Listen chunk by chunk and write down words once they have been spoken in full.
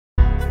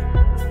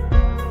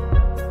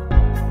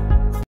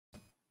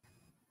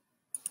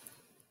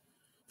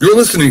You're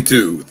listening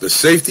to The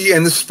Safety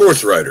and the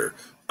Sportswriter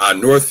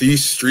on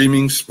Northeast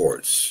Streaming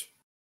Sports.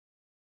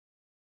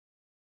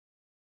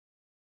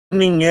 Good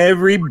morning,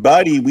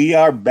 everybody. We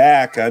are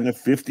back on the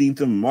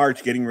 15th of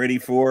March, getting ready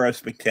for a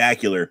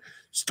spectacular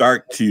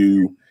start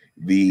to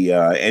the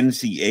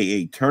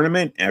NCAA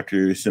tournament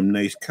after some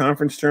nice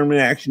conference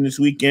tournament action this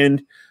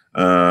weekend.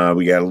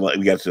 We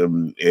got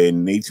some,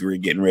 and Nate's we're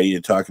getting ready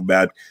to talk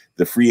about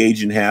the free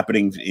agent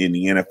happenings in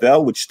the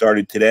NFL, which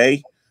started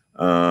today.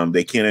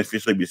 They can't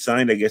officially be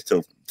signed, I guess,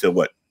 till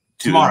what?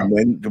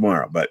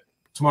 Tomorrow, but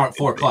tomorrow at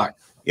 4 o'clock.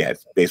 Yeah,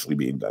 it's basically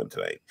being done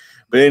today.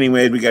 But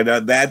anyways, we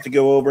got that to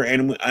go over.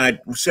 And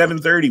at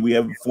 7:30, we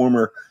have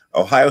former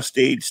Ohio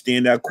State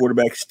standout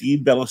quarterback Steve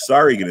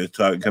Bellisari going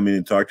to come in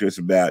and talk to us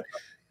about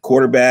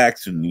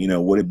quarterbacks and, you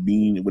know, what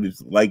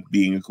it's like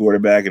being a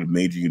quarterback at a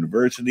major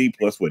university,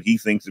 plus what he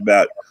thinks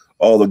about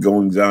all the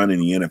goings on in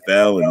the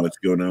NFL and what's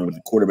going on with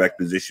the quarterback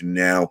position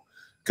now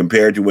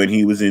compared to when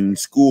he was in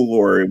school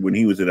or when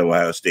he was at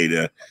Ohio State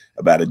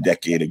about a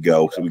decade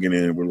ago. So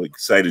we're really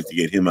excited to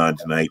get him on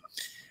tonight.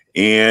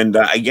 And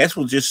I guess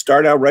we'll just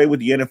start out right with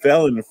the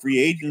NFL and the free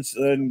agents.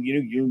 And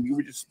you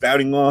were just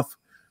spouting off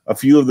a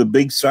few of the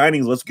big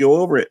signings. Let's go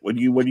over it. What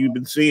have you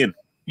been seeing?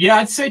 Yeah,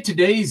 I'd say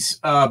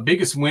today's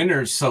biggest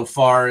winners so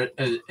far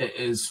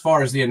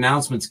as the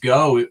announcements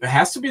go, it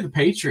has to be the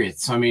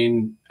Patriots. I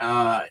mean,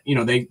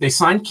 they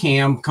signed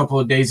Cam a couple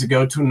of days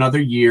ago to another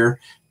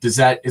year. Is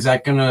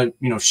that going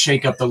to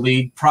shake up the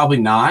league? Probably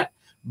not.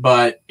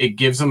 But it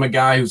gives them a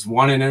guy who's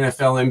won an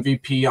NFL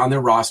MVP on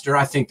their roster.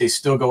 I think they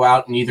still go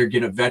out and either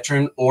get a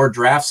veteran or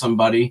draft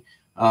somebody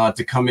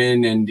to come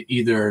in and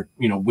either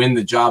win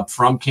the job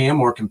from Cam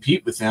or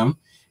compete with him.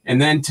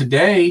 And then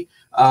today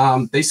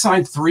they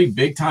signed three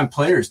big time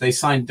players. They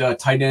signed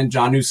tight end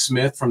Jonnu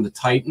Smith from the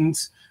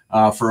Titans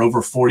for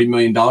over $40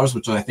 million,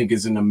 which I think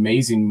is an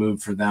amazing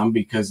move for them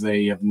because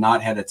they have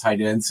not had a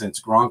tight end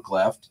since Gronk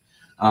left.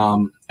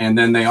 And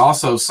then they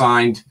also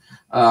signed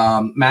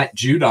Matt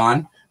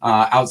Judon.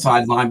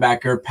 Outside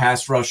linebacker,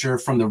 pass rusher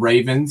from the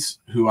Ravens,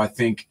 who I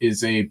think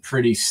is a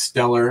pretty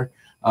stellar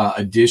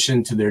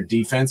addition to their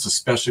defense,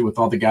 especially with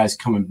all the guys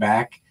coming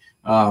back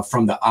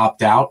from the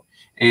opt-out.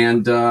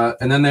 And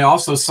then they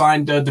also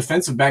signed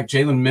defensive back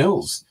Jalen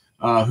Mills,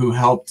 who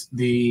helped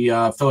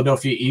the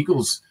Philadelphia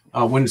Eagles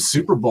win the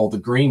Super Bowl, the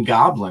Green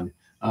Goblin.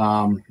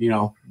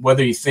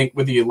 Whether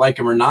you like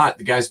him or not,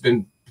 the guy's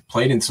been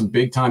played in some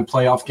big-time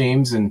playoff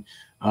games and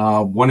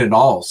won it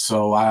all.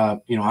 So, I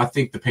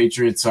think the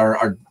Patriots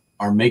are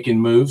making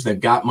moves. They've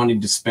got money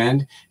to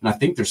spend, and I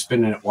think they're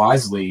spending it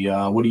wisely.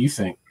 What do you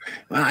think?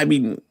 Well, I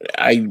mean,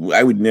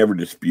 I would never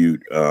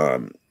dispute,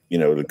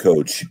 the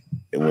coach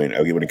when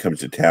it comes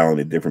to talent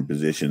at different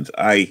positions.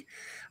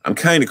 I'm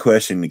kind of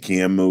questioning the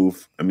Cam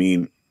move. I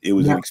mean, it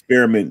was an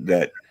experiment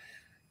that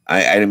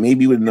I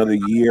maybe with another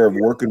year of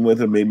working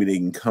with him, maybe they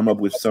can come up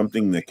with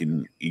something that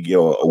can,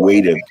 a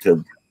way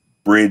to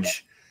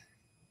bridge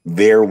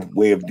their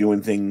way of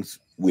doing things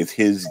with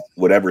his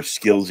whatever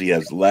skills he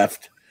has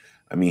left.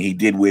 I mean, they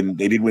did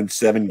win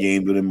 7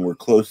 games with him. We're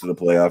close to the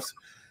playoffs,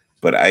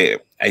 but I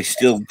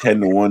still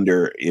tend to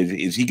wonder,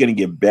 is he going to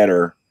get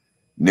better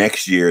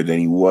next year than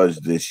he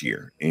was this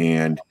year?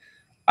 And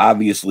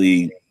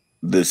obviously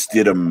the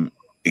Stidham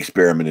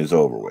experiment is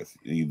over with.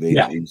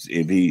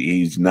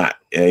 He's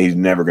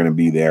never going to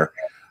be there.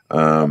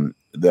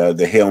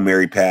 The Hail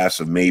Mary pass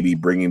of maybe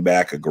bringing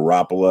back a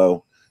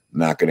Garoppolo,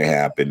 not going to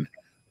happen.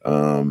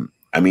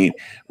 I mean,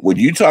 what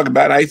you talk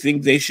about, I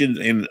think they should,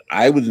 and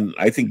I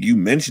think you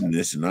mentioned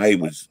this, and I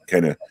was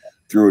kind of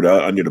threw it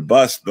under the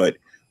bus, but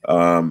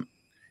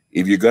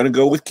if you're going to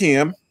go with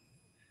Cam,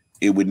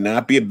 it would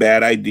not be a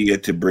bad idea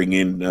to bring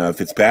in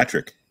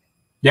Fitzpatrick.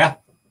 Yeah.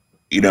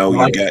 You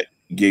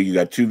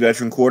got 2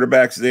 veteran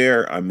quarterbacks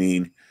there. I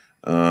mean,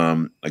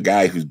 a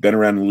guy who's been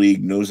around the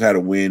league, knows how to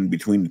win.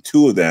 Between the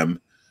two of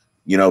them,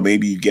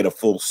 maybe you get a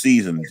full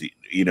season,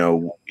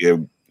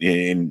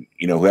 and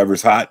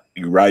whoever's hot,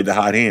 you ride the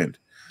hot hand.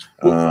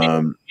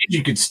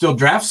 You could still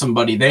draft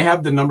somebody. They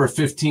have the number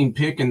 15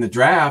 pick in the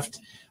draft.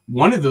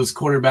 One of those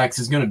quarterbacks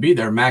is going to be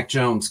there. Mac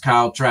Jones,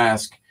 Kyle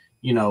Trask,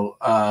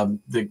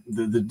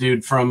 the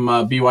dude from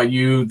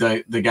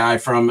BYU, the guy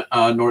from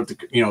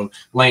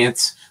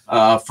Lance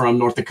from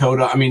North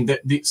Dakota. I mean,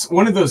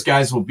 one of those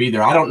guys will be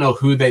there. I don't know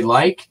who they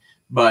like,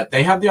 but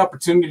they have the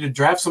opportunity to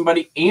draft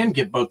somebody and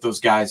get both those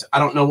guys. I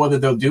don't know whether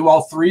they'll do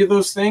all 3 of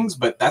those things,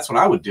 but that's what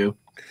I would do.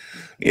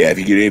 Yeah, if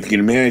you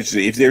can manage,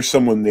 if there's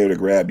someone there to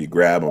grab, you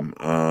grab them.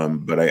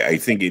 But I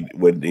think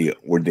what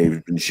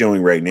they've been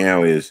showing right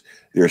now is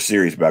they're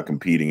serious about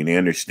competing, and they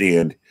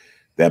understand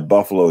that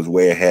Buffalo is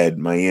way ahead.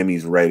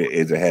 Miami's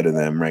is ahead of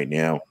them right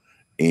now,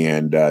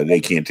 and they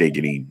can't take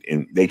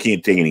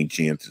any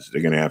chances.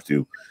 They're going to have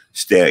to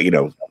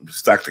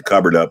stock the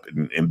cupboard up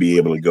and be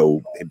able to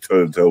go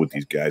toe to toe with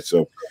these guys.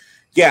 So,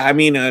 yeah, I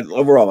mean,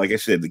 overall, like I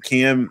said, the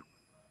Cam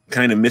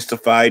kind of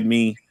mystified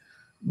me.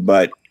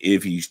 But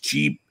if he's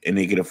cheap and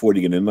they can afford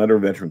to get another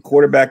veteran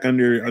quarterback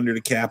under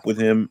the cap with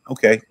him,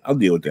 okay, I'll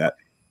deal with that.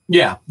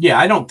 Yeah.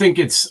 I don't think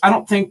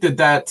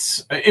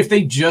that's if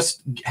they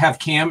just have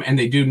Cam and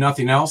they do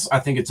nothing else, I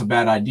think it's a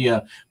bad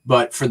idea.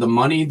 But for the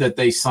money that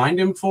they signed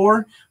him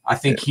for, I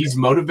think he's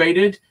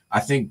motivated.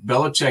 I think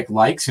Belichick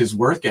likes his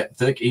work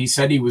ethic. He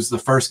said he was the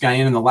first guy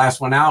in and the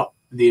last one out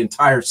the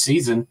entire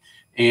season.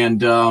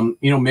 And,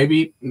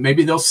 maybe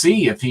they'll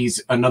see if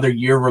he's another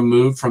year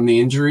removed from the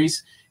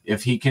injuries,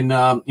 if he can,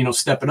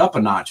 step it up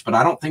a notch. But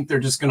I don't think they're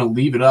just going to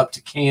leave it up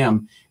to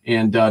Cam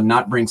and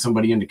not bring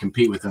somebody in to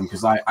compete with him,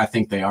 because I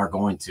think they are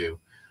going to.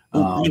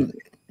 Belichick,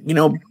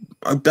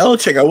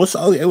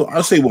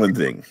 I'll say one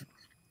thing.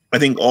 I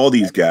think all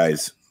these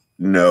guys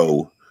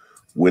know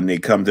when they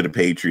come to the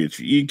Patriots,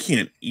 you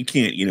can't,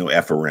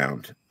 F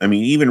around. I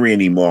mean, even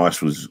Randy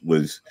Moss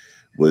was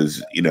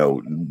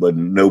but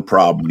no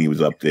problem when he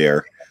was up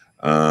there.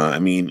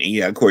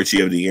 Of course,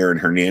 you have the Aaron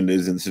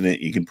Hernandez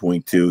incident you can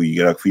point to.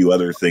 You got a few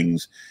other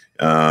things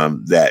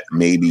that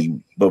maybe,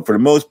 but for the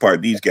most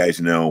part, these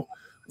guys know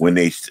when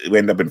they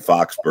end up in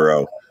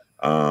Foxborough,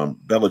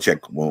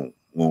 Belichick won't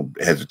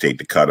hesitate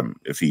to cut him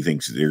if he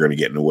thinks they're going to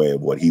get in the way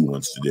of what he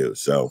wants to do.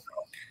 So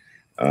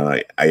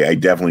I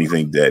definitely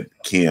think that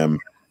Cam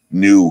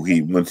knew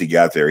once he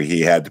got there,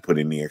 he had to put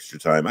in the extra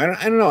time. I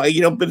don't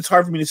know, but it's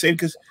hard for me to say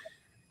because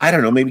I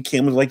don't know. Maybe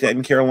Cam was like that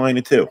in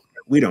Carolina too.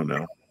 We don't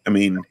know. I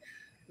mean,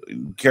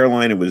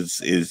 Carolina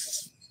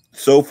is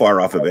so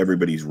far off of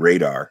everybody's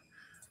radar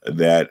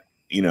that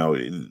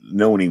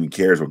no one even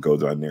cares what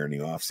goes on there in the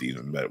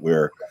offseason. But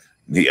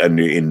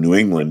in New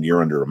England,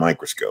 you're under a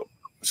microscope.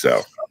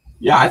 So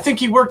yeah, I think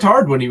he worked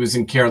hard when he was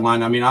in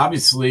Carolina. I mean,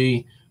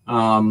 obviously,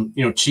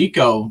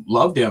 Chico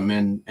loved him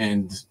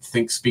and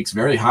speaks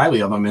very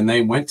highly of him. And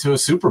they went to a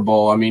Super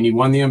Bowl. I mean, he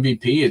won the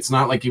MVP. It's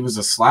not like he was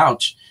a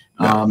slouch.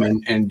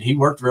 And he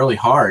worked really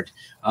hard.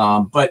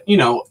 But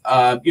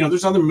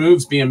there's other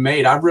moves being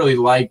made. I really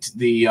liked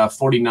the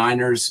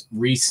 49ers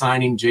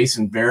re-signing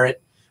Jason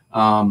Barrett.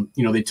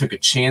 They took a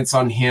chance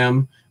on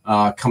him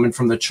coming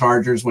from the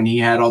Chargers when he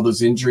had all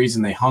those injuries,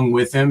 and they hung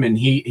with him, and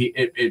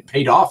it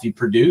paid off. He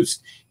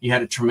produced. He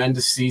had a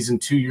tremendous season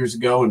 2 years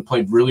ago and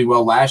played really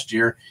well last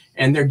year.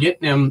 And they're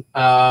getting him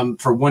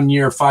for 1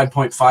 year,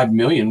 $5.5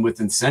 million with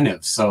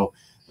incentives. So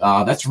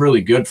that's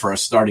really good for a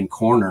starting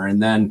corner.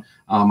 And then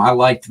I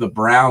liked the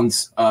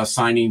Browns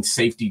signing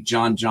safety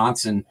John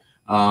Johnson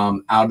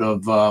out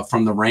of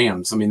from the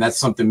Rams. I mean, that's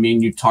something me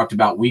and you talked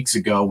about weeks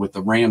ago with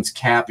the Rams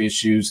cap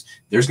issues.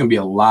 There's going to be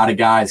a lot of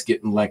guys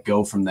getting let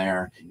go from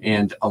there,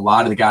 and a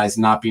lot of the guys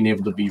not being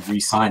able to be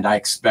re-signed. I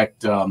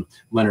expect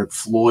Leonard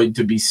Floyd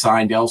to be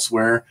signed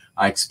elsewhere.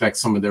 I expect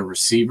some of their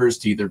receivers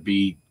to either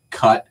be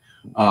cut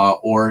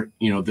or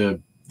the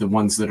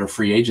ones that are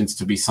free agents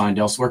to be signed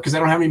elsewhere because they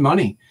don't have any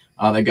money.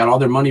 They got all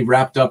their money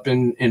wrapped up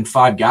in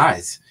 5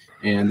 guys.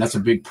 And that's a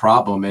big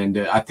problem. And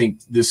I think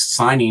this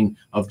signing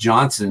of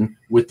Johnson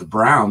with the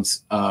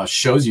Browns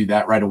shows you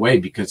that right away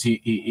because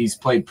he's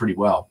played pretty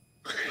well.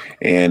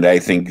 And I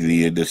think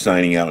the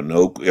signing out in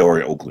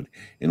Oakland,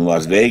 in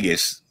Las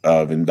Vegas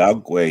of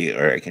Ndagwe,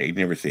 or I can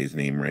never say his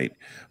name right,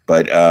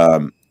 but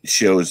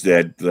shows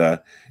that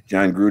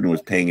John Gruden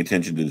was paying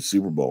attention to the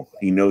Super Bowl.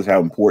 He knows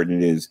how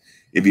important it is.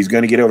 If he's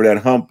going to get over that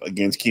hump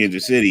against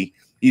Kansas City,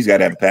 he's got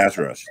to have a pass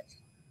rush.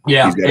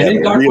 Yeah,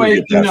 and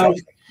Ndagwe,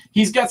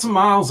 he's got some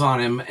miles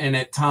on him, and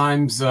at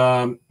times,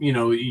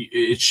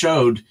 it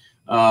showed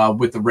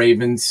with the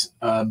Ravens.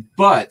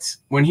 But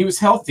when he was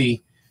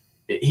healthy,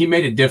 he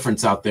made a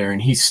difference out there,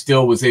 and he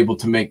still was able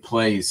to make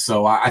plays.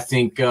 So I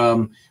think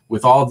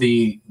with all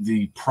the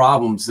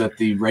problems that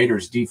the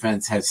Raiders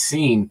defense has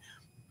seen,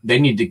 they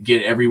need to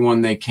get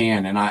everyone they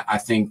can. And I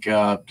think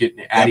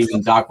adding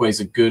Ndagwe is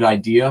a good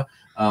idea.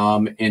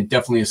 And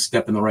definitely a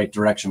step in the right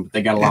direction, but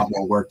they got a lot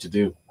more work to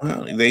do.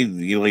 Well, they,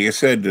 like I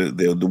said,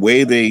 the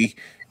way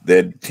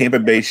that Tampa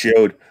Bay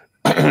showed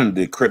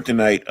the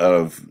kryptonite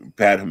of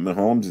Pat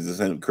Mahomes is the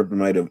same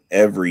kryptonite of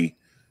every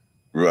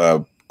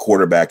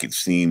quarterback, it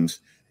seems,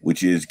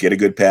 which is get a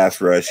good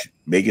pass rush,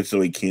 make it so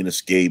he can't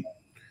escape,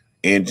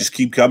 and just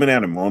keep coming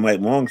at him all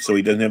night long so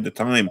he doesn't have the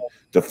time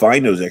to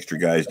find those extra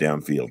guys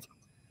downfield.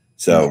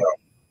 So,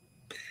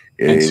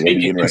 and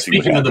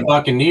speaking of the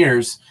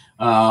Buccaneers,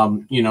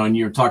 and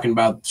you're talking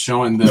about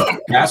showing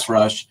the pass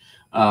rush,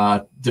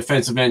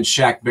 defensive end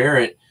Shaq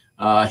Barrett,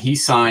 he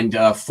signed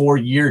a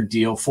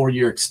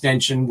 4-year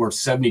extension worth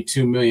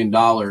 $72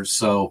 million.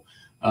 So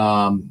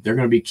they're going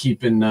to be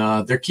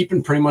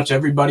keeping pretty much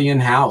everybody in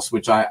house,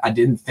 which I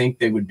didn't think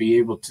they would be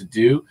able to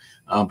do.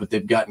 But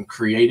they've gotten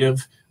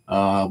creative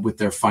with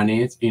their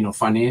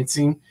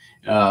financing,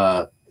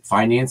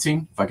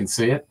 if I can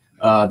say it.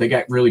 They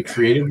got really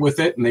creative with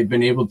it, and they've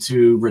been able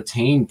to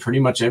retain pretty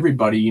much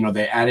everybody.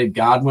 They added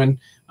Godwin,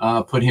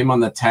 put him on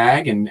the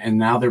tag, and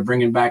now they're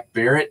bringing back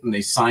Barrett, and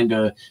they signed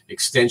a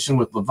extension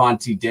with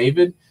Levante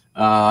David.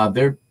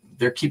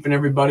 They're keeping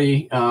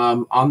everybody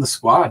on the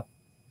squad.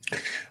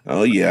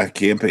 Oh yeah,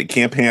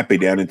 Camp Happy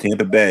down in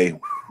Tampa Bay.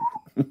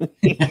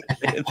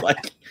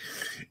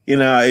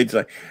 It's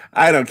like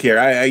I don't care.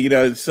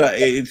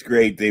 It's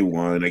great they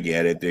won. I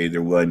get it. They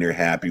won. They're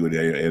happy with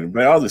it.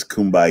 But all this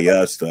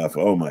kumbaya stuff.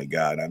 Oh my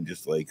God! I'm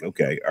just like,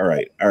 okay, all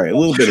right. A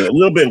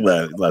little bit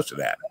less of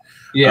that.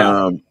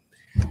 Yeah.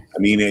 I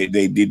mean,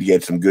 they did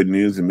get some good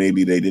news, and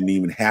maybe they didn't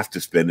even have to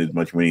spend as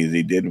much money as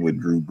they did when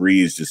Drew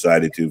Brees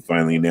decided to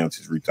finally announce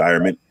his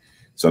retirement.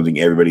 Something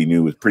everybody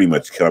knew was pretty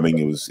much coming.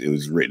 It was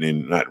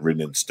not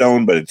written in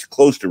stone, but it's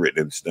close to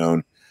written in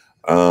stone.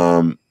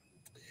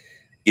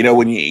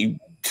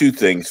 Two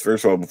things.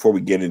 First of all, before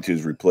we get into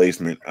his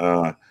replacement,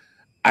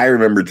 I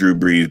remember Drew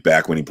Brees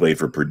back when he played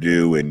for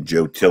Purdue and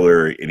Joe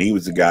Tiller, and he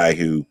was the guy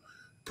who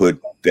put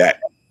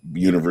that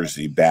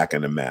university back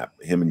on the map.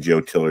 Him and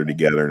Joe Tiller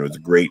together, and it was a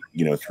great,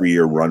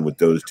 3-year run with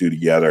those two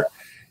together.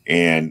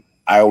 And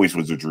I always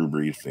was a Drew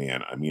Brees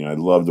fan. I mean, I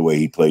love the way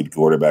he played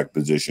quarterback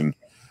position.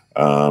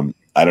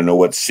 I don't know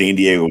what San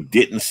Diego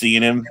didn't see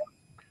in him,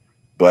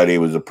 but it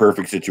was a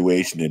perfect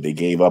situation that they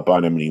gave up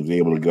on him, and he was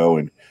able to go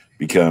and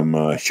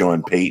become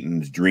Sean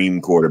Payton's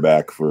dream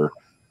quarterback for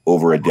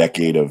over a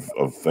decade of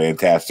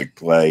fantastic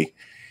play.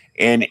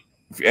 And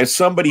as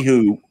somebody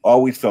who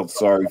always felt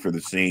sorry for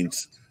the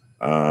Saints,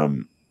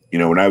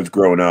 when I was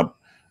growing up,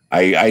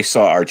 I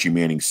saw Archie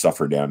Manning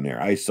suffer down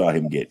there. I saw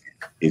him get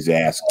his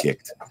ass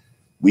kicked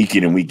week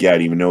in and week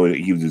out, even though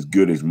he was as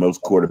good as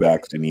most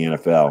quarterbacks in the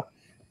NFL,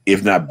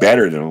 if not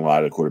better than a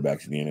lot of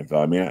quarterbacks in the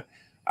NFL. I mean,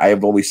 I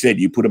have always said,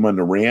 you put him on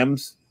the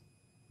Rams,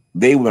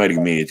 they might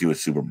have made it to a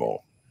Super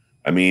Bowl.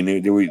 I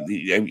mean, there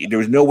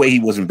was no way he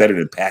wasn't better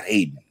than Pat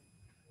Hayden.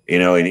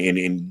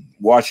 In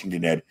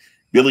Washington had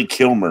Billy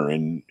Kilmer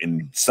and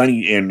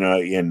Sonny and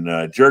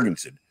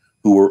Jurgensen,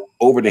 who were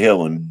over the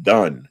hill and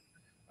done.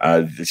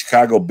 The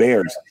Chicago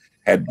Bears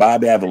had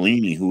Bob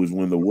Avellini, who was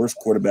one of the worst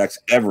quarterbacks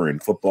ever in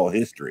football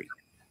history.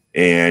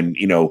 And,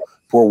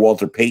 poor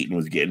Walter Payton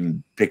was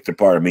getting picked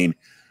apart. I mean,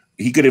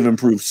 he could have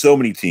improved so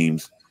many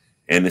teams,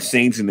 and the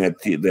Saints in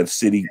that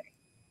city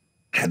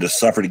had to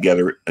suffer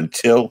together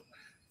until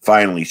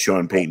finally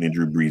Sean Payton and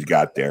Drew Brees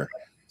got there.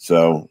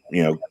 So,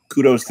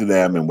 kudos to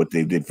them and what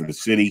they did for the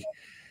city.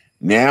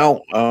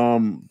 Now,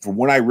 from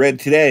what I read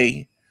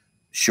today,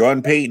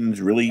 Sean Payton's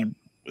really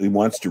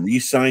wants to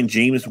re-sign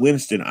Jameis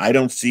Winston. I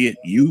don't see it.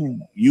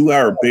 You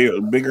are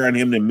bigger on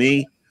him than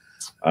me.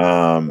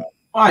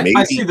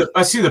 I see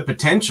the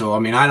potential. I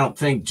mean, I don't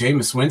think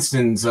Jameis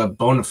Winston's a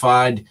bona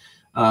fide,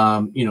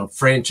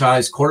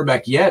 franchise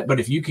quarterback yet. But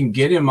if you can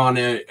get him on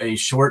a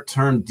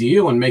short-term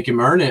deal and make him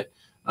earn it,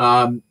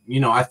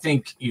 I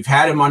think you've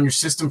had him on your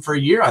system for a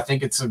year. I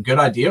think it's a good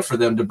idea for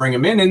them to bring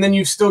him in. And then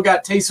you've still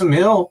got Taysom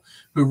Hill,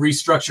 who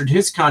restructured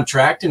his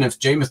contract. And if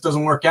Jameis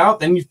doesn't work out,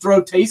 then you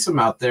throw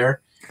Taysom out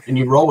there and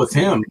you roll with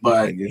him.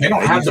 But they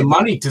don't have the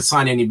money to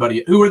sign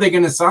anybody. Who are they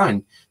going to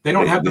sign? They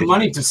don't have the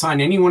money to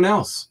sign anyone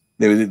else.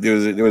 There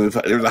was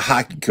a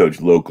hockey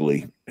coach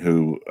locally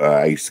who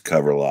I used to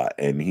cover a lot,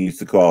 and he used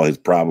to call his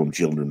problem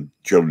children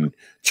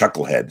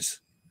chuckleheads.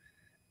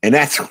 And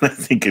that's what I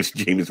think is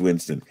Jameis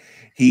Winston.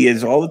 He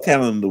has all the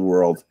talent in the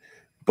world,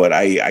 but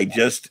I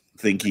just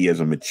think he has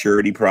a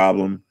maturity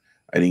problem.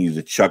 I think he's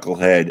a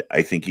chucklehead.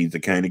 I think he's the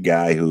kind of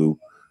guy who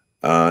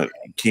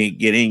can't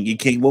get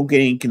in. Won't get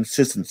any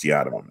consistency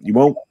out of him. You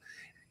won't.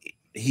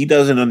 He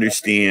doesn't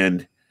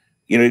understand.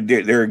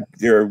 There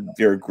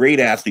are great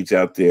athletes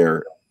out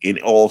there in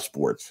all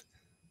sports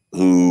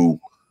who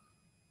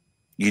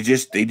they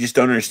just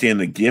don't understand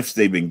the gifts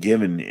they've been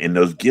given, and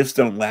those gifts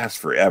don't last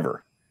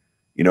forever.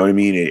 You know what I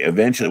mean?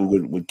 Eventually,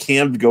 with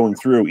Cam going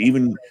through,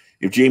 even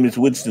if Jameis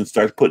Winston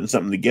starts putting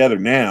something together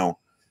now,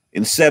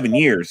 in 7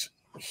 years,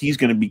 he's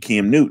going to be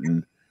Cam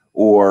Newton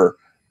or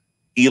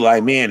Eli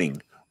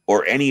Manning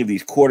or any of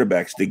these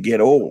quarterbacks that get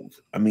old.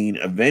 I mean,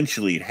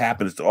 eventually it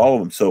happens to all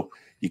of them. So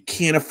you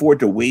can't afford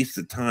to waste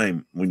the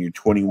time when you're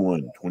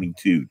 21,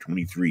 22,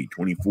 23,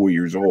 24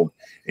 years old,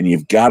 and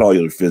you've got all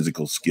your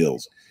physical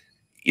skills.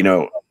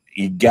 You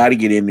got to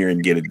get in there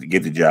and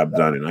get the job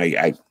done. And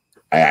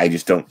I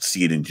just don't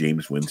see it in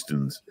Jameis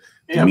Winston's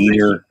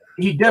demeanor.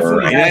 He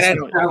definitely has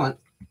some talent.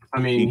 I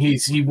mean,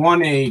 he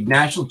won a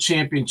national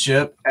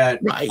championship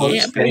at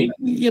Florida State.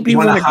 He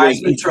won a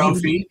Heisman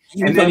Trophy,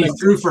 and then he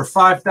threw for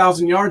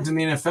 5,000 yards in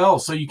the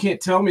NFL. So you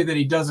can't tell me that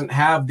he doesn't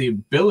have the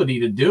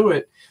ability to do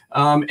it.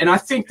 And I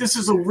think this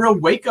is a real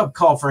wake-up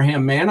call for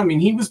him, man. I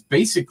mean, he was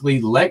basically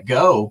let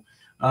go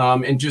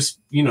and just,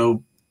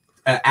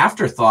 an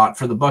afterthought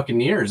for the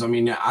Buccaneers. I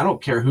mean, I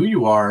don't care who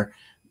you are.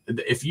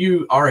 If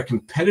you are a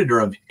competitor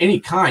of any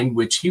kind,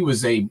 which he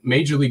was a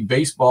Major League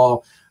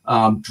Baseball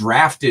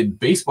drafted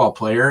baseball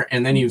player,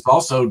 and then he was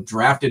also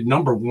drafted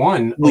number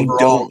 1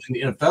 overall in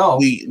the NFL.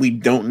 We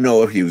don't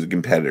know if he was a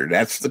competitor.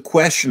 That's the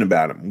question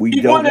about him.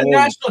 He won a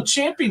national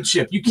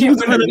championship. You can't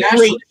win a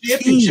national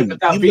championship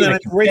without being a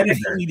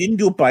competitor. He didn't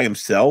do it by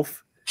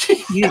himself.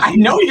 I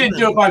know he didn't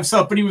do it by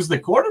himself, but he was the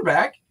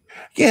quarterback.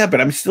 Yeah,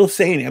 but I'm still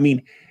saying, I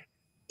mean,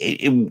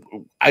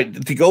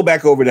 to go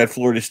back over that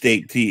Florida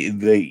State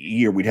the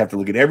year, we'd have to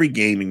look at every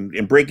game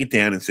and break it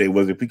down and say,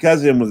 was it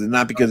because of him? Was it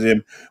not because of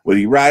him? Was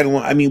he riding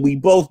along? I mean, we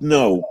both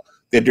know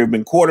that there have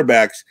been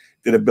quarterbacks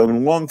that have been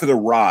along for the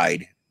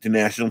ride to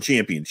national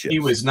championships. He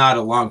was not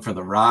along for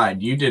the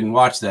ride. You didn't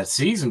watch that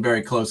season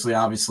very closely,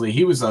 obviously.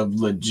 He was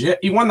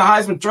he won the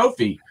Heisman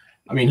Trophy.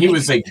 I mean, he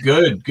was a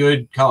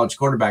good college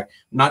quarterback.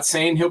 I'm not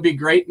saying he'll be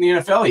great in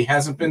the NFL. He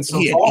hasn't been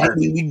so far.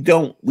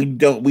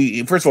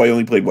 We first of all, he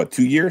only played what,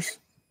 2 years?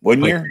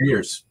 1 year? 2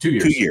 years. 2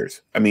 years. 2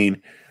 years. I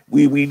mean,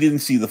 we didn't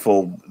see the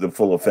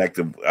full effect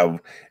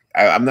of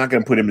I'm not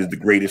going to put him as the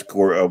greatest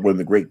one of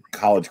the great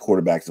college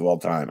quarterbacks of all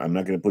time. I'm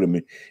not going to put him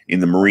in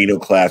the Marino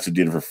class who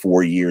did it for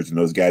 4 years and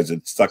those guys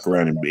that stuck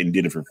around and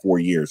did it for 4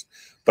 years.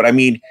 But I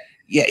mean,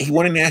 yeah, he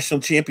won a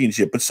national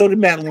championship, but so did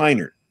Matt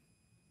Leinart.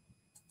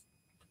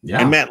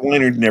 Yeah, and Matt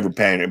Leinart never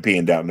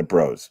panned out in the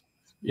pros.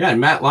 Yeah,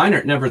 and Matt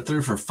Leinart never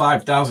threw for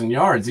 5,000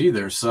 yards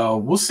either. So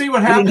we'll see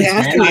what happens. He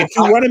didn't have to.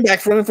 Two running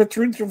backs running for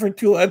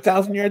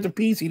 2,000 yards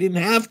apiece. He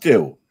didn't have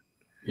to.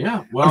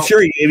 Yeah, well, I'm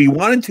sure if he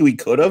wanted to, he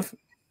could have.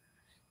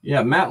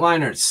 Yeah, Matt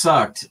Leinart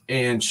sucked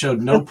and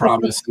showed no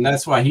promise, and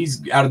that's why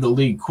he's out of the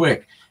league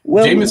quick.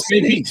 Well, Jameis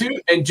may be too,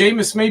 and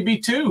Jameis may be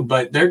too,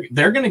 but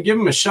they're going to give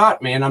him a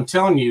shot, man. I'm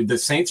telling you, the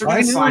Saints are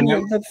going to sign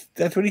him.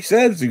 That's what he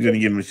says. He's going to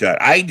give him a shot.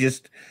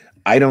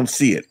 I don't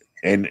see it.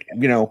 And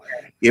you know,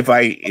 if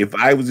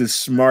I was as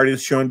smart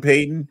as Sean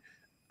Payton,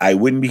 I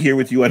wouldn't be here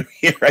with you on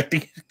here. I'd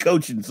be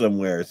coaching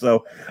somewhere.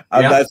 So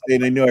I'm not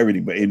saying I know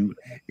everything, but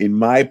in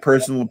my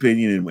personal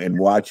opinion and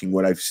watching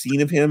what I've seen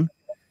of him,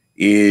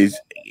 is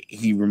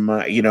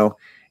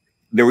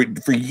there were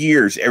for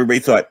years everybody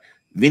thought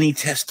Vinny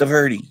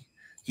Testaverde,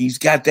 he's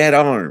got that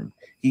arm,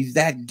 he's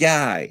that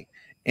guy,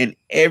 and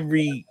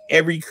every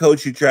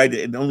coach who tried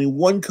to, and only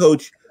one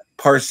coach,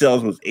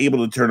 Parcells, was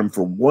able to turn him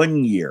for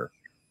 1 year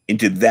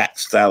into that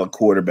style of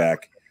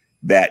quarterback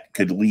that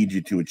could lead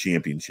you to a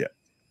championship.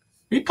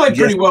 He played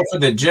pretty well for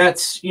the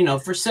Jets,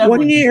 for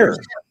 7 years.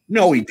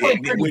 No, he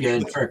played pretty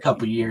good for a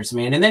couple of years,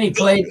 man. And then he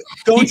played.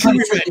 Don't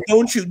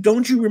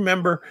you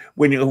remember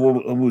when who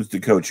was the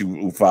coach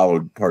who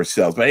followed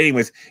Parcells? But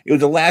anyways, it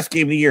was the last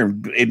game of the year,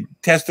 and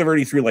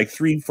Testaverde threw like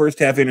 3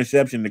 first-half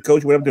interceptions. The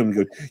coach went up to him and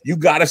goes, "You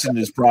got us in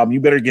this problem.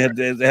 You better get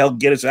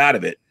us out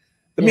of it."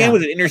 The man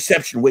was an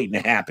interception waiting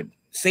to happen.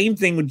 Same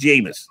thing with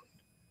Jameis.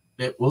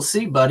 We'll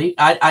see, buddy.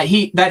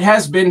 That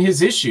has been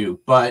his issue,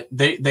 but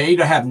they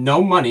have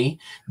no money.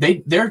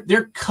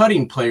 They're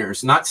cutting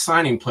players, not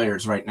signing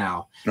players right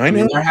now. I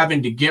know. They're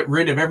having to get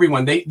rid of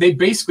everyone. They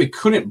basically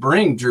couldn't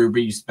bring Drew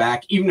Brees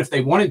back, even if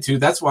they wanted to.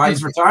 That's why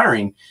he's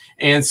retiring,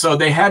 and so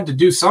they had to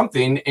do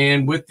something.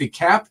 And with the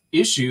cap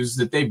issues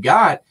that they've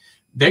got,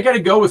 they got to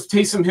go with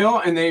Taysom Hill,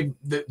 and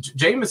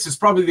Jameis is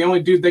probably the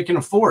only dude they can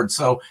afford.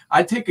 So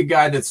I'd take a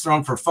guy that's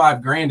thrown for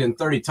 $5,000 and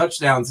 30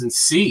 touchdowns and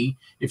see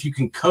if you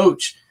can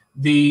coach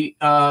the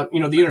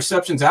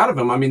interceptions out of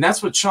him. I mean,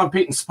 that's what Sean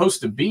Payton's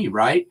supposed to be,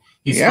 right?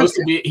 He's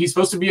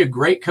supposed to be a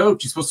great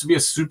coach. He's supposed to be a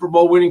Super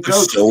Bowl winning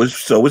coach.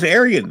 So was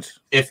Arians.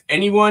 If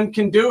anyone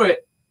can do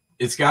it,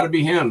 it's got to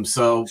be him.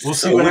 So we'll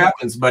see what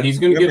happens, but he's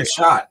going to get a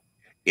shot.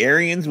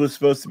 Arians was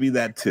supposed to be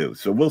that too.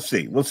 So we'll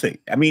see.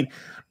 I mean,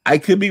 I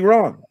could be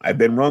wrong. I've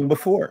been wrong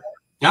before.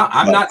 No,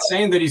 I'm not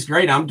saying that he's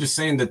great. I'm just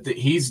saying that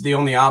he's the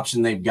only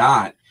option they've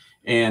got.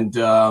 And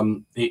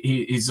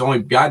he's the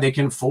only guy they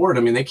can afford.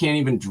 I mean, they can't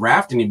even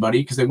draft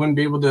anybody because they wouldn't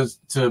be able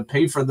to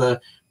pay for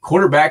the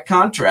quarterback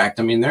contract.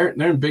 I mean, they're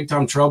in big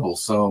time trouble.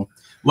 So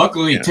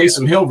luckily,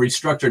 Taysom Hill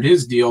restructured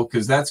his deal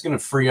because that's going to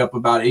free up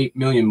about $8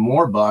 million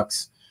more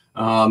bucks,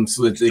 so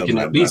that they can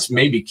at least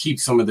maybe keep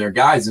some of their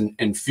guys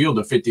and field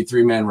a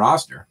 53-man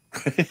roster.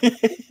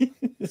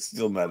 It's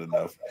still not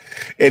enough,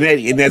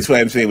 and that's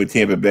what I'm saying with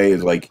Tampa Bay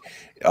is like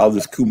all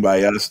this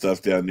kumbaya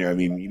stuff down there. I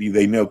mean,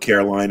 they know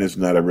Carolina's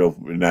not a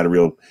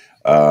real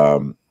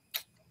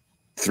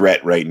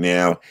threat right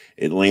now.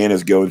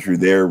 Atlanta's going through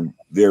their.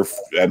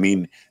 I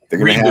mean, they're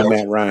going to have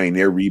Matt Ryan.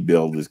 Their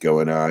rebuild is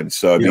going on.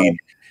 So I mean,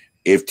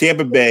 if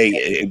Tampa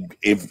Bay,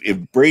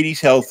 if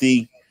Brady's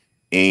healthy,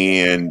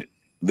 and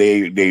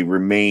they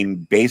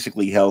remain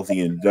basically healthy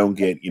and don't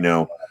get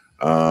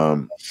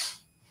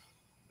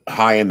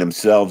high on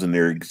themselves and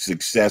their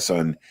success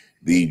on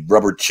the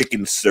rubber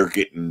chicken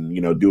circuit and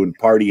doing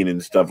partying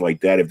and stuff like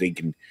that, if they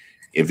can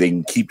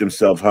keep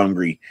themselves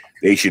hungry,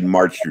 they should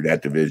march through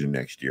that division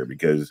next year,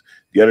 because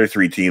the other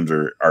 3 teams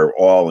are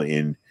all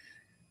in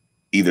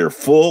either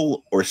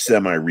full or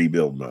semi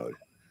rebuild mode.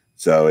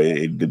 So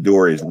the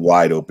door is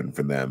wide open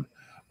for them.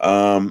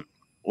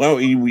 Well,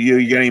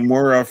 you got any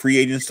more free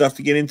agent stuff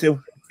to get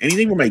into?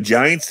 Anything with my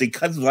Giants? They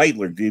cut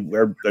Zeitler.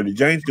 Are the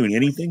Giants doing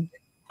anything?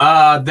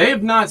 They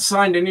have not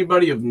signed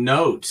anybody of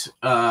note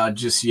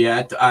just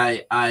yet.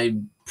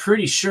 I'm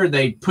pretty sure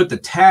they put the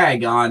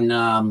tag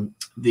on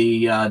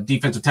the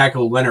defensive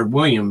tackle Leonard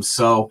Williams,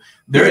 so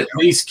they're at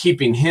least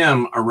keeping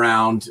him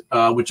around,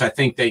 which I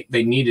think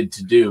they needed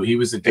to do. He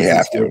was a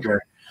difference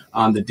maker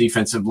on the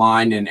defensive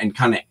line and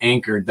kind of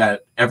anchored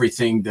that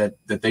everything that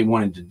they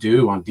wanted to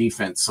do on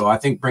defense. So I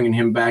think bringing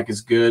him back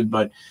is good,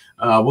 but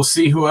we'll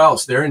see who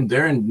else. They're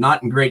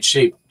not in great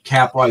shape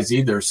cap wise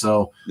either.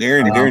 So they're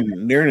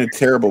in a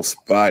terrible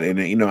spot.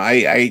 And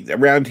I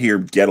around here,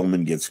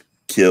 Gettleman gets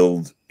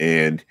killed,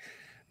 and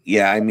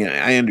Yeah, I mean,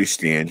 I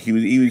understand.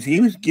 He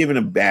was given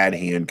a bad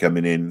hand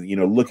coming in. You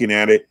know, looking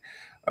at it,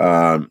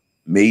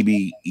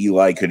 maybe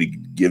Eli could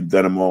have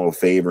done them all a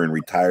favor and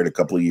retired a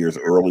couple of years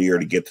earlier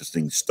to get this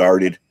thing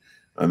started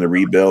on the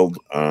rebuild.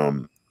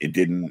 It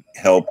didn't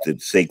help that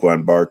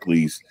Saquon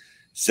Barkley's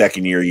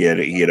second year he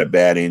had a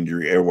bad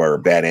injury or a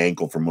bad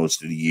ankle for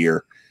most of the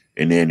year,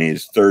 and then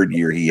his third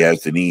year he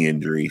has the knee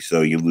injury,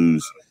 so you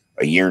lose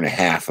a year and a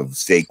half of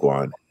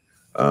Saquon.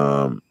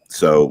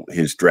 So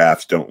his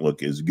drafts don't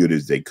look as good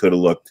as they could have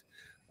looked.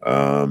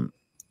 And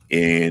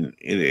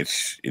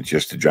it's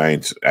just the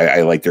Giants.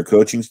 I like their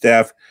coaching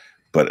staff,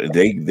 but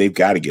they've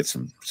got to get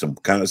some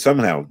kind of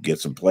somehow get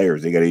some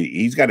players.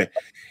 He's got to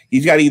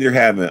either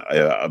have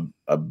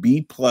a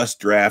B+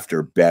 draft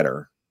or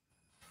better,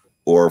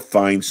 or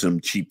find some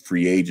cheap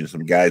free agents,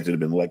 some guys that have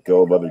been let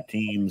go of other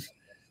teams,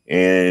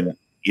 and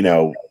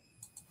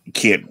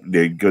can't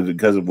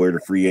because of where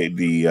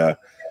the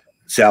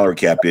salary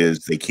cap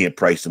is, they can't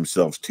price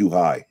themselves too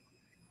high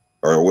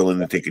or are willing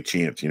to take a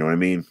chance. You know what I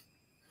mean?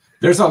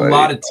 There's a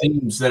lot of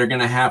teams that are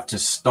going to have to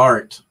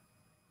start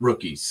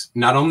rookies,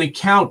 not only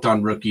count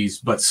on rookies,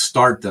 but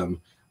start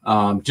them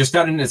just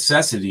out of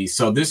necessity.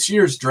 So this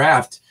year's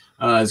draft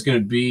is going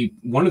to be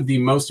one of the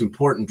most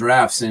important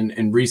drafts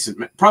in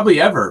recent,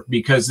 probably ever,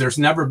 because there's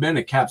never been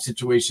a cap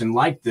situation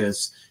like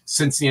this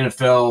since the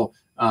NFL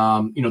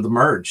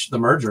the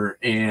merger.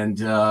 And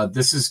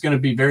this is going to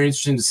be very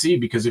interesting to see,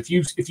 because if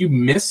you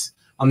miss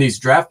on these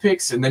draft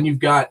picks and then you've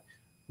got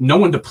no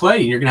one to play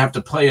and you're going to have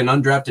to play an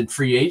undrafted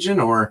free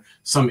agent or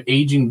some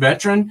aging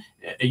veteran,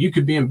 you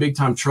could be in big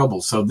time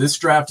trouble. So this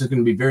draft is going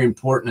to be very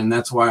important. And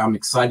that's why I'm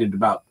excited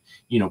about,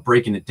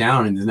 breaking it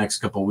down in the next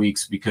couple of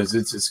weeks, because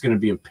it's going to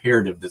be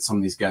imperative that some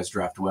of these guys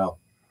draft well.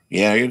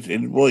 Yeah,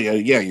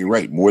 you're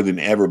right. More than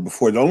ever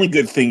before. The only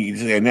good thing you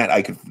can say on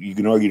that, you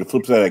can argue the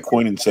flip side of that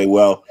coin and say,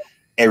 well,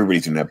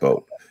 everybody's in that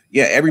boat.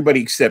 Yeah,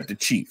 everybody except the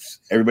Chiefs.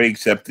 Everybody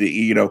except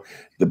the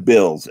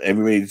Bills.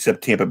 Everybody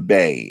except Tampa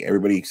Bay.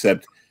 Everybody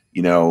except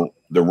the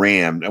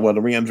Rams. Well,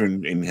 the Rams are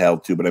in hell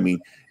too. But I mean,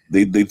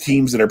 the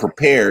teams that are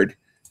prepared,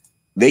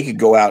 they could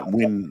go out and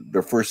win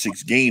their first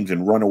 6 games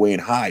and run away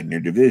and hide in their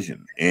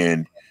division.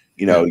 And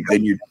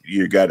then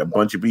you got a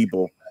bunch of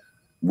people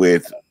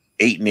with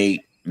 8-8,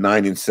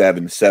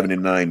 9-7,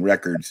 7-9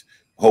 records,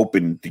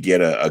 hoping to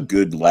get a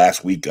good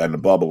last week on the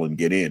bubble and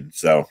get in.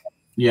 So.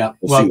 Yeah,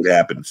 we'll see what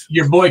happens.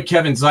 Your boy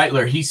Kevin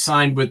Zeitler, he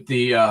signed with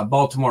the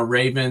Baltimore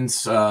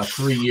Ravens,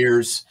 3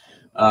 years,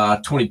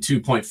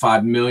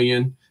 $22.5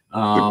 million.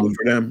 Good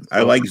for them.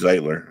 I like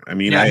Zeitler. I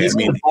mean, he's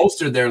going to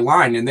bolster their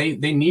line, and they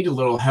need a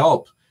little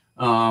help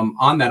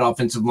on that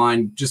offensive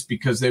line, just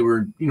because they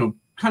were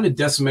kind of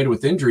decimated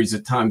with injuries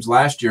at times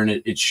last year, and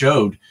it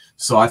showed.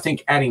 So I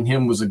think adding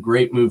him was a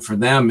great move for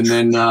them. And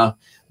then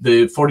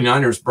the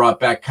 49ers brought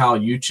back Kyle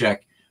Juszczyk,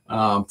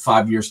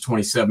 5 years,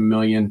 $27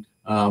 million.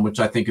 Which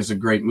I think is a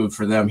great move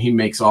for them. He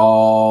makes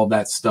all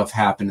that stuff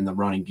happen in the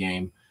running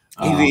game.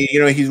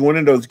 He's one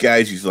of those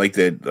guys. He's like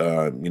that.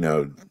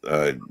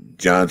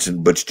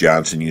 Butch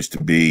Johnson used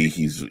to be.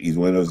 He's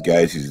one of those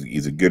guys.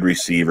 He's a good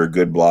receiver,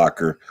 good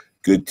blocker,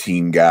 good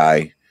team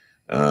guy,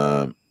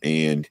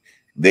 and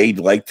they'd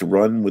like to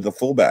run with a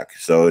fullback.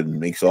 So it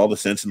makes all the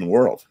sense in the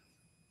world.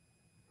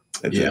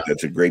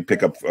 That's a great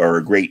pickup, or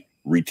a great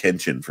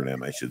retention for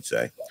them, I should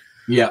say.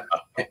 Yeah.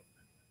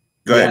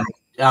 Go ahead.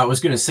 I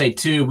was going to say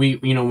too,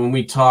 when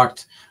we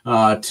talked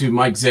to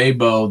Mike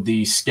Szabo,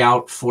 the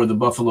scout for the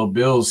Buffalo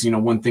Bills,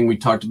 one thing we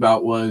talked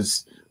about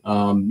was,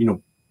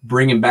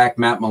 bringing back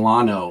Matt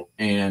Milano,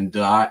 and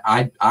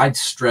I'd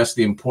stress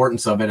the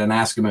importance of it and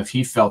ask him if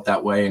he felt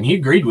that way, and he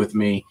agreed with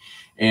me.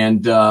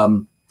 And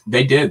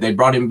they did. They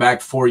brought him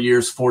back 4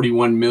 years,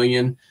 $41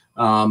 million.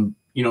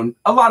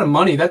 A lot of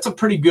money. That's a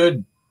pretty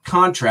good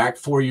contract.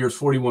 4 years,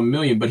 $41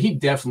 million. But he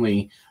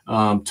definitely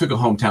took a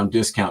hometown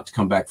discount to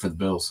come back for the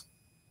Bills.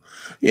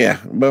 Yeah,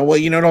 but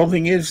the whole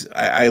thing is,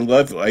 I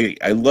love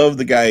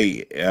the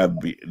guy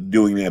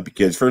doing that,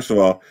 because first of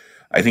all,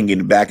 I think in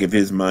the back of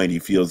his mind he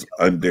feels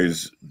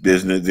there's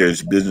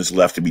business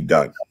left to be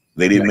done.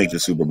 They didn't make the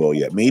Super Bowl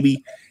yet.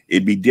 Maybe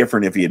it'd be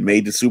different if he had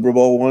made the Super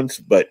Bowl once,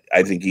 but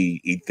I think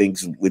he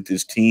thinks with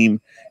his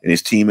team and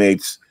his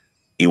teammates,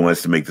 he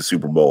wants to make the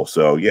Super Bowl.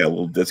 So yeah, a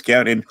little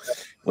discount, and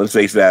let's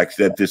face facts,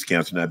 that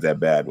discount's not that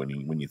bad when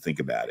you think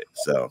about it.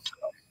 So.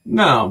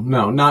 No,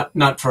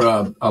 not for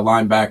a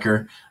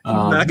linebacker.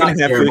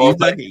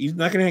 He's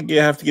not going to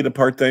have to get a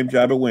part-time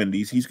job at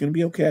Wendy's. He's going to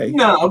be okay.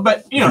 No,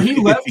 but he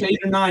left $8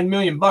 or $9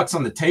 million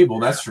on the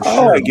table. That's for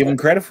sure. Oh, I give him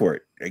credit for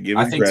it.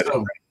 I think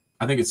so.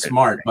 I think it's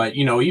smart. But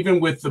even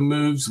with the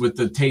moves, with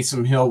the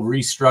Taysom Hill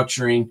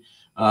restructuring,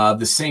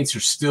 the Saints are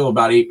still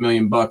about $8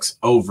 million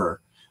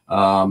over.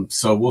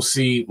 So we'll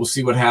see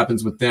what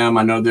happens with them.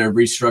 I know they're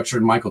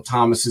restructuring Michael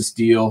Thomas's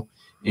deal.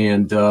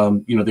 And, they're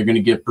going to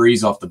get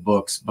Breeze off the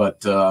books,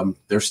 but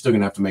they're still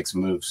going to have to make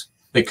some moves.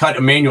 They cut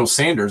Emmanuel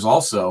Sanders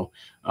also,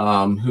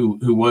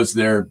 who was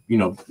their,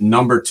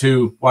 number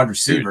 2 wide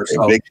receiver.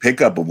 A big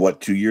pickup of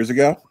 2 years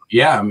ago?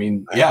 Yeah, I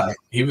mean, yeah,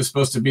 he was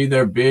supposed to be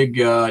their big,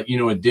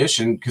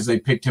 addition because they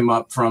picked him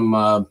up from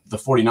the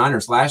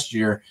 49ers last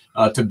year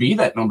to be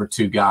that number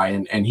 2 guy,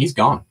 and he's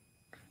gone.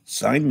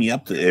 Sign me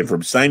up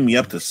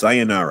to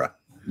sayonara.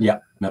 Yeah,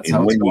 that's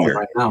how it's going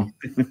right now.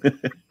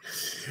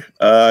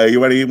 You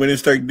want to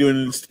start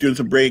doing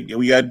some break?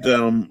 We got,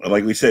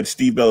 like we said,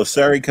 Steve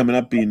Bellisari coming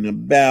up in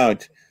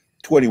about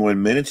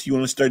 21 minutes. You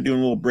want to start doing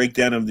a little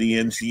breakdown of the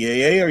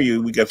NCAA,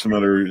 or we got some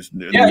others?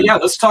 Yeah.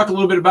 Let's talk a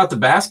little bit about the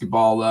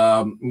basketball.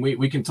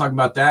 We can talk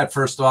about that.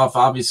 First off,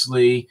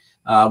 obviously,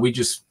 we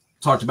just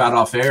talked about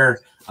off air.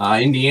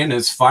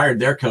 Indiana's fired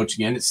their coach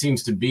again. It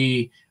seems to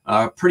be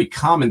a pretty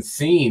common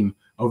theme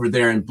over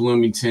there in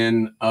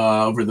Bloomington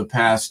over the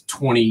past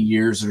 20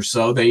 years or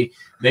so.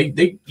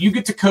 You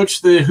get to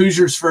coach the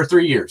Hoosiers for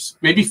 3 years,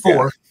 maybe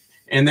 4,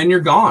 and then you're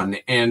gone.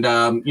 And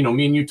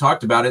me and you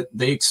talked about it.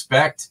 They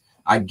expect,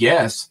 I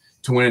guess,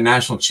 to win a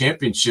national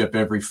championship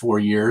every 4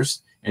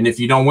 years. And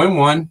if you don't win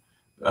one,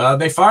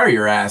 they fire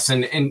your ass.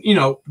 And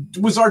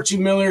was Archie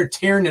Miller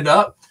tearing it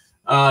up?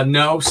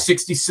 No,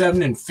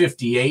 67 and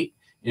 58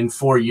 in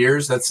 4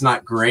 years. That's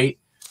not great.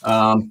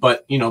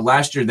 But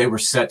last year they were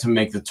set to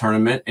make the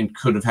tournament and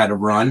could have had a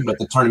run, but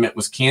the tournament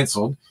was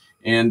canceled.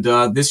 And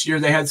this year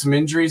they had some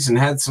injuries and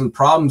had some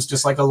problems,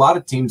 just like a lot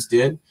of teams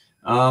did,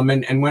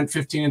 and went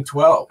 15 and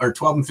 12 or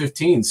 12 and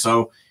 15.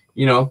 So,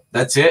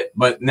 that's it.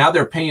 But now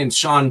they're paying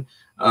Sean,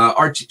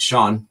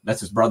 that's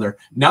his brother.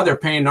 Now they're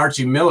paying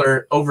Archie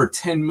Miller over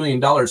 $10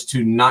 million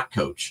to not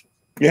coach.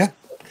 Yeah.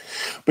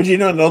 But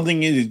the other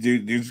thing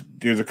is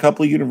there's a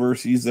couple of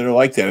universities that are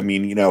like that. I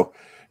mean,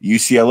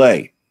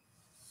 UCLA.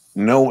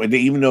 No,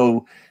 even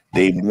though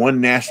they've won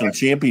national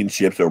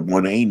championships or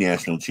won a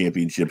national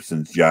championship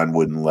since John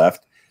Wooden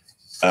left,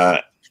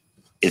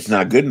 it's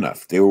not good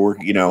enough. They were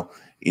working,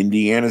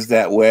 Indiana's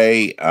that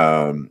way.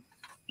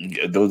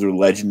 Those are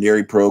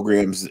legendary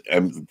programs.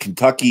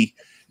 Kentucky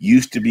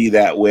used to be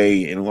that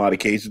way in a lot of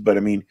cases, but I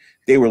mean,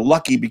 they were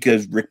lucky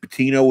because Rick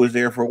Pitino was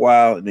there for a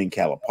while, and then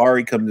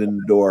Calipari comes in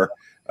the door.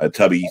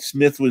 Tubby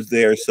Smith was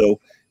there,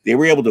 so they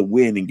were able to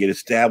win and get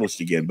established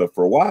again. But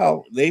for a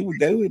while, they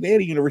had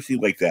a university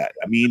like that.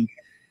 I mean,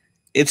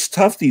 it's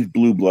tough, these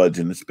blue bloods,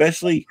 and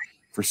especially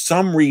for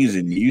some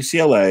reason,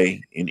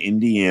 UCLA in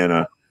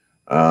Indiana.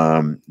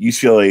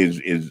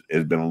 UCLA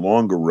has been a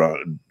longer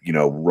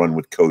run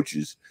with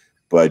coaches,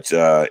 but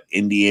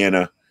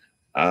Indiana,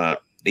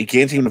 they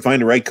can't seem to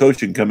find the right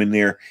coach and come in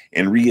there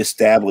and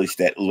reestablish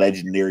that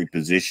legendary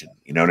position.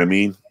 You know what I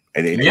mean?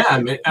 I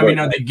mean,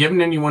 are they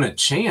giving anyone a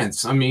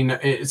chance? I mean,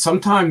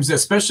 sometimes,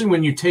 especially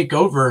when you take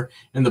over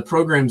and the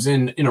program's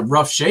in a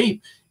rough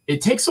shape,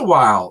 it takes a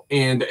while,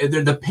 and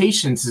the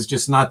patience is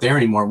just not there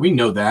anymore. We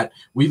know that.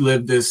 We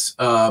live this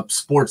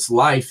sports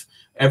life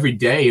every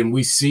day, and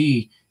we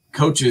see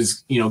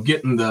coaches,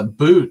 getting the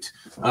boot,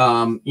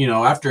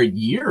 after a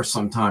year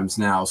sometimes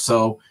now.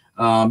 So,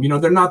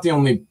 they're not the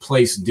only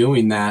place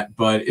doing that,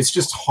 but it's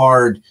just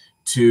hard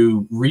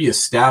to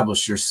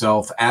reestablish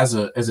yourself as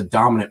a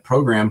dominant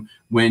program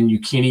when you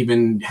can't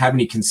even have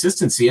any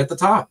consistency at the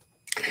top.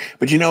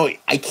 But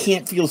I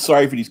can't feel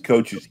sorry for these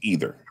coaches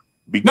either,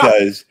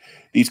 because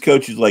these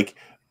coaches, like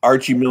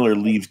Archie Miller,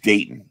 leaves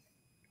Dayton.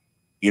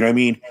 You know what I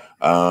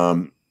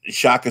mean?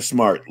 Shaka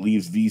Smart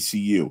leaves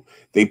VCU.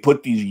 They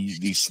put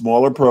these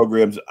smaller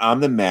programs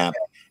on the map,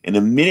 and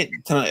the minute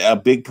a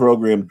big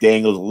program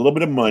dangles a little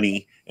bit of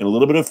money and a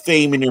little bit of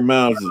fame in their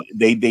mouths,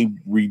 they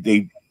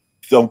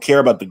don't care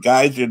about the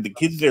guys and the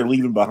kids they're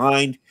leaving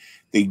behind.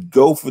 They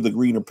go for the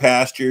greener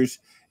pastures,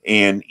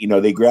 and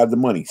they grab the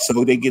money.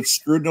 So they get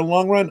screwed in the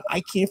long run.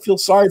 I can't feel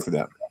sorry for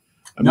them.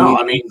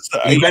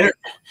 You better,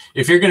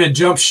 if you're going to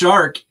jump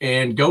shark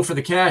and go for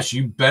the cash,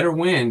 you better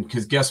win,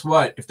 because guess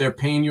what? If they're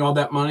paying you all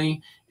that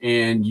money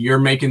and you're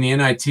making the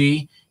NIT,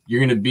 you're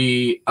going to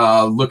be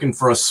looking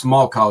for a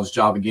small college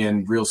job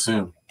again real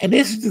soon. And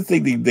this is the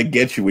thing that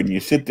gets you when you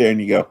sit there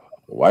and you go,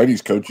 why do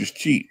these coaches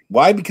cheat?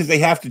 Why? Because they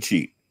have to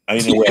cheat.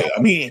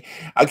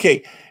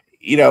 Okay,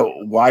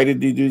 why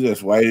did they do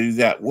this? Why did they do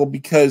that? Well,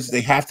 because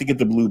they have to get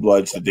the blue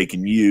bloods that they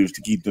can use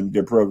to keep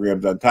their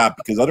programs on top,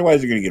 because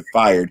otherwise they're going to get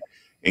fired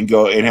and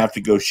have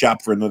to go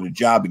shop for another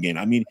job again.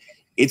 I mean,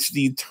 it's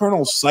the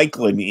eternal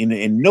cycle, and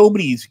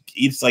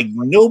it's like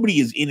nobody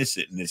is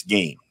innocent in this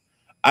game.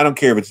 I don't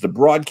care if it's the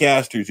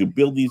broadcasters who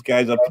build these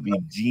guys up to be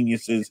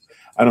geniuses.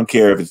 I don't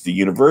care if it's the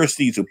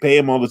universities who pay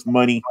them all this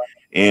money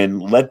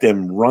and let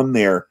them run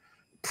their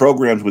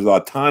programs with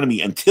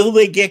autonomy until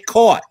they get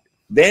caught.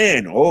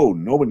 Then,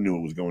 nobody knew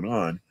what was going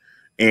on,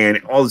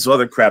 and all this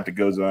other crap that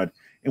goes on,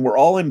 and we're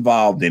all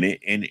involved in it,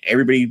 and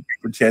everybody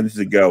pretends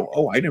to go,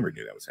 I never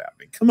knew that was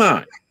happening. Come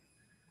on.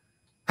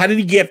 How did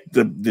he get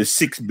the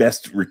 6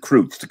 best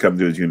recruits to come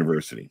to his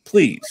university?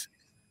 Please.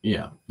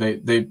 Yeah, they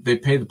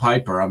pay the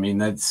piper. I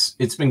mean,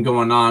 it's been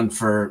going on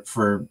for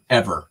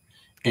forever.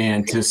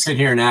 And to sit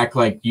here and act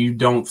like you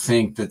don't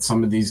think that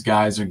some of these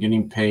guys are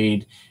getting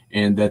paid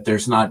and that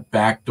there's not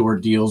backdoor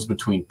deals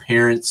between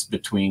parents,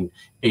 between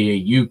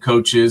AAU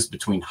coaches,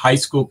 between high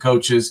school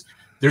coaches,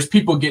 there's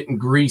people getting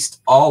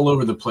greased all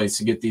over the place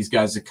to get these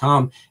guys to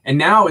come. And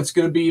now it's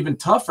going to be even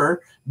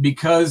tougher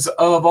because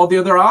of all the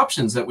other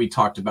options that we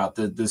talked about.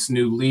 This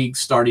new league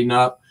starting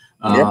up,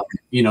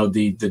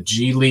 the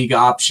G League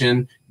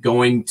option,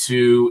 going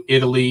to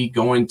Italy,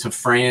 going to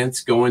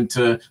France, going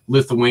to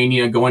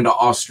Lithuania, going to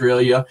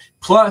Australia.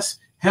 Plus,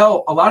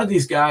 hell, a lot of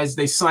these guys,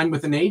 they sign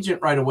with an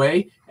agent right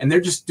away, and they're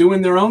just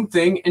doing their own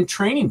thing and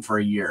training for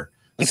a year.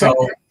 So,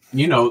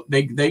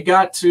 they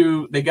got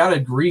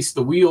to grease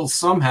the wheels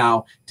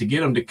somehow to get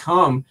them to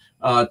come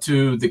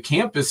to the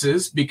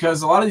campuses,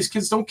 because a lot of these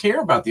kids don't care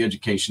about the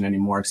education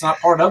anymore. It's not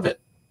part of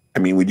it. I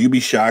mean, would you be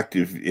shocked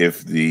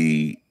if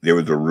there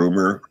was a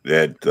rumor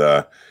that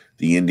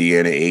the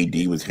Indiana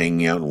AD was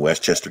hanging out in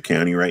Westchester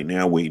County right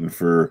now, waiting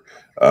for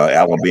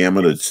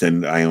Alabama to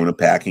send Iona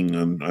packing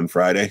on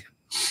Friday?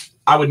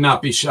 I would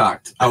not be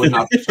shocked. I would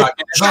not be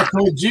shocked.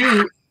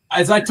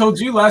 As I told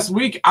you last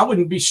week, I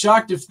wouldn't be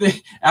shocked if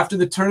after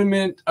the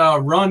tournament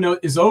run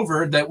is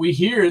over, that we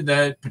hear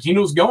that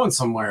Patino's going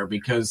somewhere,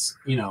 because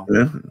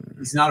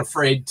he's not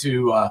afraid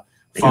to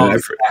follow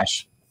the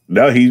cash.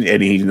 No,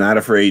 he's not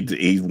afraid.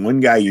 He's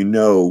one guy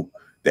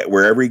that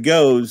wherever he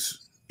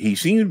goes, he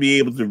seems to be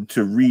able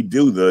to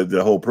redo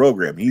the whole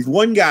program. He's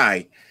one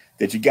guy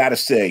that you got to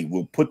say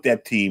will put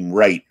that team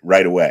right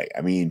away.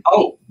 I mean,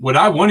 would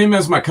I want him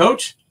as my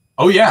coach?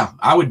 Oh, yeah,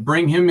 I would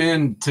bring him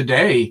in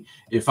today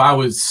if I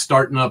was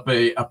starting up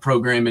a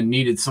program and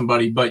needed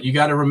somebody. But you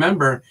got to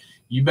remember,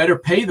 you better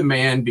pay the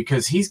man,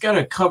 because he's got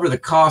to cover the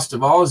cost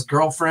of all his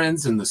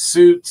girlfriends and the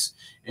suits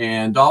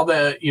and all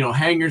the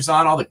hangers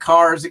on, all the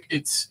cars.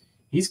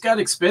 He's got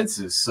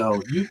expenses.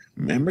 So you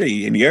remember,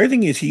 and the other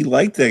thing is he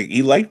liked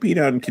being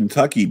out in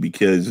Kentucky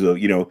because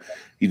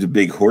he's a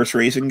big horse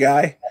racing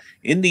guy.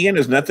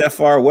 Indiana's not that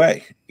far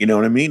away. You know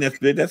what I mean?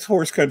 That's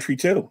horse country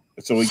too.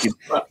 So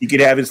he could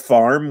have his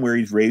farm where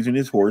he's raising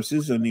his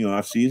horses in the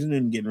off season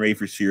and getting ready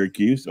for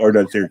Syracuse, or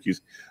not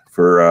Syracuse,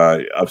 for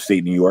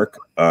upstate New York.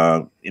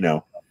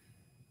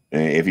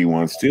 If he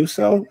wants to.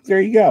 So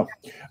there you go.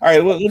 All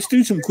right, let's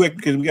do some quick,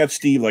 because we got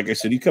Steve. Like I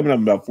said, he's coming up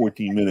in about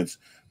 14 minutes.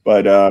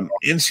 But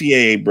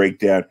NCAA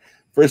breakdown.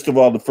 First of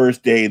all, the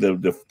first day,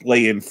 the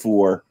play-in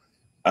 4.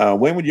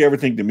 When would you ever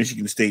think that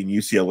Michigan State and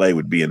UCLA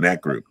would be in that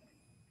group?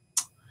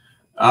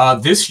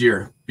 This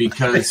year,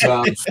 because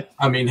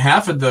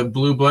half of the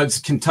Blue Bloods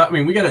Kentucky. I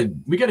mean,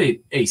 we got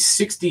a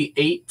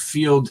 68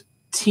 field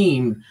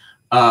team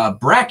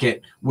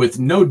bracket with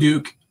no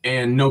Duke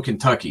and no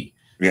Kentucky.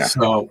 Yeah.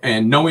 So,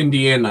 and no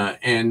Indiana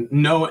and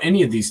no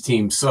any of these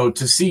teams. So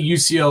to see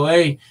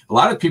UCLA, a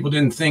lot of people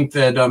didn't think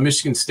that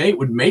Michigan State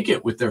would make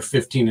it with their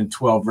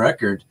 15-12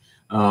 record.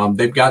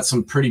 They've got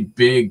some pretty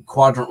big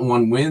quadrant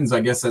 1 wins. I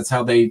guess that's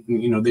how their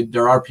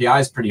RPI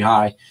is pretty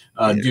high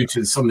due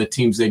to some of the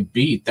teams they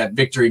beat. That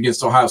victory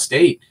against Ohio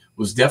State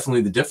was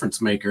definitely the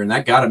difference maker, and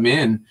that got them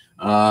in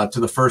to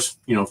the first,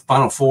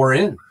 Final Four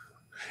in.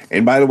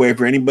 And by the way,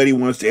 for anybody who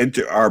wants to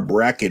enter our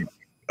bracket,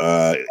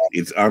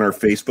 it's on our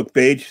Facebook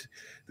page,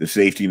 The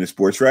Safety and the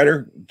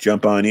Sportswriter.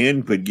 Jump on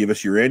in, but give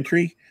us your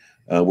entry.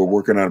 We're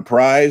working on a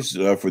prize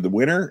for the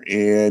winner,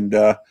 and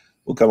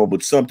we'll come up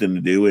with something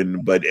to do.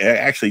 But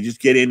actually, just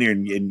get in there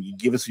and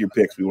give us your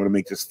picks. We want to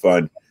make this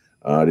fun.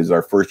 It is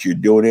our first year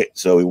doing it,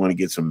 so we want to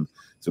get some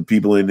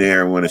people in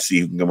there. We want to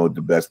see who can come up with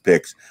the best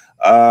picks.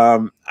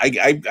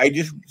 I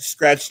just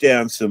scratched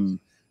down some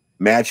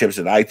matchups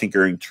that I think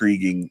are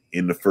intriguing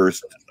in the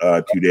first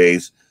 2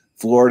 days.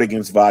 Florida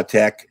against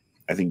Vatech.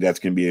 I think that's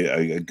going to be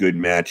a good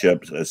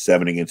matchup, a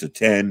 7 against a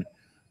 10.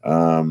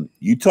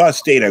 Utah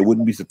State, I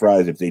wouldn't be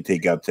surprised if they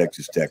take out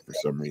Texas Tech for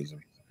some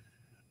reason.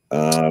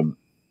 I'm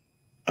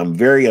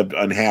very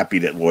unhappy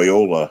that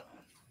Loyola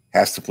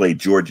has to play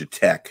Georgia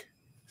Tech.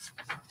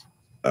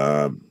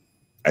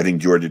 I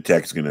think Georgia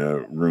Tech is going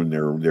to ruin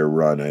their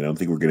run. I don't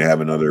think we're going to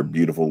have another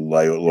beautiful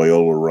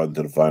Loyola run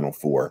to the Final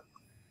Four.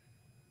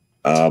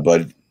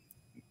 But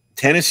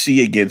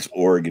Tennessee against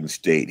Oregon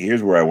State.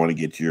 Here's where I want to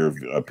get your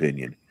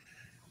opinion.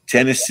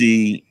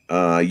 Tennessee,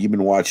 you've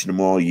been watching them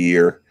all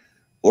year.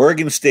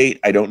 Oregon State,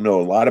 I don't know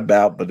a lot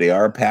about, but they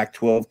are a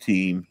Pac-12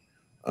 team.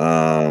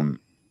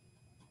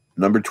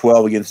 Number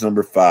 12 against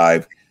number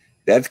 5.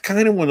 That's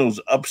kind of one of those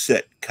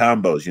upset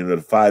combos,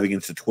 the 5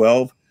 against the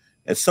 12.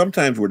 That's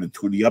sometimes where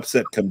the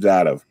upset comes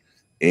out of.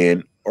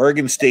 And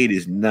Oregon State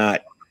is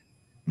not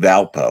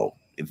Valpo.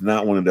 It's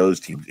not one of those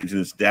teams. It's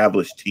an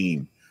established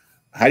team.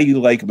 How do you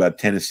like about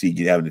Tennessee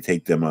having to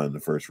take them on in the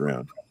first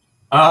round?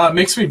 It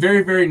makes me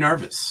very, very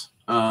nervous,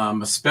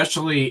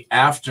 especially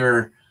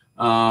after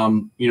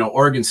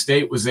Oregon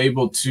State was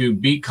able to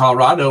beat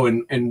Colorado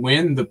and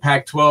win the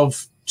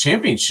Pac-12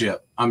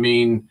 championship. I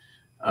mean,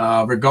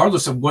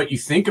 regardless of what you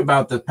think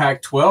about the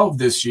Pac-12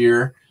 this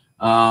year,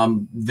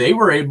 they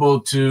were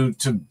able to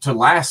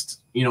last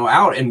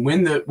out and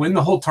win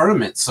the whole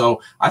tournament.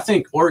 So I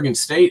think Oregon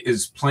State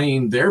is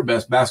playing their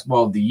best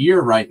basketball of the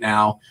year right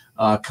now,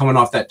 coming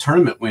off that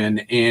tournament win.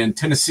 And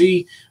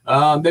Tennessee,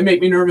 they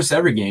make me nervous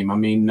every game. I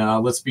mean,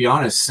 let's be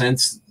honest,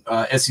 since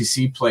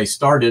SEC play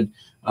started,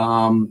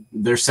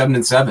 they're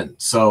 7-7.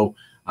 So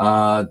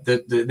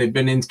They've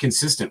been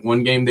inconsistent.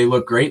 One game they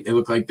look great. They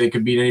look like they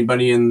could beat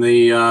anybody in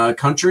the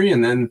country.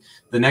 And then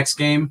the next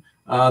game,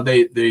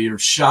 their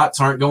shots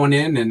aren't going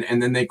in.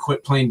 And then they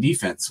quit playing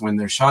defense when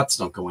their shots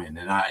don't go in.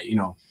 And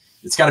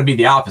it's got to be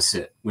the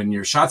opposite. When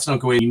your shots don't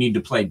go in, you need to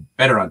play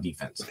better on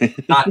defense,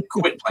 not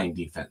quit playing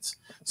defense.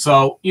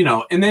 So,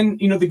 and then,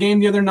 the game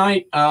the other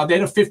night, they had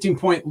a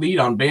 15-point lead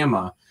on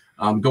Bama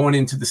going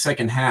into the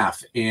second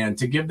half. And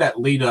to give that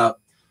lead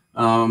up,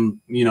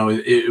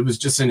 it was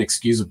just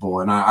inexcusable.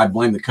 And I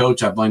blame the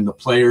coach. I blame the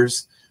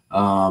players.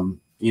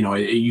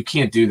 You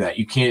can't do that.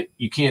 You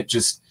can't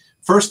just,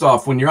 first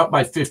off, when you're up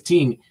by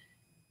 15,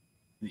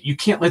 you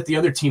can't let the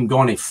other team go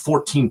on a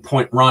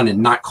 14-point run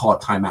and not call a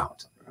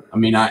timeout. I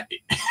mean,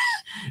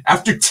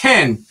 after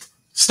 10,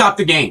 stop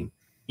the game,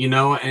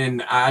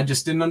 and I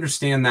just didn't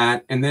understand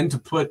that. And then to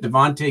put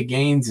Devontae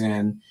Gaines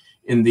in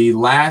the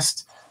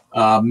last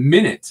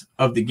minute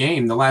of the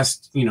game, the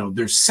last,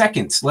 there's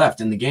seconds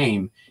left in the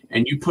game,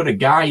 and you put a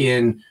guy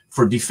in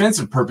for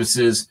defensive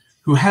purposes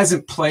who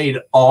hasn't played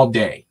all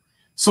day.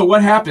 So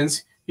what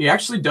happens? He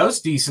actually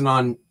does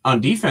decent on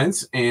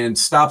defense and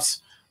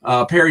stops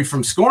Perry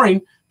from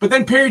scoring, but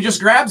then Perry just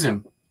grabs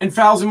him and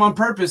fouls him on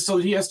purpose so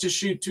that he has to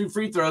shoot 2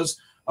 free throws,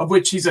 of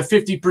which he's a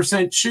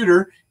 50%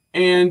 shooter,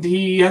 and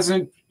he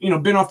hasn't,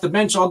 been off the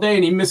bench all day,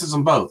 and he misses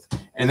them both.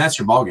 And that's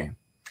your ball game.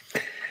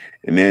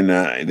 And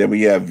then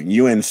we have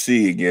UNC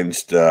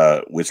against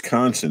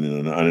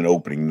Wisconsin on an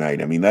opening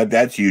night. I mean,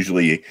 that's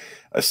usually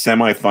a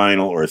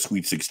semifinal or a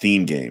Sweet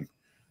 16 game.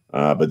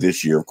 But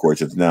this year, of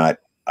course, it's not.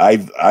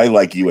 I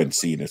like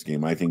UNC in this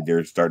game. I think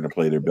they're starting to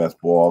play their best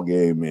ball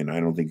game, and I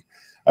don't think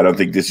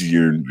this is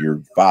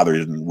your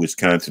father's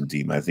Wisconsin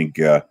team. I think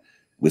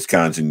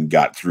Wisconsin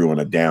got through on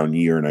a down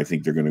year, and I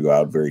think they're going to go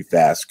out very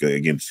fast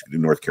against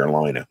North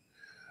Carolina.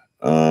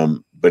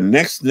 But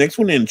next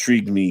one that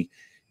intrigued me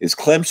is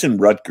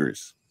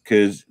Clemson-Rutgers,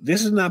 because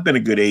this has not been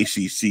a good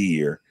ACC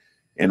year.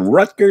 And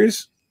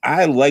Rutgers,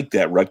 I like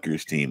that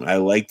Rutgers team. I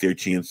like their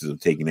chances of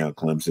taking out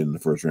Clemson in the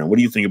first round. What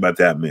do you think about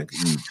that, Mick?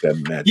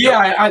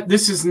 Yeah,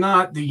 this is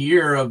not the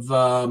year of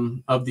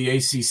the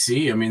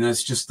ACC. I mean,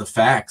 that's just the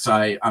facts.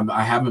 I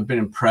haven't been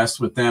impressed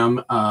with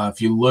them.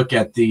 If you look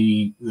at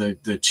the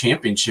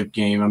championship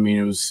game, I mean,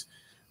 it was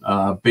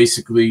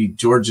basically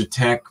Georgia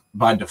Tech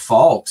by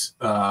default,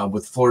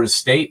 with Florida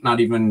State not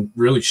even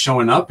really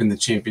showing up in the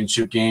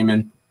championship game.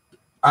 And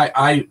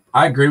I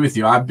agree with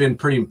you. I've been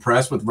pretty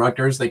impressed with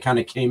Rutgers. They kind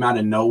of came out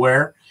of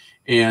nowhere.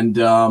 And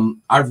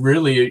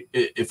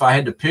if I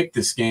had to pick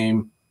this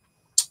game,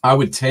 I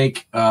would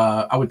take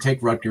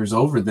Rutgers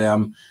over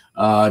them,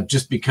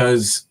 just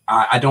because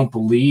I don't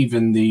believe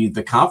in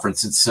the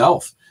conference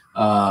itself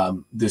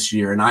this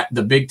year. And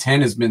the Big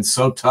Ten has been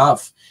so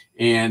tough.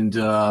 And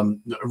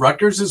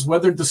Rutgers has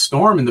weathered the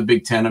storm in the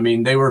Big Ten. I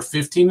mean, they were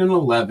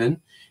 15-11,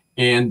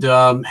 and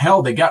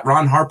hell, they got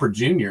Ron Harper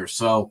Jr.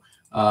 So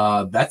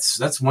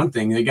that's one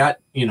thing. They got,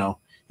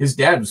 his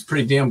dad was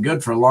pretty damn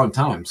good for a long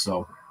time.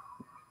 So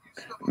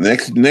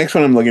next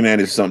one I'm looking at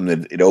is something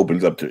that it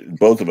opens up to.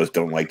 Both of us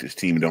don't like this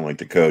team, don't like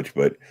the coach,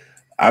 but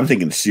I'm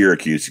thinking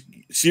Syracuse.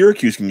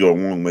 Syracuse can go a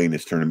long way in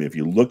this tournament. If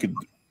you look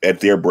at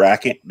their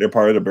bracket, they're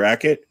part of the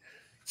bracket.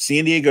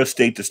 San Diego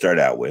State to start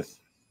out with.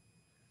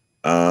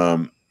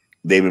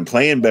 They've been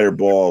playing better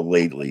ball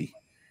lately,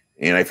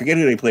 and I forget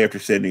who they play after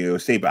San Diego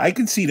State, but I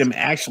can see them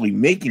actually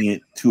making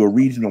it to a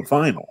regional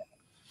final.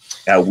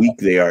 How weak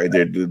they are,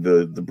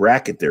 the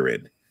bracket they're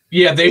in.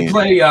 Yeah, they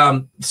play.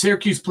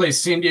 Syracuse plays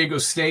San Diego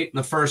State in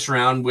the first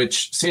round,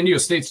 which San Diego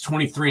State's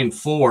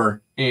 23-4,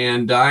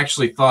 and I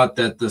actually thought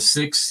that the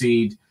 6th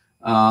seed.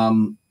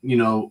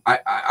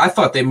 I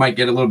thought they might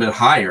get a little bit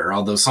higher,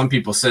 although some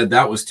people said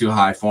that was too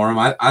high for them.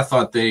 I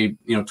thought they,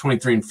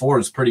 23-4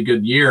 is a pretty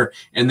good year.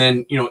 And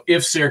then,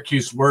 if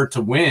Syracuse were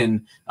to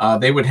win,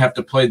 they would have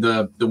to play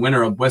the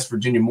winner of West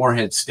Virginia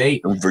Morehead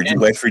State.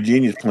 West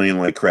Virginia's playing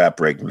like crap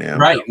right now.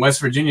 Right.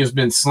 West Virginia's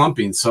been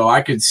slumping. So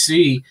I could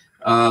see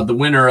the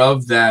winner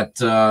of that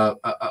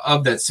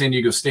San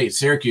Diego State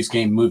Syracuse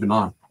game moving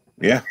on.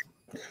 Yeah.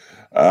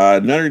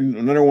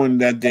 Another one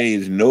that day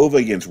is Nova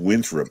against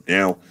Winthrop.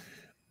 Now,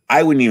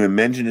 I wouldn't even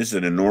mention this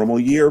in a normal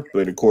year,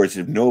 but of course,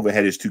 if Nova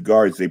had his 2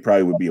 guards, they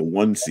probably would be a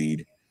 1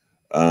 seed.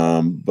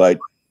 But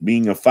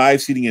being a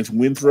 5 seed against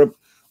Winthrop,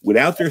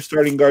 without their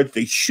starting guards,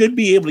 they should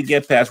be able to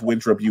get past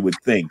Winthrop, you would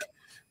think.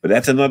 But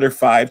that's another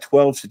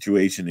 5-12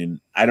 situation,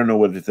 and I don't know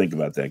what to think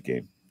about that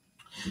game.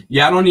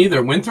 Yeah, I don't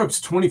either. Winthrop's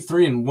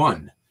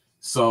 23-1.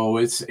 So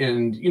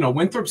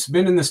Winthrop's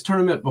been in this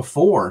tournament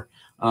before.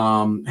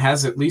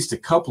 Has at least a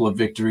couple of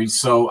victories,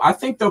 so I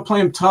think they'll play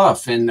them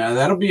tough, and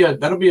that'll be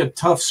a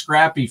tough,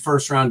 scrappy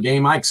first round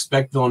game. I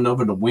expect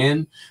Villanova to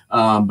win,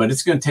 but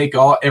it's going to take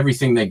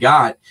everything they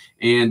got.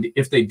 And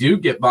if they do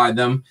get by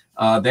them,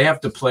 they have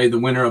to play the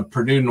winner of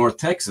Purdue North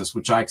Texas,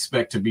 which I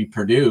expect to be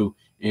Purdue,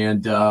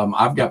 and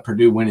I've got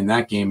Purdue winning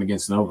that game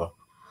against Nova.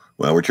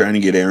 Well, we're trying to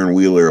get Aaron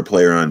Wheeler, a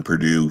player on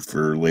Purdue,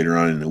 for later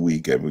on in the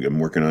week. I'm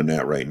working on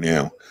that right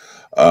now.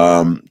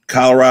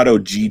 Colorado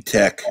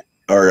G-Tech.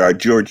 Or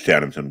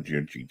Georgetown. I'm talking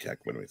G-Tech.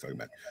 What am I talking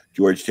about?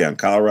 Georgetown.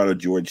 Colorado,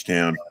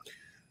 Georgetown.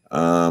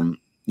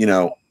 You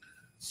know,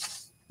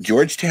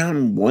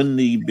 Georgetown won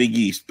the Big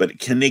East, but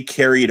can they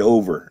carry it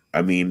over?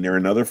 I mean, they're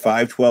another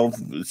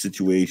 5-12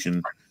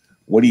 situation.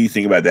 What do you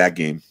think about that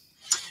game?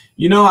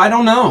 You know, I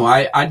don't know.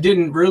 I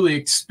didn't really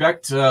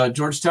expect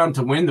Georgetown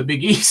to win the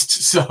Big East,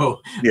 so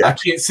yeah. I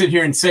can't sit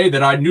here and say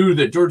that I knew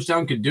that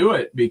Georgetown could do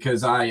it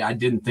because I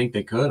didn't think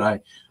they could.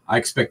 I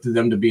expected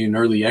them to be an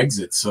early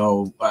exit,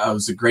 so it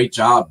was a great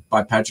job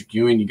by Patrick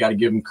Ewing. You got to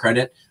give him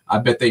credit. I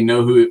bet they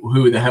know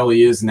who the hell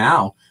he is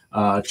now,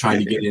 trying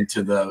to get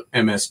into the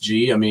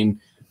MSG. I mean,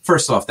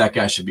 first off, that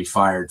guy should be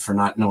fired for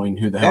not knowing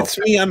who the hell. That's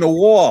me on the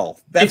wall.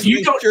 That's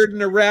me shirt in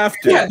the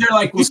rafters. Yeah, they're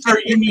like, well, sir,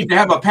 you need to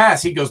have a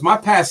pass. He goes, my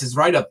pass is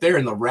right up there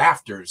in the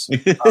rafters,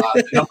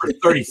 number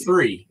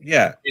 33.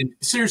 Yeah. And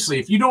seriously,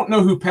 if you don't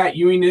know who Pat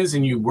Ewing is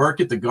and you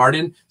work at the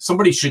Garden,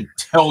 somebody should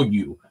tell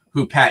you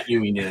who Pat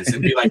Ewing is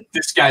and be like,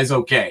 this guy's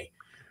okay.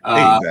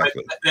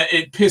 Exactly.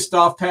 It pissed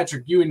off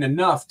Patrick Ewing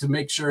enough to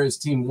make sure his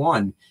team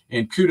won.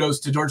 And kudos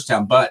to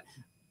Georgetown. But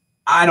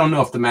I don't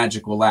know if the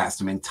magic will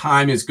last. I mean,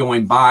 time is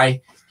going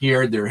by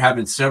here. They're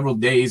having several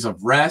days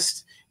of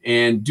rest.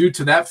 And due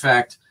to that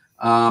fact,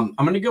 I'm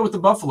going to go with the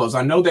Buffaloes.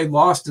 I know they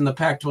lost in the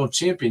Pac-12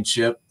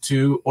 championship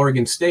to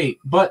Oregon State,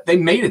 but they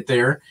made it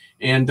there,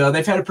 and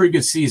they've had a pretty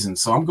good season.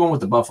 So I'm going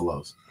with the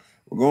Buffaloes.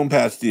 I'm going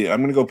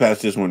to go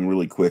past this one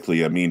really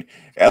quickly. I mean,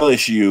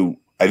 LSU,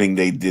 I think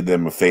they did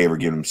them a favor,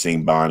 giving them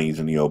St. Bonnie's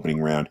in the opening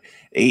round.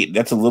 8,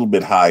 that's a little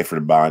bit high for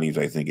the Bonnies,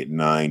 I think, at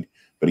 9.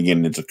 But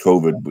again, that's a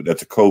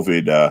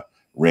COVID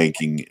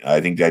ranking.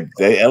 I think that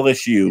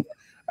LSU,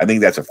 I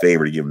think that's a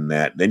favor to give them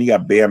that. Then you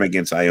got Bama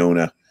against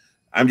Iona.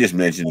 I'm just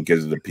mentioning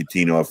because of the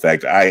Pitino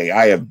effect.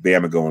 I have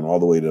Bama going all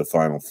the way to the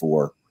Final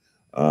Four.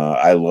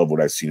 I love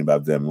what I've seen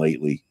about them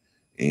lately.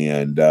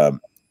 And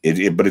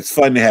but it's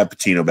fun to have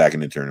Pitino back in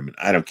the tournament.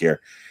 I don't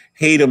care.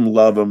 Hate him,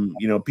 love him.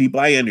 You know,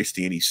 people, I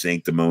understand he's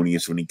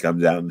sanctimonious when he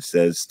comes out and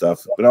says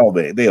stuff,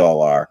 but they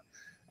all are.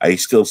 I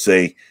still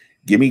say,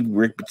 give me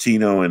Rick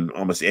Pitino and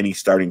almost any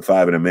starting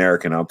 5 in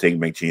America, and I'll take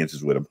my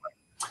chances with him.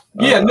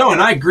 Yeah, no,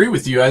 and I agree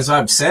with you. As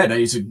I've said,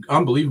 he's an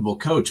unbelievable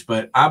coach,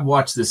 but I've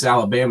watched this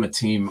Alabama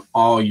team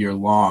all year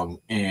long,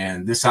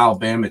 and this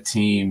Alabama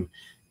team,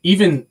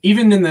 even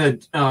in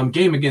the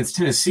game against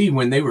Tennessee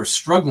when they were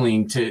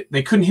struggling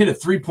they couldn't hit a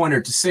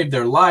three-pointer to save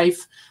their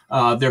life.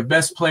 Their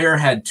best player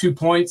had 2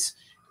 points,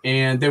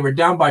 and they were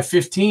down by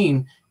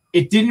 15.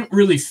 It didn't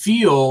really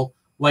feel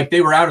like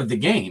they were out of the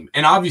game,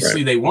 and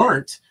obviously they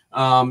weren't.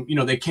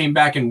 They came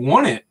back and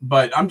won it,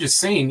 but I'm just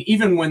saying,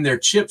 even when their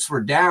chips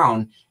were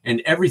down and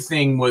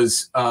everything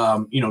was,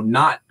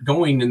 not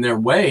going in their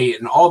way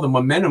and all the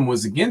momentum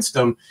was against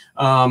them,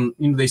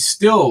 they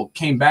still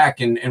came back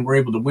and were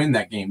able to win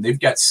that game. They've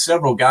got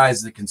several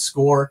guys that can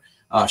score.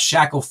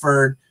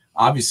 Shackelford,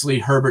 obviously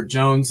Herbert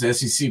Jones,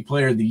 SEC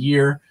Player of the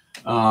Year.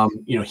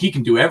 He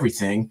can do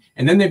everything.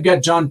 And then they've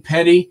got John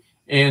Petty,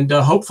 and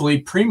hopefully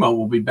Primo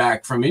will be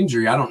back from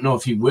injury. I don't know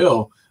if he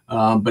will.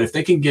 But if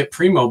they can get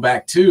Primo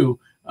back too,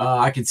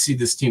 I could see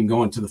this team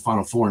going to the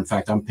Final Four. In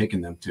fact, I'm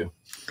picking them too.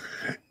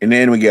 And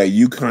then we got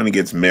UConn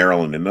against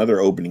Maryland, another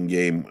opening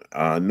game.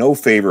 No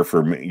favor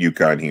for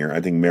UConn here.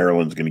 I think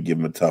Maryland's going to give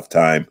them a tough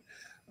time.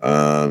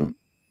 A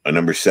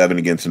number 7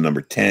 against a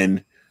number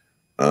 10.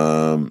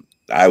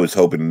 I was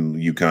hoping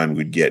UConn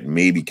would get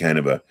maybe kind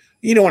of a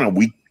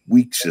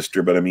weak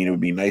sister, but I mean, it would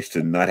be nice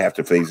to not have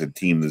to face a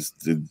team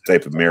the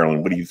type of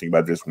Maryland. What do you think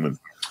about this one?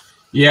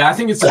 Yeah, I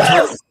think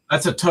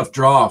that's a tough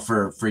draw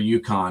for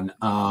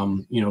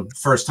UConn.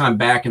 First time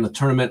back in the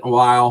tournament in a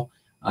while.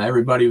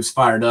 Everybody was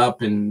fired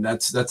up, and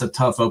that's a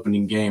tough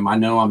opening game. I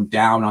know I'm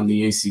down on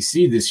the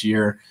ACC this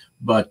year,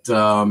 but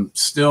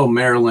still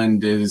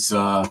Maryland is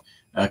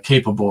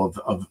capable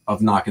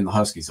of knocking the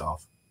Huskies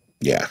off.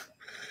 Yeah.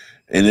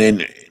 And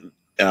then,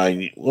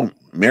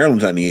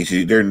 Maryland's on the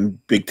ACC. They're in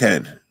Big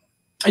Ten.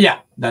 Yeah,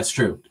 that's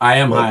true. I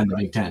am high on the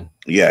Big Ten.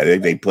 Yeah,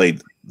 they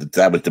played.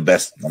 That was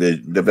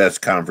the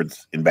best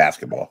conference in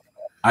basketball.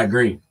 I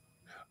agree.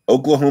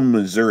 Oklahoma,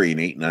 Missouri, an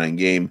 8-9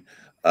 game.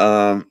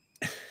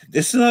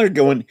 This is another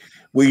going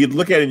where you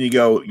look at it and you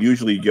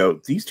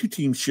go, these two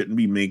teams shouldn't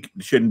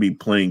be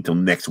playing till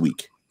next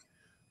week,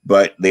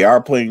 but they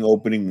are playing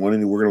opening. We're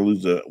going to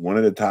lose one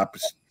of the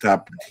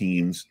top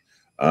teams.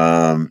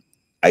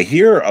 I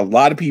hear a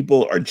lot of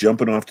people are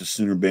jumping off the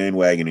Sooner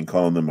bandwagon and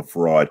calling them a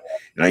fraud.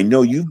 And I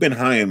know you've been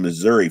high on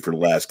Missouri for the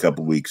last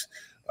couple of weeks.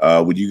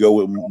 Would you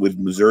go with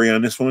Missouri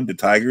on this one, the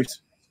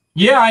Tigers?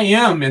 Yeah, I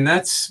am, and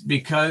that's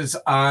because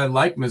I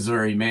like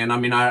Missouri, man. I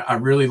mean, I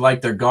really like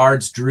their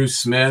guards. Drew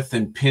Smith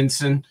and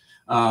Pinson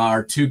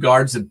are 2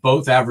 guards that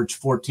both average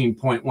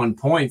 14.1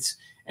 points.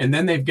 And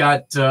then they've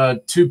got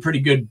 2 pretty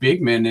good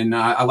big men, and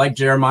I like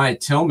Jeremiah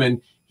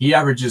Tillman. He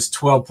averages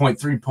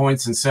 12.3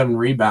 points and 7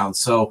 rebounds.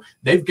 So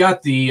they've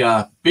got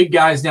the big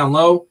guys down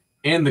low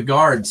and the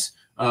guards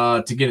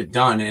to get it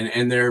done.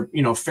 And they're,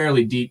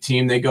 fairly deep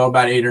team. They go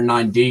about 8 or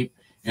 9 deep,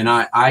 and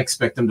I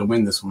expect them to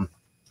win this one.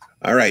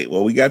 All right.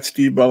 Well, we got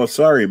Steve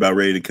Bellisari about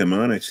ready to come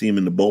on. I see him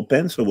in the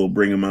bullpen, so we'll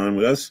bring him on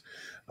with us.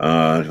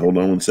 Hold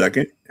on one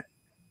second.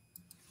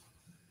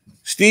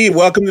 Steve,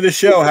 welcome to the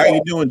show. How are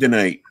you doing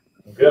tonight?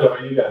 Good. How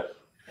are you guys?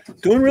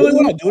 Doing really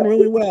well. Doing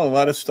really well. A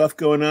lot of stuff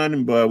going on.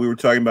 And we were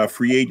talking about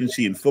free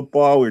agency in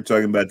football. We were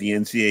talking about the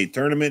NCAA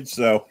tournament.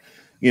 So,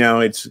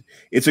 it's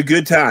a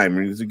good time.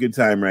 It's a good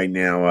time right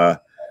now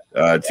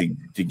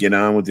to get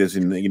on with this.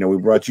 And we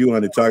brought you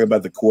on to talk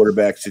about the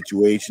quarterback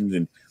situations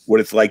and what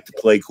it's like to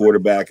play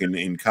quarterback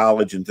in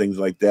college and things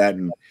like that.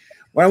 And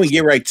why don't we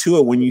get right to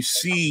it? When you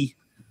see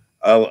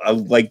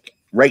like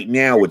right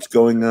now what's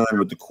going on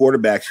with the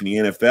quarterbacks in the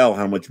NFL,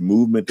 how much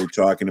movement they're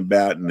talking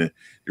about and the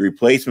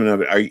replacement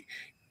of it,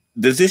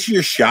 does this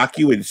year shock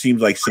you? It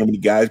seems like so many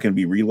guys going to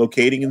be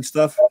relocating and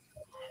stuff.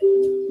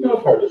 No,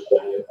 it's hard to say.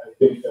 I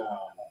think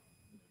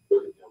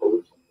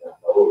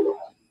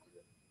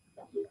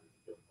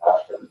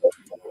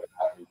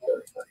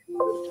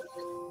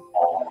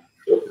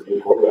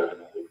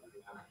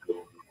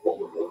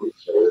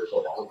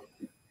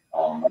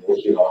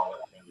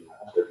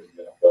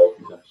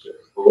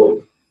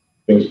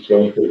things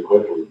change pretty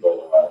quickly,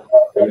 but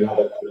right now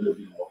that's going to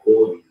be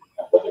mobile and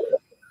athletic.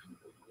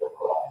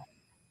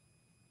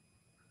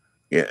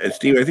 Yeah,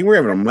 Steve, I think we're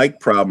having a mic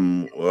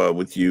problem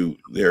with you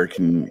there.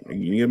 Can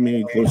you get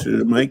me closer to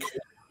the mic?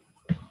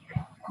 Is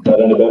that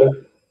any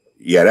better?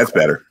 Yeah, that's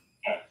better.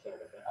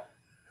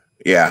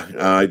 Yeah,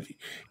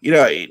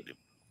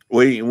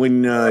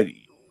 when I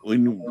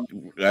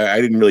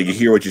didn't really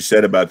hear what you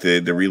said about the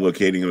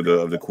relocating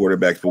of the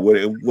quarterbacks, but what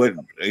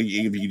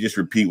if you just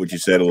repeat what you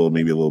said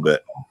maybe a little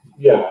bit?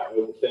 Yeah, I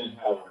was saying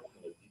how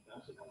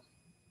defensively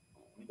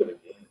we've been a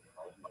game.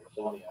 There's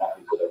so many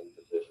athletes at every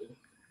position.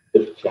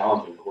 It's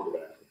challenging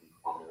quarterbacks to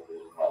be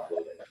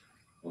athletic,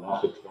 and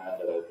that's a trend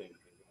that I think is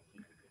going to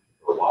keep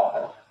for a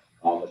while,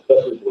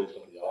 especially the way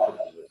some of the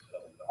offenses are set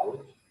up in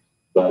college.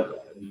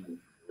 But the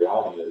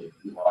reality is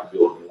you have to be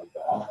able to move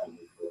fast and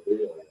move quickly,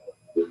 or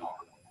you're not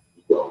going to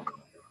keep going.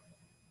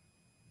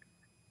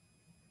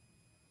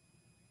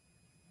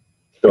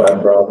 Still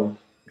having problems?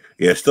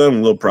 Yeah, still having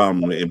a little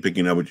problem in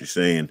picking up what you're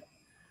saying.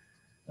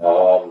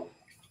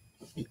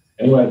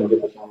 Anyway, I can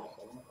get this on my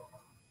phone.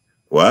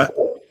 What?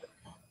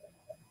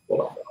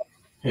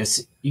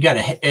 Yes, you got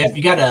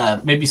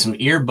maybe some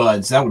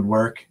earbuds that would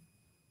work.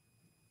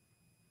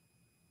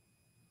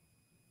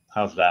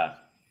 How's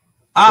that?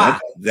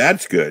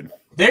 That's good.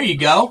 There you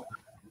go.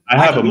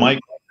 I have a mic,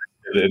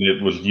 and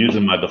it was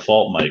using my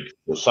default mic.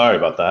 So sorry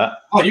about that.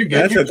 Oh, you're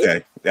good. That's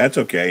okay. That's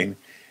okay.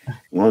 As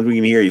long as we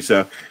can hear you.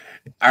 So,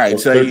 all right.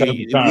 So,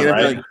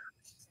 right?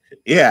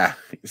 Yeah.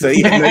 So, I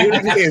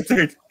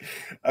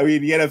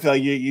mean, the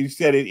NFL, you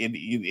said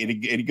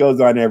it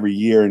goes on every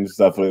year and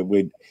stuff.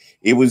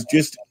 It was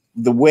just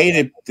the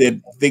way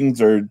that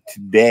things are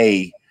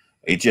today.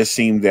 It just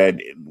seemed that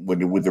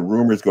with the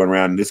rumors going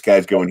around, this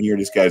guy's going here,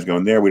 this guy's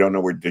going there. We don't know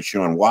where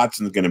Deshaun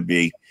Watson's going to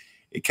be.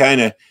 It kind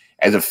of,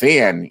 as a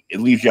fan, it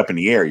leaves you up in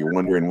the air. You're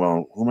wondering,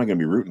 well, who am I going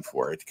to be rooting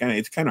for? It's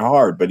kind of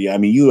hard, but yeah, I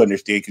mean, you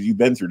understand because you've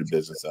been through the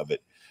business of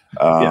it.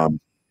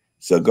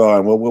 So go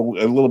on. Well,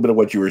 a little bit of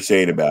what you were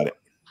saying about it.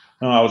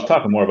 No, I was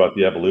talking more about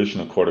the evolution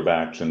of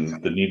quarterbacks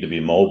and the need to be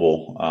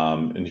mobile.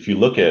 And if you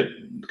look at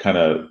kind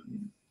of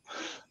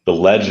the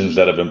legends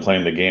that have been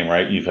playing the game,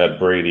 right? You've had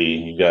Brady,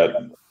 you've got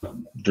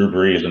Drew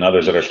Brees and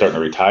others that are starting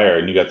to retire,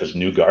 and you got this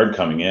new guard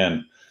coming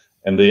in.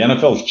 And the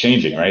NFL is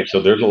changing, right?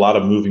 So there's a lot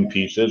of moving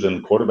pieces,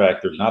 and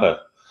quarterback, I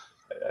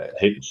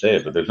hate to say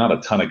it, but there's not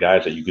a ton of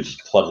guys that you could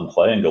just plug and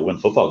play and go win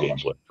football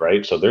games with,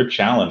 right? So they're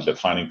challenged at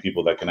finding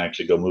people that can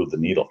actually go move the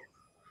needle.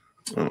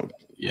 Oh,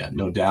 yeah,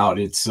 no doubt.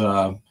 It's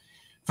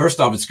first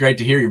off, it's great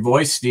to hear your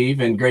voice, Steve,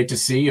 and great to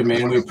see you,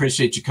 man. We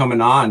appreciate you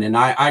coming on. And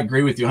I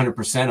agree with you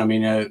 100%. I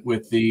mean,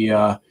 with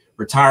the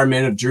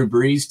retirement of Drew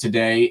Brees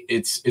today,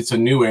 it's a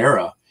new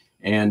era.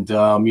 And,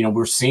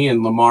 we're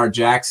seeing Lamar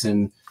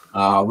Jackson.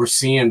 We're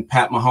seeing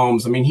Pat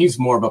Mahomes. I mean, he's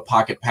more of a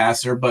pocket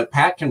passer, but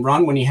Pat can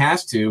run when he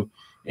has to.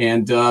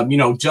 And,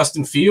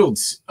 Justin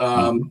Fields,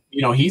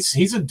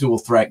 he's a dual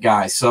threat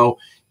guy. So,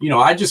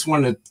 I just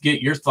want to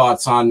get your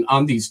thoughts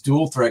on these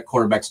dual threat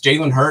quarterbacks.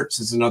 Jalen Hurts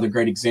is another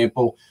great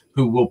example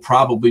who will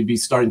probably be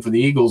starting for the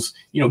Eagles.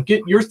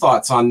 Get your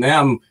thoughts on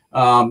them,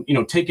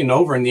 taking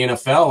over in the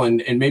NFL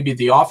and maybe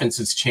the offense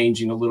is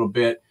changing a little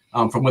bit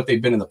from what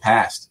they've been in the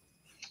past.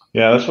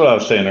 Yeah, that's what I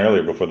was saying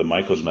earlier before the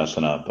mic was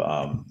messing up.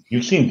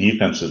 You've seen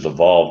defenses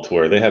evolve to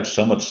where they have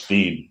so much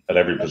speed at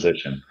every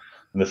position.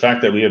 And the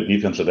fact that we have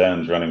defensive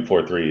ends running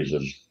 4.3s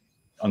is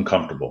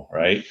uncomfortable,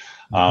 right?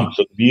 So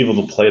to be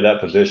able to play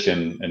that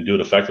position and do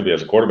it effectively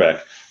as a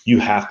quarterback, you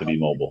have to be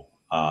mobile.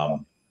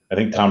 I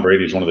think Tom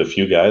Brady is one of the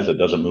few guys that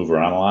doesn't move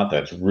around a lot.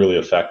 That's really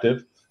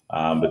effective.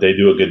 But they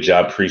do a good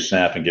job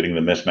pre-snap and getting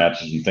the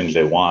mismatches and things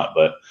they want.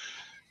 But,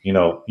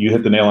 you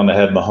hit the nail on the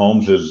head.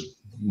 Mahomes is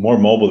more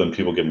mobile than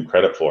people give him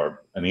credit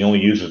for. And he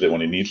only uses it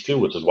when he needs to,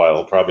 which is why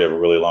he'll probably have a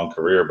really long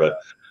career. But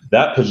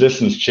that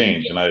position's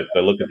changed. And I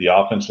look at the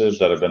offenses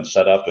that have been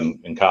set up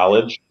in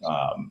college.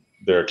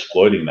 They're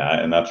exploiting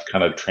that, and that's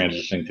kind of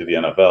transitioning to the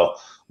NFL.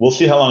 We'll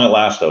see how long it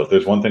lasts, though. If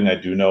there's one thing I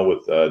do know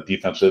with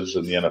defenses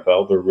in the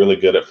NFL, they're really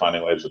good at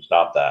finding ways to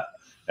stop that.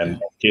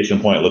 And case in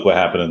point, look what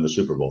happened in the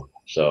Super Bowl.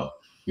 So,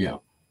 yeah.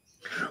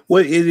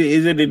 Well,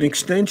 is it an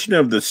extension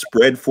of the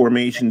spread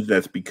formations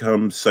that's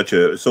become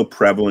so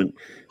prevalent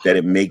that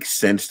it makes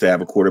sense to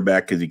have a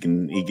quarterback because he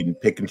can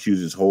pick and choose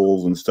his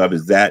holes and stuff?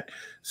 Is that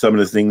some of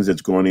the things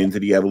that's gone into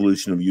the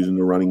evolution of using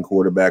the running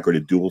quarterback or the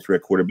dual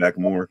threat quarterback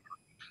more?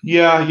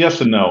 Yeah,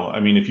 yes and no. I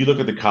mean, if you look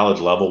at the college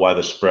level, why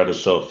the spread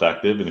is so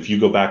effective, and if you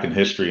go back in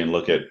history and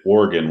look at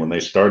Oregon when they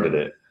started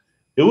it,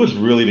 it was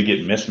really to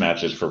get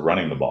mismatches for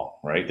running the ball,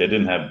 right? They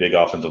didn't have big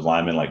offensive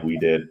linemen like we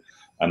did,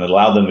 and it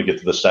allowed them to get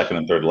to the second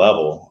and third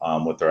level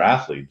with their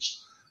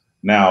athletes.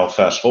 Now,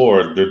 fast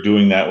forward, they're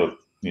doing that with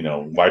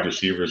wide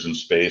receivers in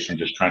space and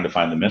just trying to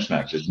find the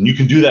mismatches. And you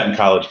can do that in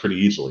college pretty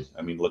easily.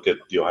 I mean, look at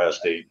the Ohio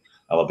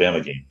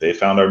State-Alabama game. They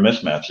found our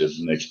mismatches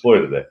and they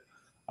exploited it.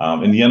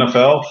 In the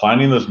NFL,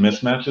 finding those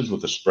mismatches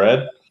with the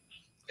spread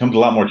becomes a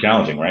lot more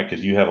challenging, right?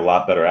 Because you have a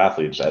lot better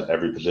athletes at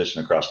every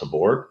position across the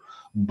board,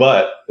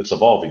 but it's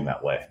evolving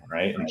that way,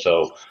 right? And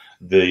so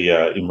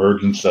the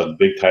emergence of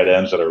big tight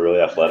ends that are really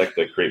athletic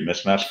that create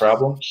mismatch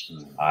problems,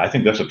 I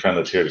think that's a trend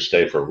that's here to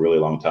stay for a really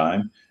long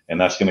time. And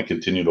that's going to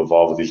continue to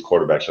evolve with these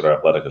quarterbacks that are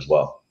athletic as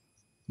well.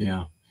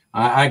 Yeah,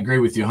 I agree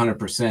with you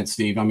 100%,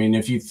 Steve. I mean,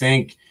 if you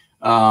think,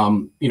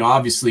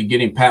 obviously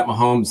getting Pat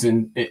Mahomes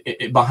in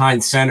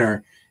behind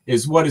center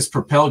is what has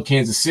propelled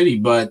Kansas City,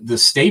 but the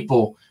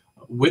staple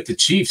with the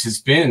Chiefs has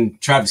been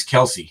Travis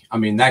Kelce. I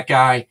mean, that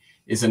guy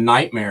is a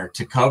nightmare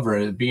to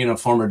cover, being a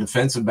former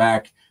defensive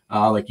back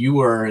like you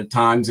were at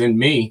times and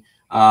me.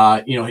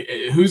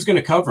 Who's going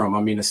to cover him?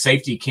 I mean, a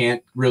safety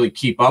can't really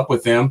keep up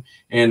with him,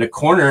 and a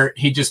corner,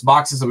 he just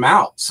boxes him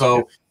out.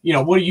 So,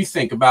 what do you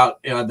think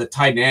about the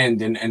tight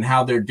end and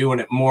how they're doing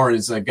it more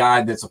as a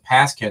guy that's a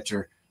pass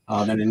catcher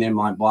than an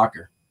inline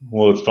blocker?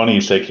 Well, it's funny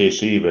you say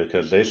KC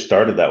because they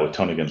started that with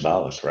Tony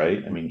Gonzalez,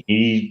 right? I mean,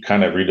 he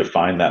kind of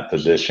redefined that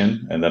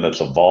position, and then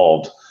it's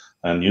evolved.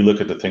 And you look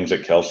at the things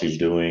that Kelsey's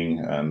doing,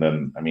 and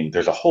then, I mean,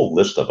 there's a whole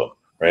list of them,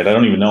 right? I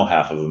don't even know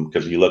half of them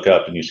because you look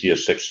up and you see a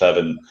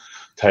 6'7"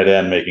 tight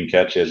end making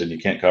catches, and you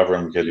can't cover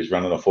him because he's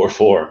running a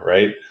 4.4,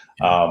 right?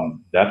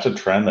 That's a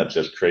trend that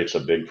just creates a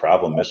big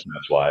problem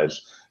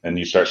mismatch-wise. And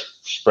you start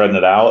spreading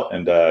it out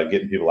and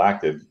getting people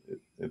active.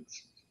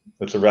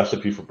 It's a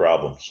recipe for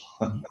problems.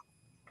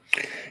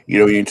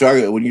 When you talk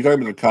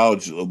about the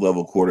college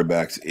level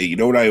quarterbacks,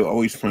 what I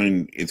always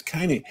find it's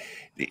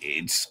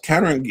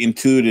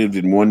counterintuitive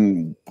in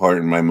one part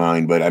in my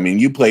mind, but I mean,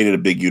 you played at a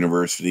big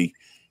university,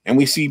 and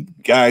we see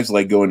guys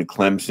like going to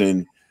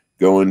Clemson,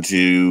 going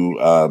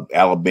to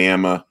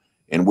Alabama,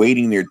 and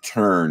waiting their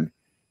turn,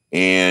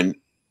 and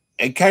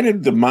kind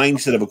of the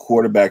mindset of a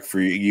quarterback for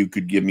you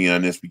could give me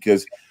on this,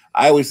 because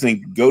I always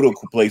think go to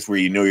a place where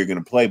you're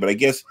going to play, but I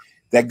guess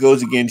that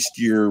goes against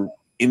your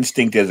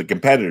instinct as a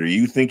competitor.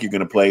 You think you're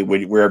going to play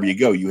wherever you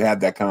go. You have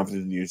that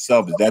confidence in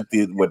yourself. Is that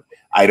what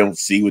I don't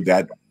see with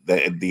the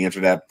answer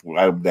to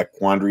that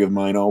quandary of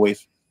mine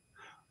always?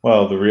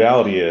 Well, the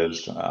reality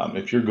is,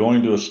 if you're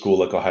going to a school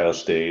like Ohio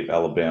State,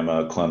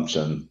 Alabama,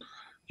 Clemson,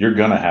 you're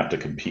going to have to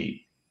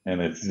compete.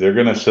 And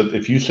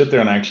if you sit there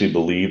and actually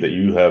believe that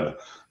you're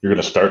going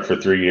to start for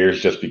 3 years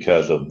just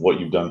because of what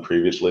you've done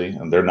previously,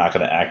 and they're not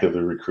going to actively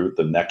recruit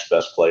the next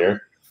best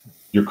player,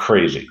 you're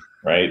crazy,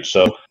 right?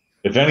 So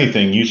if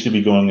anything, you should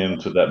be going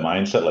into that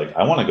mindset like,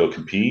 I want to go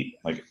compete.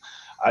 Like,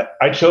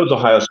 I chose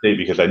Ohio State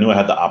because I knew I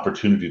had the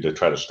opportunity to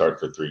try to start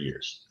for 3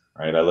 years,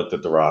 right? I looked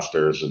at the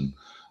rosters and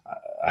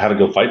I had to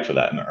go fight for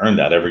that and earn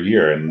that every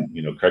year. And,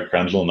 Craig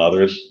Krenzel and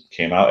others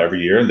came out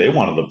every year and they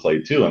wanted to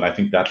play too. And I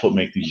think that's what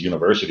makes these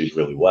universities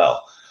really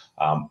well.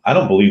 I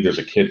don't believe there's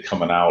a kid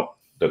coming out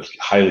that's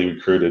highly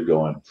recruited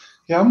going,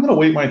 yeah, I'm going to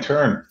wait my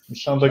turn. It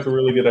sounds like a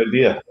really good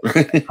idea.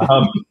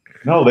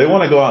 No, they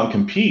want to go out and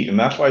compete, and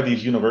that's why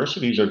these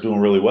universities are doing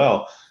really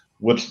well.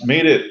 What's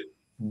made it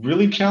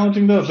really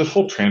challenging, though, is this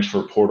whole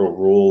transfer portal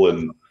rule,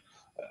 and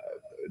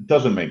it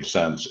doesn't make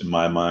sense in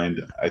my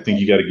mind. I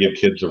think you got to give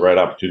kids the right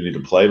opportunity to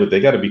play, but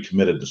they got to be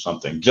committed to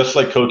something, just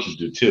like coaches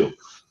do too,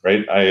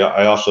 right?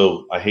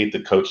 I hate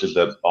the coaches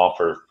that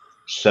offer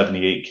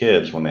 78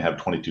 kids when they have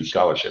 22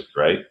 scholarships,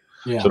 right?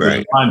 Yeah. So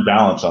there's a fine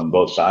balance on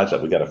both sides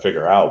that we got to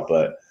figure out,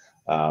 but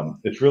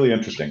it's really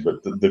interesting.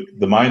 But the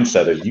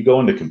mindset is you go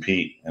in to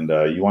compete, and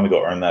you want to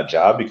go earn that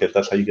job because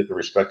that's how you get the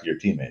respect of your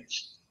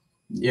teammates.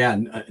 Yeah,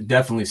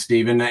 definitely,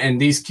 Steve. And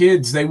these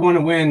kids, they want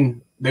to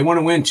win. They want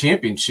to win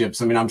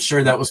championships. I mean, I'm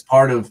sure that was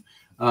part of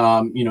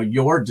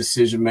your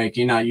decision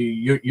making. Now,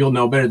 you'll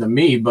know better than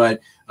me,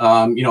 but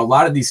a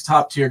lot of these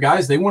top tier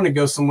guys, they want to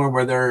go somewhere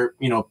where they're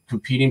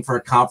competing for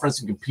a conference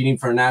and competing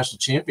for a national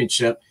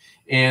championship.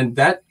 And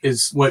that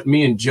is what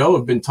me and Joe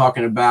have been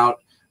talking about.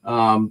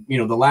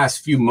 The last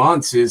few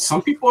months is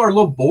some people are a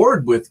little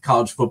bored with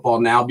college football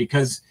now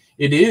because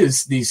it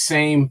is these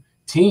same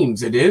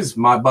teams. It is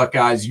my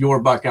Buckeyes,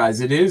 your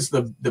Buckeyes. It is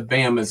the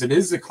Bamas. It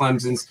is the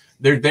Clemsons.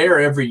 They're there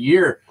every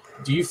year.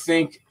 Do you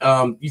think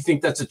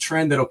that's a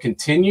trend that'll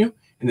continue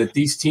and that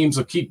these teams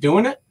will keep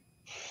doing it?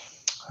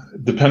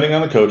 Depending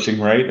on the coaching,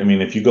 right? I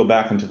mean, if you go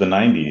back into the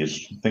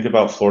 90s, think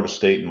about Florida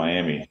State and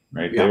Miami,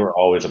 right? Yeah. They were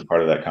always a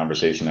part of that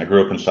conversation. I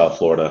grew up in South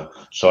Florida,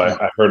 so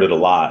I heard it a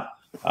lot.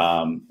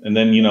 And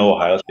then,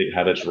 Ohio State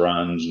had its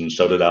runs, and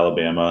so did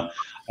Alabama.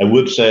 I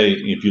would say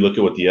if you look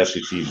at what the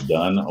SEC's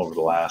done over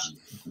the last,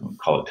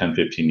 call it 10,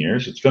 15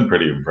 years, it's been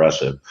pretty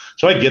impressive.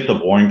 So I get the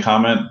boring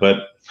comment,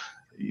 but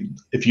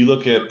if you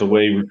look at the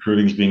way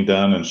recruiting is being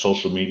done and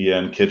social media,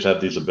 and kids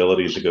have these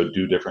abilities to go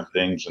do different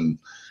things and,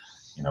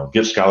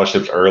 get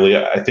scholarships early,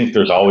 I think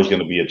there's always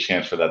going to be a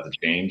chance for that to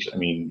change. I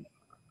mean,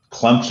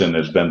 Clemson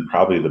has been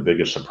probably the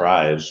biggest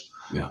surprise.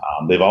 Yeah.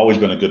 They've always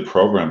been a good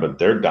program, but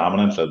their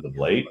dominance as of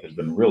late has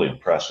been really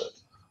impressive.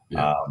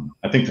 Yeah.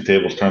 I think the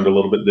table's turned a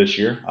little bit this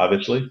year,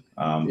 obviously,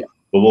 but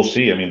we'll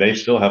see. I mean, they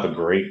still have a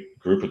great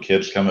group of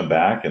kids coming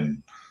back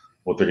and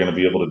what they're going to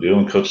be able to do.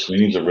 And Coach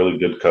Sweeney's a really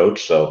good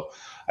coach. So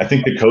I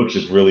think the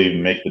coaches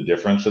really make the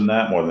difference in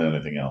that more than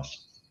anything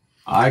else.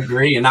 I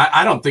agree. And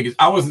I don't think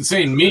I wasn't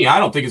saying me. I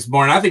don't think it's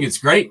boring. I think it's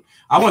great.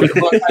 I want the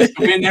Buckeyes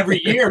to win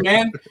every year,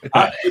 man.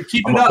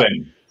 Keep it up.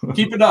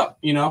 Keep it up.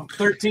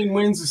 13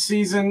 wins a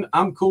season.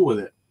 I'm cool with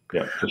it.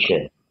 Yeah, for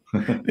sure.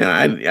 Now,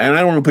 I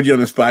don't want to put you on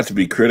the spot to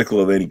be critical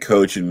of any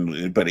coach,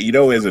 but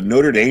as a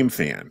Notre Dame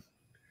fan,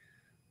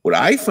 what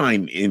I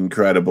find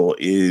incredible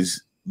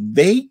is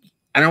I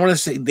don't want to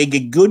say they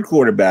get good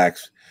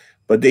quarterbacks,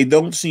 but they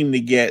don't seem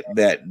to get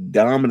that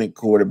dominant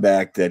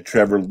quarterback, that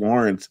Trevor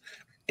Lawrence.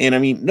 And I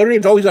mean, Notre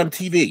Dame's always on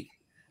TV.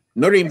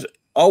 Notre Dame's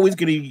always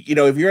going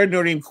to, if you're a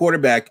Notre Dame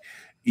quarterback,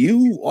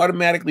 you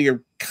automatically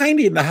are kind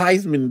of in the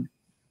Heisman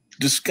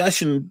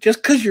discussion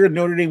just because you're a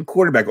Notre Dame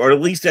quarterback, or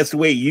at least that's the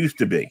way it used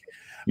to be.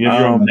 You have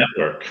your own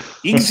network.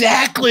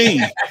 Exactly.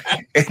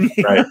 And,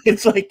 right.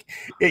 It's like,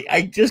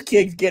 I just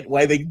can't get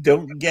why they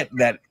don't get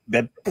that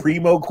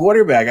primo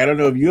quarterback. I don't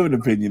know if you have an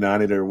opinion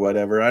on it or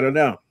whatever. I don't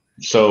know.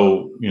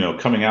 So,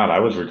 coming out, I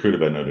was recruited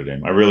by Notre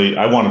Dame.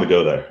 I wanted to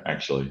go there,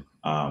 actually.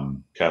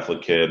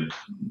 Catholic kid,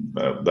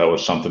 that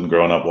was something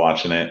growing up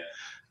watching it.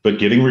 But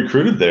getting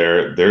recruited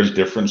there's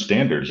different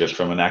standards just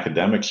from an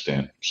academic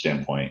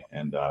standpoint.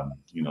 And,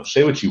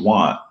 say what you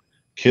want.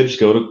 Kids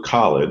go to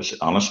college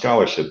on a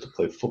scholarship to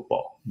play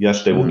football.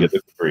 Yes, they will get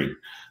a degree.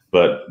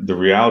 But the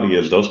reality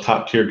is those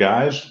top-tier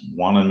guys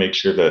want to make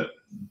sure that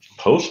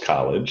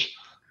post-college,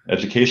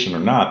 education or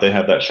not, they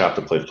have that shot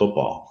to play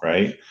football,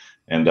 right?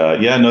 And,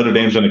 Notre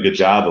Dame's done a good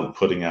job of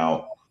putting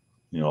out,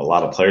 a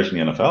lot of players in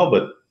the NFL.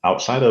 But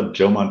outside of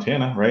Joe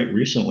Montana, right,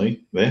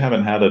 recently, they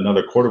haven't had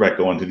another quarterback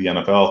go into the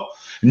NFL.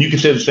 And you can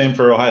say the same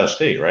for Ohio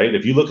State, right?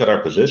 If you look at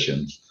our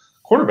positions,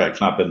 quarterback's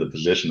not been the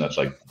position that's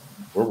like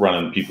we're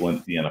running people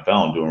into the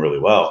NFL and doing really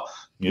well.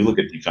 You look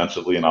at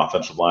defensively and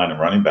offensive line and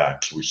running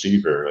backs,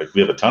 receiver, like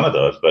we have a ton of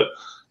those. But,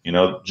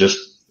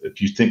 just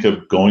if you think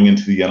of going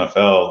into the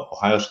NFL,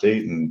 Ohio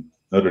State and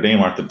Notre Dame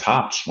aren't the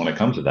tops when it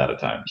comes to that at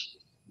times.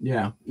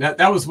 Yeah,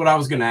 that was what I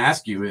was going to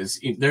ask you is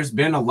there's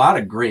been a lot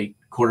of great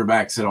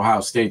quarterbacks at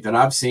Ohio State that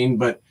I've seen,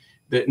 but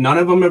that none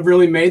of them have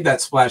really made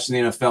that splash in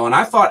the NFL. And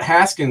I thought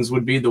Haskins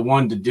would be the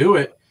one to do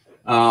it.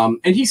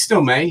 And he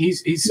still may.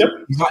 He's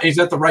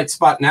at the right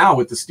spot now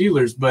with the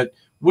Steelers. But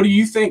what do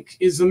you think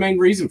is the main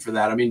reason for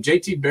that? I mean,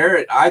 JT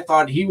Barrett, I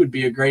thought he would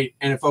be a great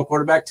NFL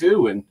quarterback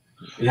too, and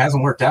it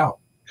hasn't worked out.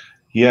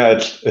 Yeah,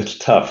 it's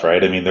tough,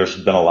 right? I mean,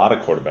 there's been a lot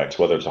of quarterbacks,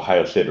 whether it's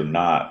Ohio State or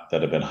not,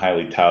 that have been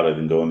highly touted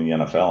and go in the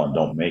NFL and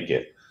don't make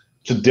it.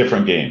 It's a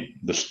different game.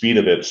 The speed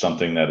of it's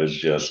something that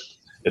is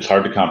it's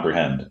hard to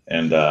comprehend.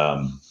 And,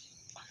 I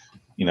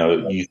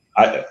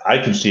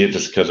can see it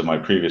just because of my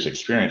previous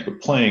experience, but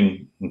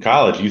playing in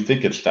college, you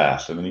think it's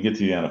fast. And then you get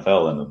to the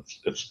NFL and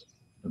it's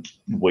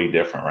way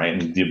different, right?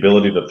 And the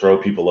ability to throw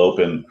people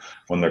open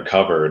when they're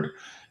covered,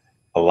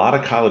 a lot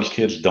of college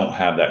kids don't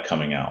have that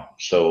coming out.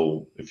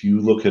 So if you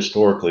look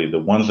historically, the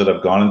ones that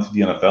have gone into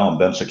the NFL and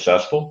been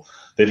successful,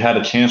 they've had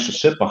a chance to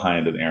sit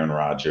behind an Aaron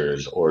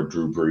Rodgers or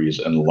Drew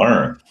Brees and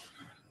learn.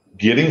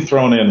 Getting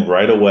thrown in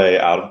right away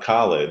out of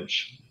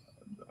college,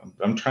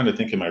 I'm trying to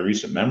think in my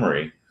recent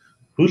memory,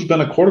 who's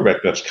been a quarterback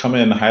that's come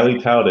in highly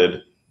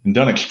touted and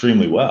done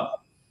extremely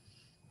well?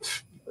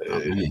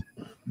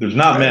 There's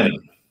not many,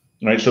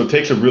 right? So it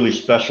takes a really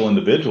special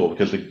individual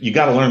because you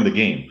got to learn the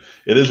game.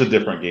 It is a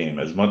different game.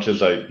 As much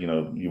as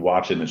you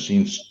watch it and it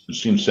seems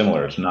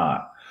similar, it's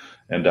not.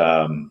 And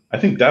I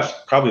think that's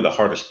probably the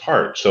hardest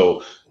part.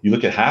 So you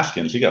look at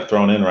Haskins, he got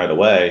thrown in right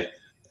away,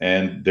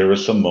 and there were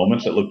some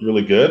moments that looked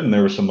really good, and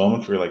there were some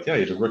moments where you're like, yeah,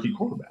 he's a rookie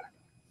quarterback.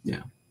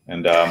 Yeah.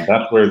 And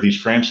that's where these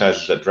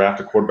franchises that draft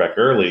a quarterback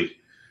early,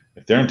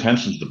 if their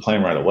intention is to play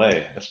him right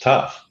away, it's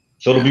tough.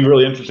 So it'll be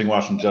really interesting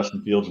watching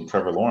Justin Fields and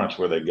Trevor Lawrence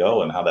where they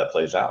go and how that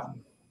plays out.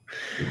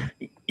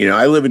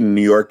 I live in the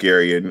New York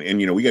area,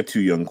 and we got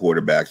two young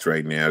quarterbacks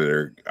right now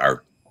that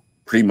are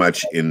pretty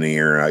much in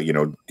their,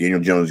 Daniel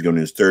Jones is going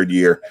to his third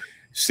year.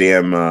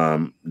 Sam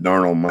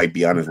Darnold might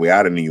be on his way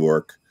out of New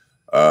York,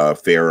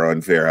 fair or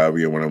unfair, however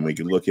you want to make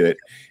it look at it.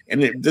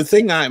 And the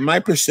thing, my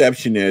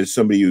perception is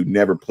somebody who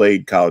never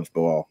played college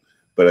ball,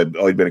 but I've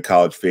always been a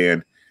college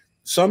fan.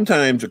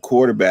 Sometimes a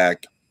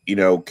quarterback,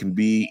 can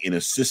be in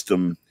a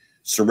system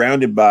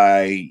surrounded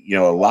by, a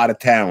lot of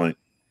talent,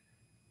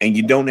 and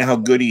you don't know how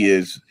good he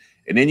is.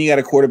 And then you got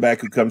a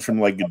quarterback who comes from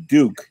like a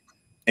Duke,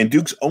 and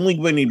Duke's only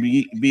going to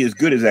be as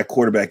good as that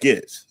quarterback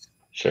is.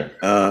 Sure.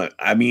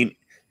 I mean,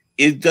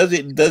 does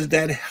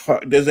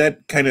that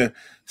kind of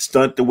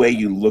stunt the way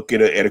you look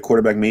at a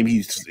quarterback? Maybe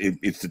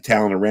it's the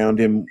talent around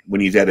him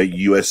when he's at a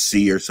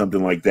USC or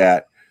something like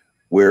that.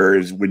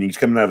 Whereas when he's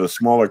coming out of a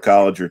smaller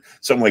college or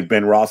something like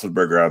Ben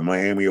Roethlisberger out of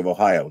Miami of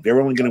Ohio, they're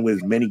only going to win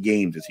as many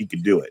games as he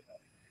could do it.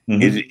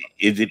 Mm-hmm.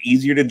 Is it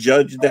easier to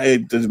judge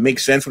that? Does it make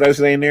sense what I was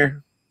saying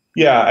there?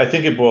 Yeah, I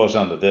think it boils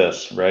down to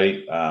this,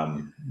 right?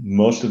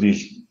 Most of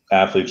these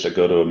athletes that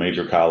go to a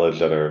major college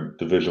that are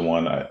Division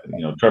I,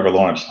 Trevor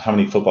Lawrence, how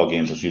many football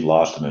games has he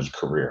lost in his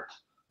career?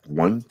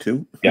 1,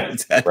 2. Yeah,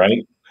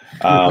 right.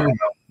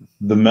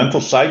 The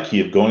mental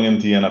psyche of going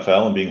into the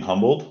NFL and being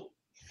humbled,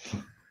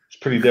 it's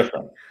pretty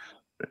different.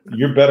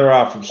 You're better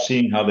off of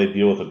seeing how they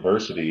deal with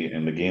adversity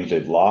in the games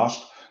they've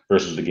lost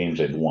versus the games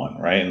they've won,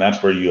 right? And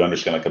that's where you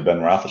understand, like a Ben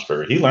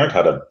Roethlisberger, he learned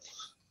how to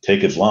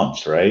take his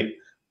lumps, right?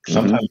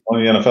 Sometimes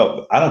going to the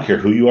NFL, I don't care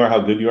who you are,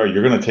 how good you are,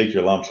 you're going to take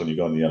your lumps when you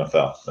go in the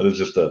NFL. That is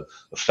just a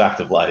fact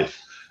of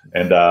life.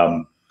 And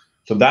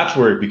so that's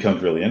where it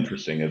becomes really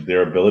interesting, is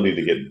their ability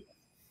to get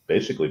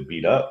basically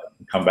beat up,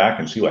 come back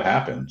and see what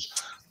happens.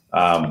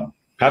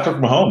 Patrick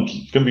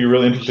Mahomes, it's going to be a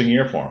really interesting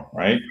year for him,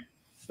 right?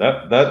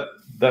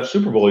 That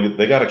Super Bowl,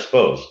 they got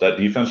exposed. That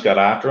defense got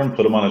after him,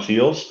 put him on his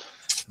heels.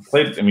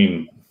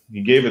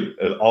 He gave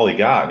it all he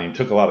got, and he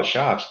took a lot of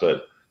shots,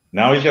 but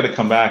now he's got to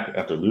come back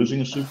after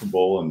losing a Super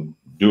Bowl and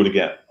do it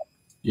again.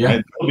 Yeah.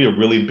 And it'll be a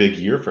really big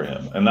year for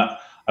him. And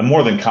I'm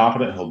more than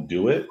confident he'll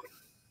do it.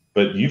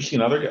 But you've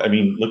seen other guys. I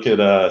mean, look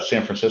at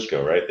San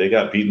Francisco, right? They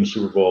got beaten in the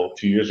Super Bowl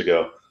 2 years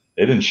ago.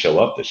 They didn't show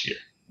up this year.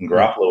 And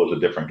Garoppolo was a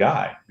different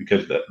guy,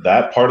 because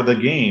that part of the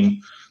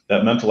game,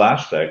 that mental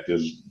aspect,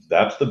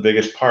 that's the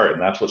biggest part,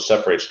 and that's what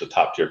separates the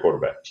top tier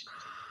quarterbacks.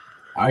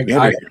 I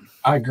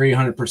agree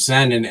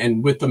 100%.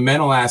 And with the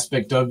mental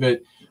aspect of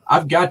it,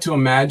 I've got to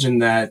imagine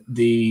that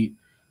the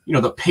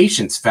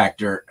patience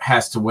factor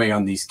has to weigh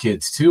on these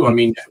kids too. I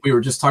mean, we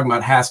were just talking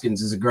about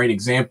Haskins is a great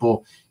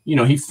example.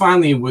 He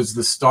finally was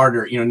the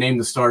starter, named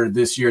the starter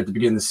this year at the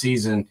beginning of the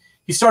season.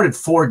 He started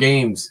 4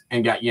 games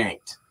and got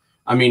yanked.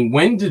 I mean,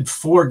 when did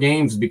 4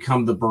 games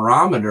become the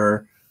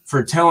barometer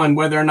for telling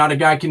whether or not a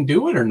guy can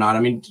do it or not?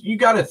 I mean, you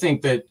got to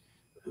think that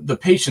the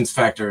patience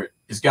factor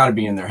has got to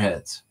be in their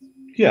heads.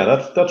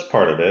 Yeah, that's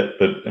part of it.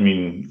 But I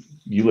mean,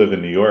 you live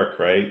in New York,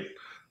 right?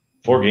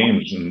 4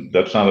 games, and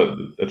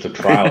it's a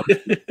trial.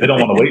 They don't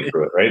want to wait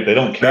through it, right? They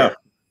don't care.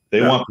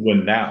 They want to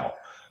win now.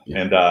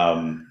 Yeah.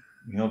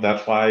 And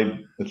that's why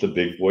it's a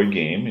big boy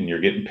game, and you're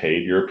getting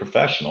paid. You're a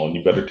professional, and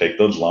you better take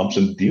those lumps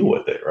and deal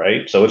with it,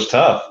 right? So it's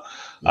tough.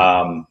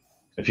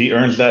 If he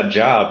earns that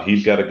job,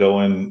 he's got to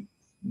go in,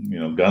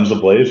 guns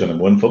a-blazing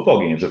and win football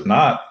games. If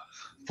not,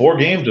 4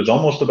 games is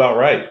almost about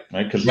right?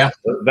 Because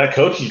that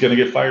coach is going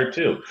to get fired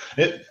too.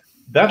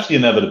 That's the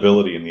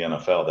inevitability in the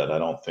NFL that I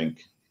don't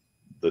think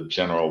the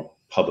general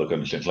public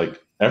understands. Like,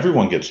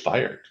 everyone gets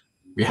fired.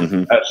 Yeah.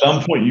 At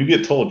some point, you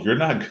get told you're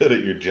not good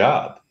at your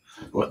job.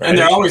 Right? And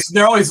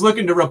they're always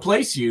looking to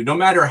replace you. No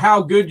matter how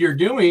good you're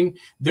doing,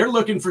 they're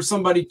looking for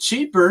somebody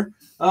cheaper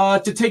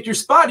to take your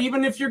spot,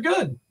 even if you're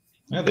good.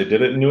 Yeah, they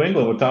did it in New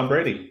England with Tom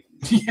Brady.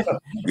 Yeah.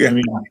 I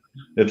mean,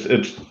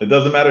 it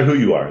doesn't matter who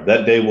you are.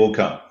 That day will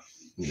come.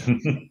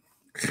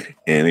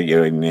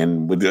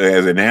 and with,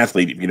 as an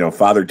athlete,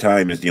 Father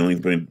Time is the only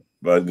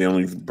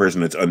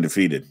person that's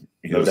undefeated.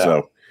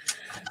 So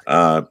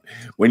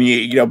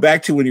when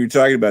back to when you were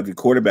talking about the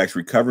quarterbacks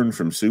recovering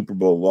from Super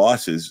Bowl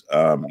losses,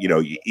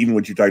 even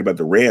when you're talking about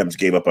the Rams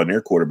gave up on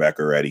their quarterback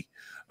already.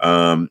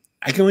 I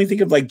can only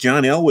think of like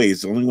John Elway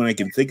is the only one I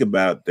can think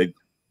about that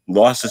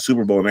lost the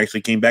Super Bowl and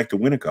actually came back to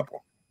win a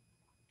couple.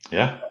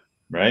 Yeah,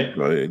 right.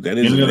 That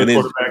is the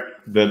quarterback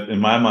that, in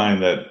my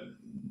mind, that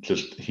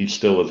he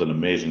still was an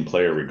amazing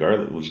player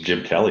regardless, was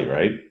Jim Kelly,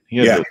 right? He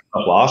had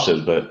tough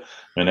losses, but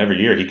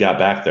every year he got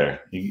back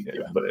there. He's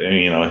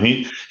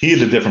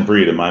a different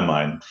breed in my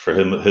mind for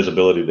him, his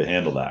ability to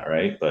handle that,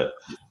 right? But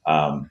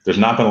there's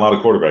not been a lot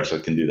of quarterbacks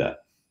that can do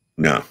that.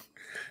 No,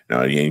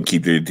 you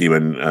keep the team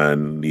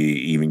on the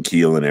even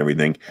keel and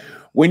everything.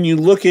 When you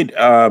look at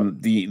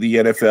the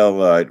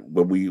NFL,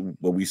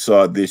 what we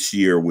saw this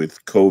year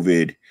with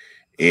COVID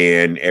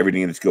and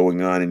everything that's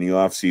going on in the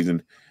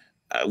offseason,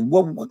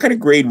 what kind of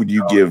grade would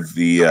you give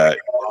the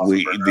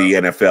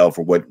NFL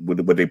for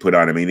what they put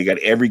on? I mean, they got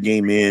every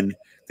game in.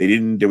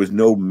 There was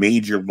no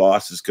major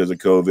losses because of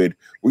COVID.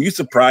 Were you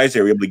surprised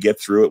they were able to get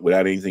through it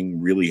without anything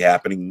really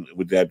happening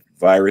with that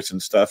virus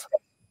and stuff?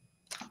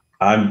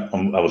 I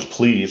was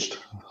pleased.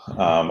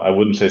 I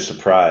wouldn't say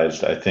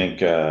surprised. I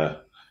think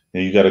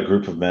you got a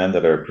group of men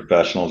that are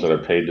professionals that are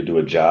paid to do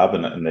a job,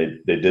 and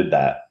they did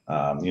that.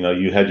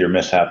 You had your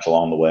mishaps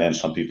along the way, and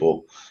some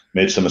people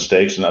made some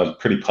mistakes, and that was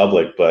pretty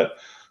public. But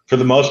for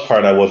the most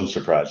part, I wasn't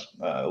surprised.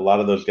 A lot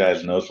of those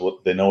guys know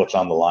what's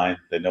on the line.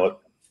 They know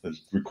what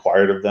is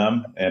required of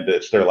them, and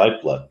it's their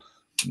lifeblood.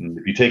 And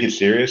if you take it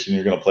serious and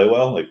you're going to play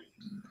well, like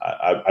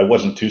I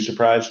wasn't too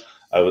surprised.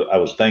 I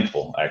was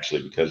thankful,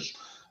 actually, because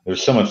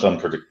there's so much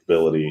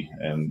unpredictability,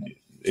 and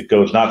it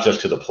goes not just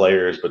to the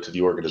players, but to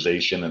the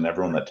organization and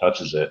everyone that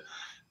touches it.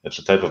 It's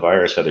a type of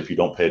virus that if you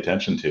don't pay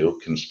attention to,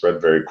 can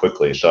spread very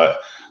quickly. So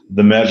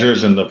the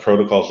measures and the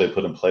protocols they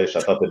put in place, I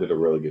thought they did a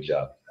really good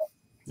job.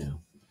 Yeah.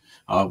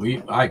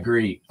 I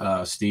agree,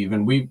 Steve.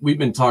 And we've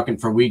been talking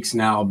for weeks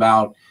now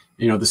about,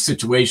 the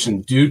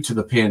situation due to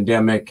the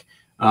pandemic,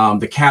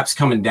 the cap's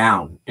coming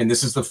down. And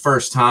this is the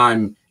first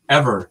time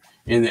ever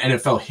in the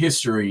NFL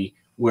history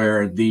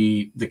where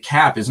the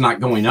cap is not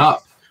going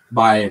up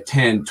by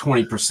 10,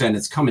 20%.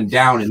 It's coming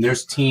down. And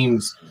there's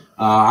teams,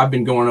 I've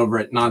been going over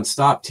it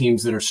nonstop,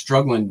 teams that are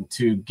struggling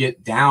to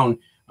get down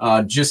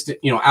just,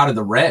 out of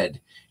the red.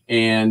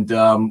 And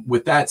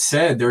with that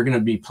said, there are going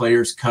to be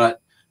players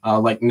cut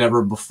like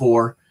never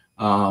before.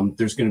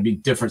 There's going to be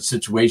different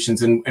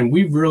situations. And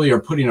we really are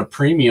putting a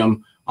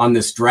premium on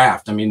this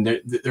draft. I mean,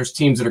 there's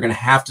teams that are going to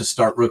have to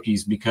start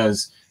rookies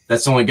because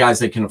that's the only guys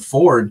they can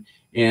afford.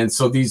 And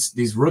so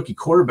these rookie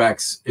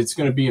quarterbacks, it's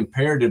going to be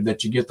imperative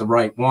that you get the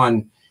right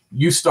one.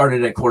 You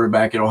started at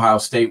quarterback at Ohio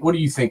State. What do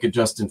you think of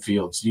Justin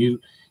Fields? Do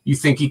you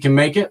think he can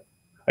make it?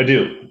 I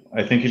do.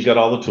 I think he's got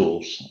all the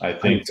tools. I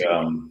think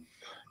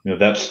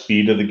that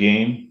speed of the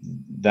game,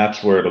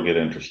 that's where it'll get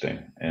interesting.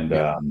 And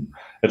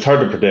it's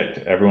hard to predict.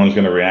 Everyone's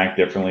going to react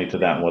differently to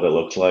that and what it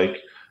looks like.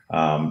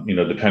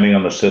 Depending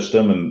on the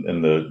system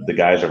and the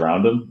guys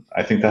around him,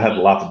 I think that has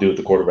a lot to do with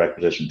the quarterback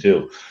position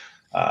too.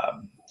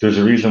 There's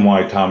a reason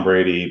why Tom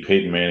Brady,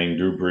 Peyton Manning,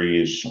 Drew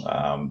Brees,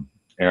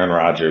 Aaron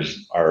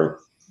Rodgers are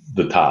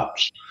the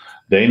tops.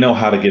 They know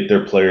how to get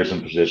their players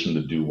in position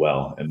to do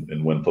well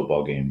and win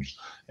football games,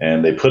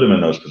 and they put them in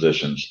those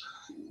positions.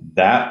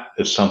 That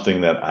is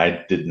something that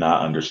I did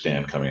not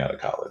understand coming out of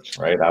college,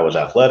 right? I was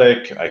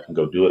athletic. I can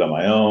go do it on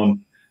my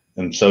own.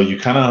 And so you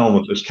kind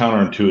of, it's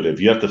counterintuitive.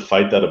 You have to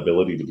fight that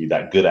ability to be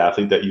that good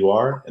athlete that you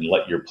are and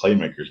let your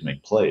playmakers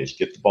make plays,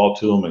 get the ball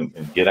to them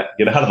and get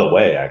out of the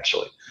way,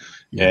 actually.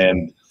 Yeah.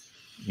 And,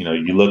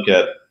 you look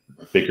at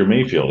Baker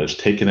Mayfield. It's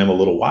taken him a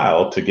little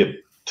while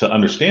to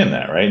understand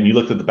that, right? And you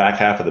looked at the back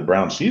half of the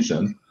Browns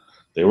season,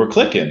 they were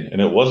clicking.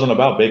 And it wasn't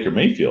about Baker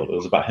Mayfield. It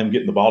was about him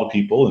getting the ball to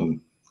people and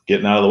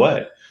getting out of the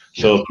way.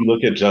 So if you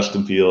look at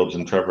Justin Fields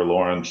and Trevor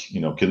Lawrence,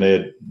 can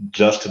they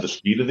adjust to the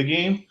speed of the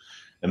game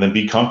and then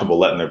be comfortable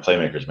letting their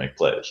playmakers make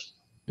plays?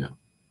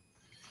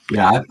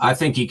 Yeah, I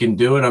think he can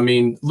do it. I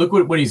mean, look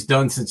what he's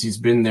done since he's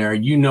been there.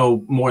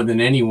 More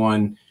than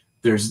anyone,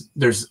 there's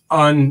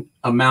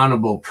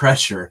unamountable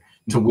pressure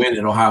to win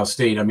at Ohio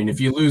State. I mean,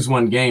 if you lose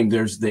one game,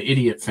 there's the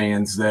idiot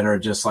fans that are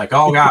just like,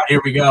 oh God,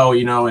 here we go,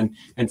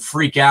 and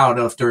freak out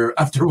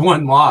after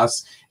one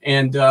loss.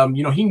 And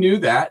he knew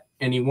that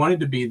and he wanted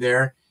to be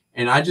there.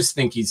 And I just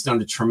think he's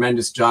done a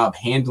tremendous job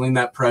handling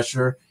that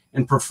pressure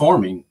and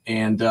performing.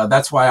 And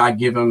that's why I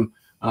give him,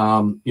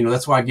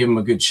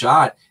 a good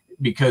shot,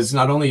 because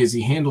not only has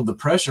he handled the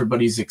pressure, but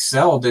he's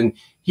excelled. And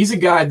he's a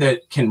guy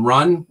that can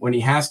run when he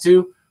has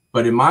to.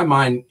 But in my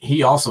mind,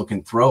 he also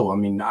can throw. I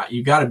mean,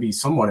 you got to be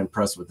somewhat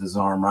impressed with his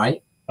arm,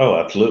 right? Oh,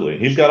 absolutely.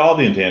 He's got all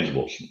the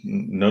intangibles,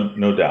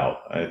 no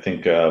doubt. I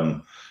think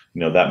that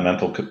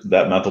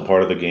mental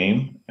part of the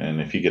game, and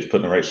if he gets put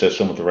in the right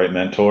system with the right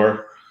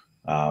mentor,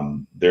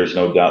 there's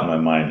no doubt in my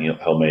mind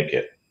he'll make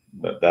it.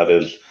 That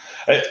is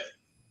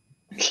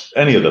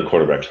any of the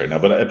quarterbacks right now.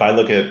 But if I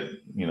look at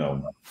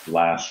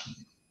last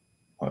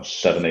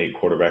 7, 8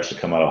 quarterbacks to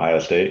come out of Ohio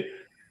State,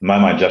 in my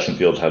mind, Justin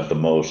Fields has the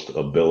most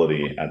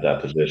ability at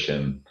that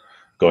position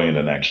going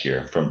into next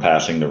year, from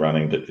passing to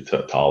running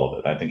to all of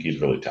it. I think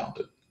he's really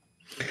talented.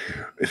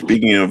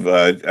 Speaking of,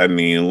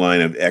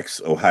 line of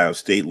ex-Ohio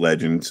State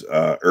legends,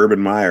 Urban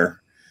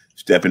Meyer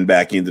stepping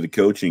back into the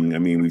coaching. I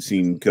mean, we've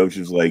seen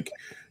coaches like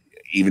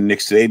even Nick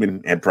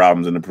Saban had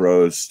problems in the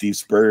pros. Steve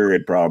Spurrier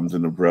had problems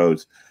in the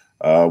pros.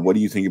 What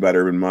do you think about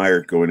Urban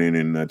Meyer going in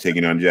and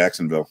taking on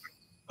Jacksonville?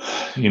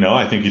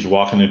 I think he's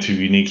walking into a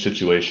unique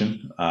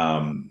situation.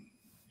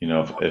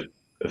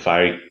 If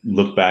I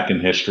look back in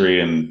history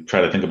and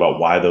try to think about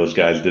why those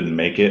guys didn't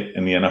make it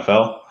in the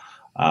NFL,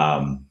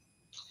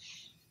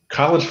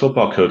 college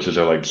football coaches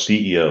are like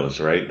CEOs,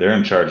 right? They're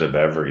in charge of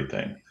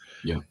everything.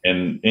 Yeah.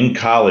 And in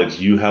college,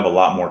 you have a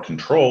lot more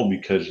control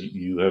because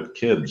you have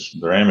kids.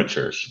 They're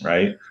amateurs,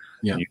 right?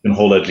 Yeah. You can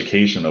hold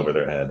education over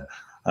their head.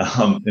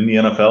 In the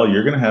NFL,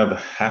 you're going to have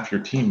half your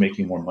team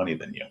making more money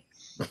than you.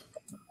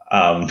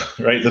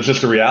 Right? That's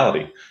just a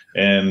reality.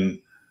 And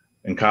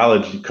in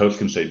college, the coach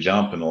can say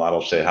jump, and a lot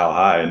will say how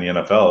high. In the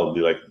NFL, it'll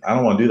be like, I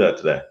don't want to do that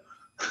today.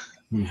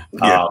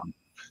 Yeah.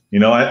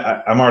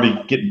 I'm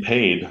already getting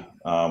paid.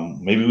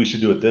 Maybe we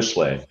should do it this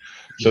way.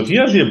 So if he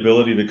has the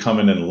ability to come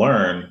in and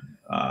learn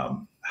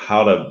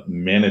how to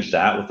manage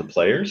that with the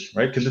players,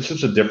 right? Because it's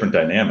just a different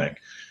dynamic.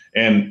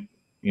 And,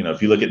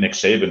 if you look at Nick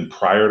Saban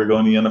prior to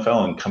going to the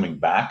NFL and coming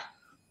back,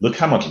 look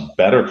how much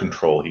better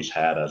control he's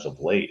had as of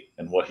late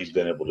and what he's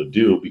been able to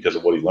do because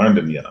of what he learned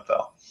in the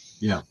NFL.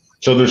 Yeah.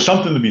 So there's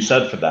something to be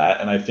said for that.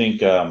 And I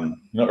think,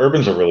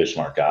 Urban's a really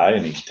smart guy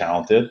and he's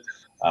talented.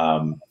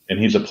 And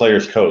he's a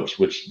player's coach,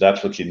 which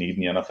that's what you need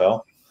in the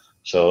NFL.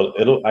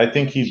 So I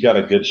think he's got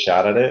a good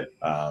shot at it.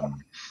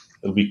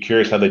 It'll be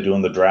curious how they do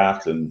in the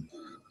draft and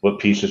what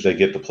pieces they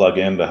get to plug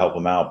in to help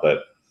him out, but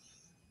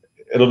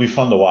it'll be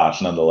fun to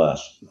watch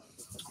nonetheless.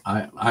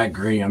 I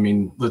agree. I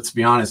mean, let's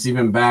be honest,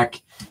 even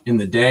back in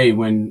the day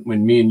when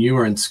me and you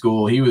were in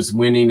school, he was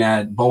winning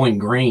at Bowling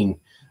Green.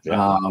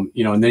 Yeah.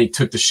 You know, and then he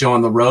took the show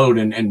on the road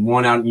and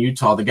won out in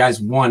Utah. The guy's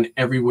won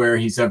everywhere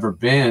he's ever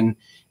been.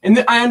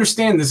 And I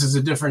understand this is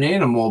a different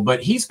animal,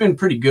 but he's been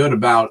pretty good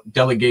about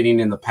delegating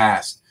in the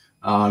past.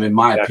 In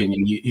my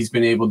opinion, he's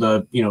been able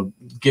to, you know,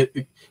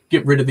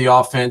 get rid of the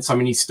offense. I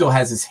mean, he still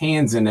has his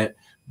hands in it,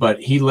 but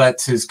he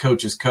lets his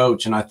coaches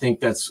coach. And I think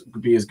that's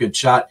could be a good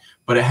shot,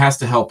 but it has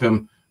to help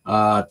him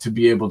to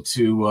be able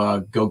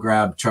to go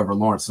grab Trevor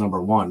Lawrence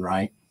 #1,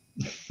 right?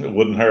 It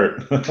wouldn't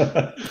hurt.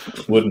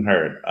 Wouldn't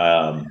hurt.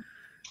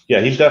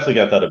 Yeah, he's definitely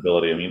got that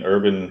ability. I mean,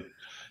 Urban,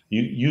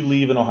 you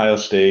leave in Ohio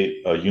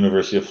State,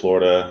 University of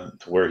Florida,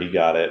 to where he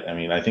got it. I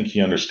mean, I think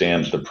he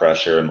understands the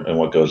pressure and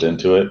what goes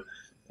into it.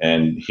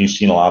 And he's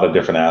seen a lot of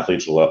different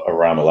athletes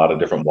around a lot of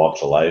different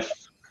walks of life.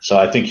 So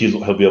I think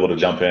he'll be able to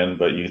jump in.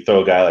 But you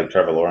throw a guy like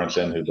Trevor Lawrence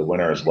in, who's a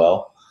winner as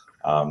well,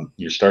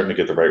 you're starting to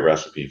get the right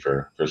recipe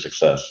for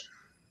success.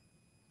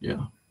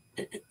 Yeah.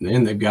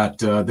 And they've got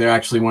they're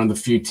actually one of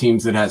the few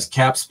teams that has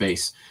cap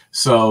space.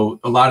 So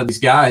a lot of these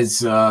guys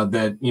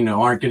that, you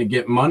know, aren't going to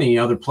get money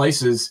other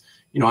places,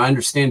 you know, I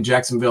understand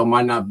Jacksonville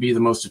might not be the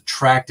most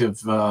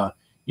attractive,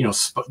 you know,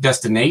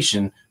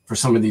 destination for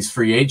some of these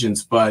free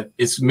agents, but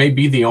it's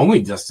maybe the only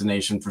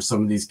destination for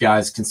some of these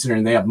guys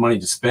considering they have money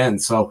to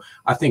spend. So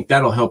I think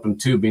that'll help him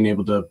too, being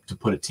able to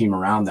put a team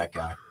around that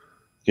guy.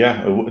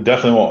 Yeah, it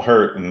definitely won't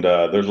hurt. And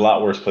there's a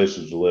lot worse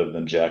places to live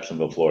than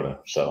Jacksonville, Florida.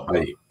 So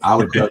I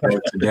would go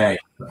there today.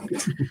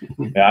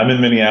 Yeah, I'm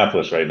in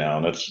Minneapolis right now,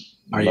 and it's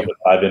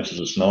 5 inches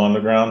of snow on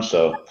the ground.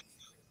 So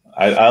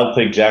I'll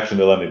take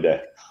Jacksonville any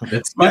day.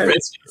 It's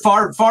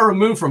far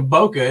removed from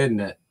Boca, isn't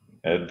it?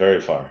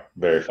 Very far,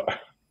 very far.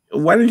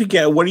 What are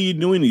you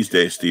doing these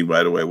days, Steve,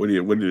 by the way? What are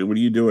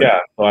you doing? Yeah,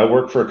 so I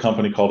work for a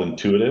company called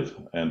Intuitive,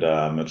 and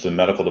it's a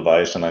medical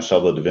device, and I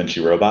sell the Da Vinci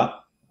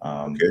robot.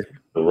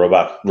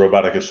 The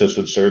robotic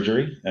assisted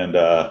surgery, and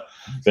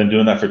been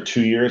doing that for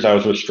 2 years. I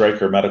was with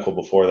Stryker Medical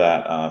before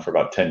that for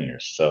about 10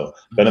 years. So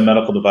been a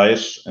medical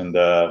device, and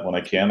when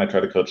I can, I try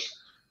to coach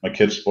my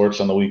kids'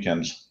 sports on the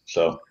weekends.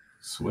 So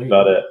sweet.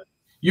 About it.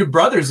 Your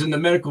brother's in the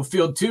medical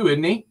field too,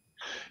 isn't he?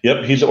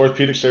 Yep, he's an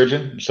orthopedic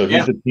surgeon. So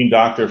he's the team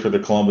doctor for the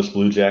Columbus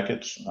Blue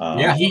Jackets.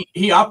 Yeah,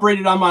 he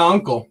operated on my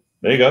uncle.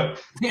 There you go.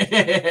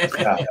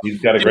 Yeah,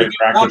 he's got a great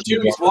practice.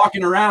 He's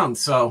walking around,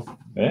 so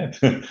yeah,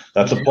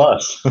 that's a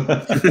plus.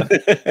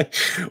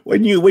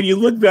 When you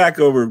look back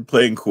over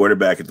playing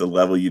quarterback at the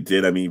level you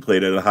did, I mean, you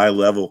played at a high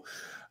level.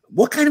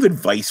 What kind of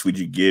advice would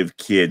you give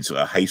kids,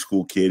 a high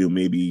school kid who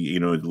maybe, you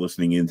know, is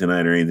listening in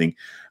tonight or anything,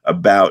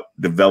 about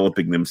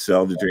developing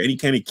themselves? Is there any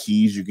kind of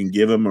keys you can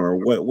give them, or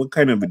what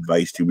kind of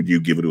advice would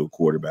you give to a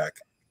quarterback?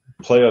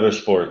 Play other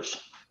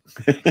sports.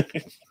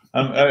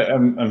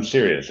 I'm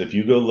serious. If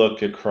you go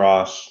look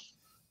across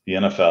the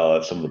NFL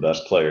at some of the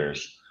best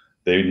players,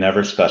 they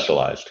never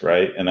specialized,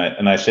 right? And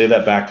I say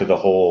that back to the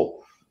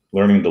whole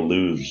learning to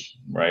lose,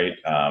 right?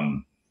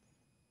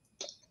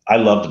 I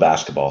loved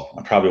basketball.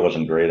 I probably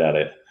wasn't great at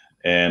it,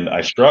 and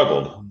I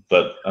struggled,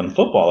 but on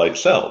football I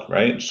excelled,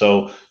 right?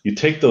 So you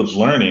take those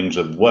learnings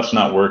of what's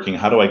not working,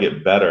 how do I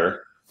get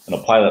better, and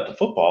apply that to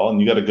football, and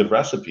you got a good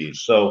recipe.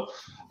 So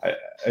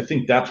I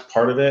think that's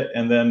part of it.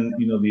 And then,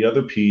 you know, the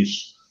other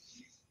piece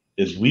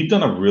is we've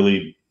done a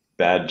really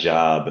bad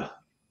job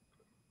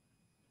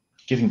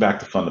getting back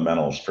to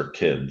fundamentals for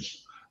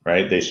kids,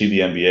 right? They see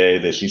the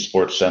NBA, they see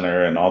Sports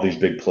Center and all these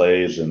big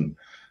plays, and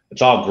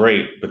it's all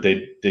great, but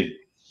they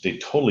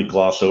totally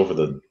gloss over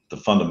the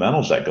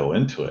fundamentals that go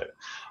into it.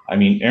 I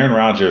mean, Aaron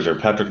Rodgers or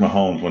Patrick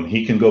Mahomes, when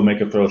he can go make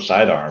a throw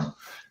sidearm,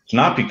 it's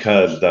not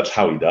because that's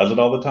how he does it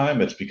all the time.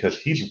 It's because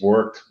he's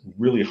worked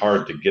really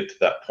hard to get to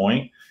that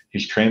point.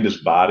 He's trained his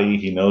body.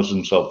 He knows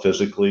himself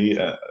physically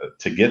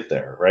to get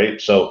there,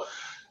 right? So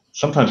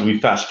sometimes we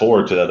fast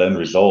forward to that end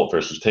result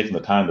versus taking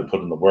the time to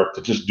put in the work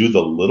to just do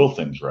the little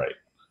things right.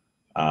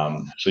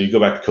 So you go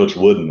back to Coach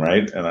Wooden,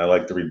 right? And I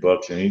like to read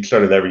books, and he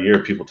started every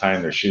year, people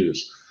tying their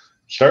shoes.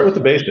 Start with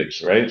the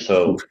basics, right?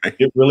 So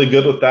get really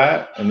good with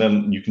that, and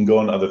then you can go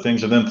into other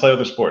things, and then play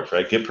other sports,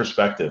 right? Get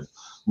perspective,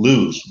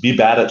 lose, be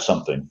bad at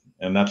something,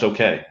 and that's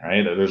okay,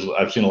 right?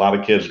 I've seen a lot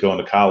of kids go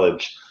into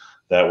college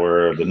that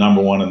were the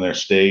 #1 in their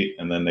state,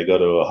 and then they go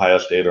to Ohio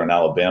State or in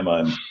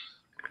Alabama, and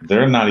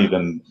they're not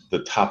even the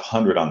top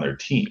 100 on their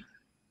team,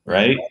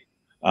 right?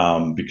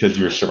 Because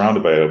you're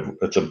surrounded by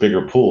it's a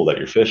bigger pool that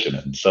you're fishing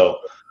in. So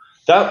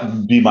that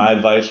would be my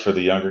advice for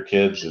the younger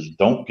kids: is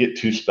don't get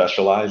too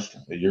specialized.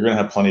 You're going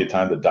to have plenty of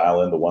time to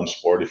dial into one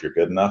sport if you're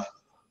good enough.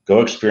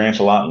 Go experience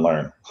a lot and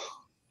learn.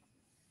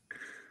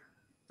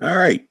 All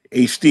right.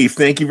 Hey, Steve,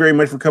 thank you very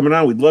much for coming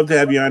on. We'd love to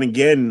have you on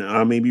again,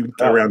 maybe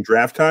around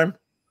draft time.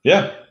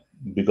 Yeah,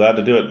 be glad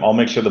to do it. I'll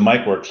make sure the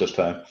mic works this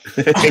time.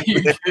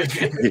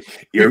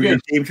 You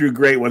came through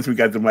great once we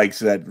got the mic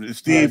set.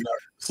 Steve,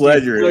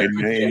 pleasure,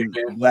 and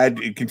glad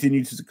it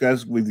continues to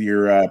success with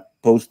your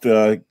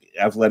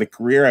post-athletic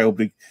career. I hope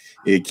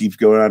it keeps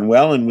going on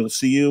well, and we'll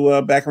see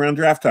you back around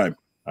draft time.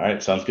 All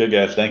right, sounds good,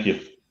 guys. Thank you.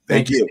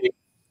 Thank you.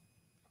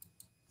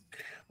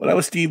 Well, that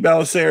was Steve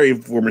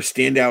Bellisari, former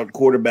standout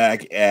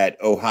quarterback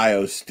at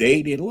Ohio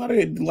State. He had a lot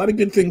of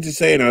good things to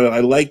say, and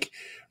I like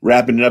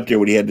wrapping it up there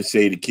what he had to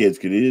say to kids,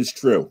 because it is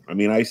true. I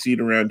mean, I see it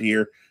around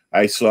here.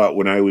 I saw it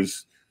when I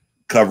was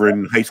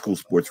covering high school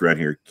sports around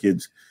here.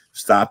 Kids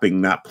stopping,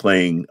 not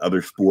playing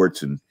other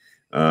sports, and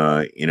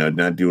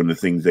not doing the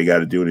things they got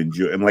to do and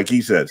enjoy. And like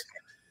he says,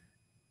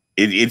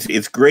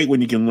 it's great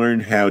when you can learn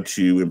how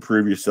to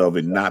improve yourself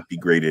and not be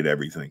great at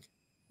everything.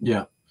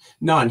 Yeah.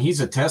 No, and he's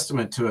a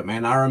testament to it,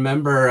 man. I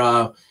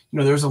remember,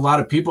 there's a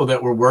lot of people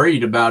that were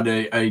worried about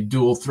a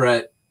dual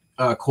threat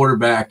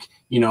quarterback,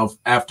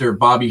 after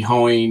Bobby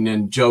Hoying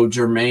and Joe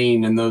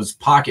Germain and those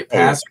pocket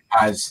pass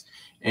guys.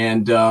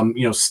 And,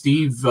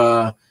 Steve,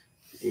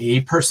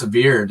 he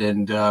persevered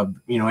and,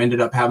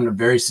 ended up having a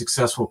very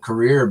successful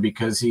career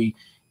because he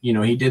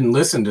didn't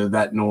listen to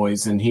that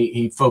noise, and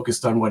he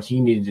focused on what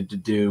he needed to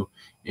do,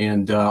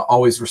 and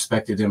always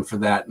respected him for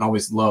that, and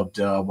always loved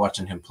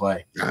watching him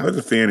play. I was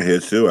a fan of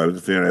his too. I was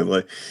a fan of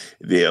like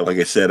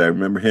I said, I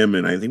remember him,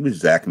 and I think it was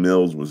Zach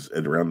Mills was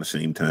at around the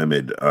same time.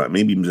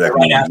 Maybe even Zach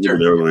Mills a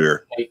little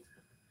earlier.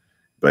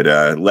 But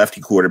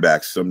lefty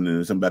quarterbacks,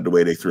 something about the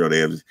way they throw.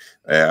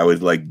 I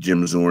always like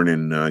Jim Zorn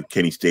and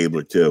Kenny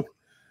Stabler too.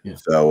 Yeah.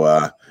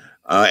 So,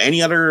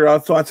 any other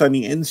thoughts on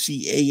the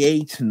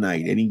NCAA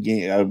tonight? Any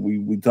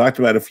game? We talked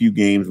about a few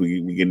games.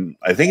 We can.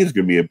 I think it's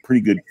going to be a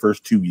pretty good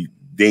first 2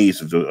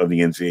 days of the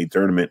NCAA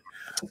tournament.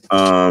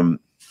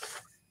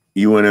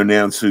 You want to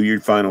announce who your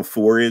Final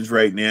Four is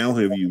right now?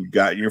 Have you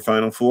gotten your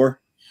Final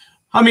Four?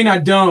 I mean, I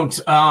don't.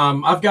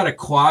 I've got a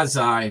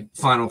quasi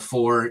Final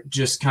Four,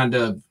 just kind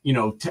of,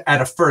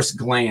 at a first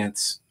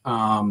glance.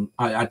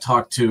 I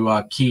talked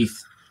to Keith,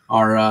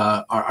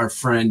 our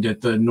friend at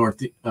the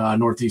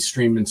Northeast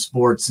Streaming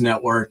Sports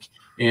Network,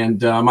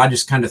 and I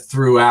just kind of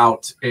threw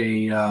out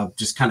a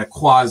just kind of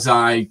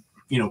quasi,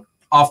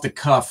 off the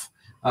cuff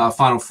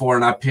Final Four,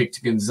 and I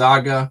picked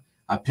Gonzaga,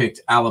 I picked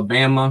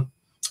Alabama,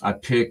 I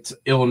picked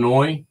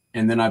Illinois,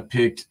 and then I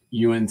picked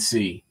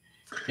UNC,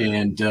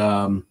 and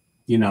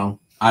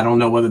I don't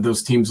know whether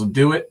those teams will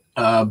do it,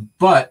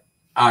 but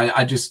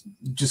I just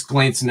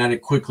glancing at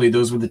it quickly,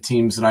 those were the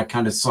teams that I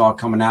kind of saw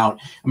coming out.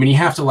 I mean, you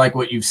have to like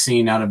what you've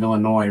seen out of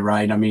Illinois,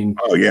 right? I mean,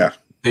 oh yeah,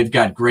 they've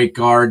got great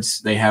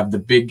guards. They have the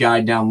big guy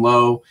down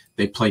low.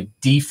 They play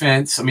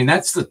defense. I mean,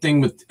 that's the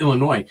thing with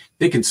Illinois.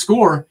 They can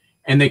score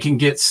and they can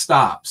get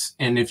stops.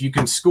 And if you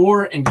can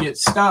score and get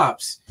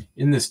stops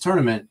in this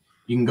tournament,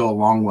 you can go a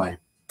long way.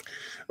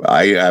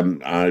 I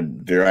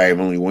have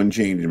only one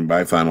change in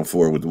my Final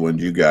Four with the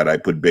ones you got. I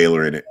put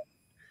Baylor in it.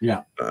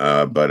 Yeah.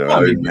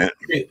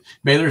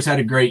 Baylor's had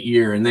a great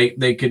year, and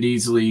they could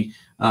easily,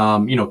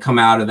 come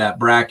out of that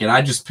bracket.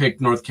 I just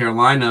picked North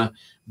Carolina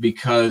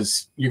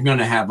because you're going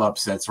to have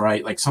upsets,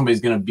 right? Like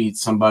somebody's going to beat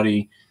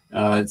somebody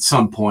at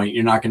some point.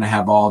 You're not going to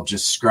have all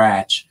just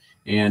scratch.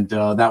 And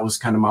that was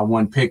kind of my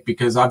one pick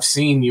because I've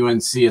seen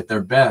UNC at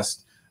their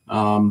best.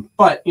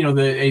 But,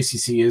 the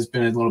ACC has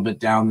been a little bit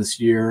down this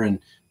year, and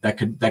that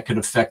could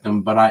affect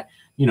them. But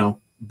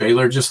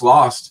Baylor just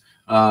lost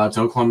to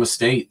Oklahoma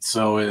State,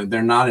 so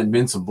they're not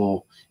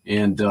invincible,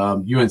 and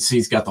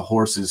UNC's got the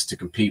horses to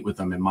compete with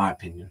them, in my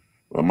opinion.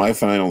 Well, my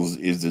finals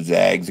is the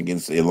Zags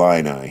against the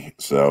Illini.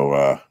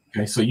 So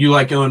okay, so you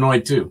like Illinois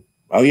too?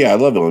 Oh yeah, I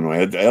love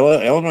Illinois.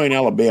 Illinois and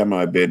Alabama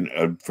have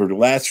been for the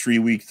last 3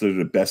 weeks. They're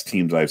the best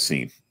teams I've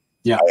seen.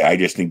 Yeah, I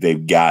just think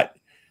they've got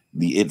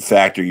the it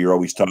factor you're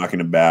always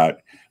talking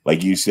about.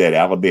 Like you said,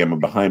 Alabama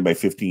behind by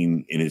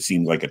 15, and it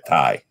seemed like a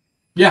tie.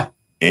 Yeah.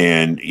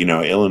 And,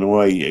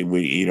 Illinois,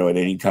 at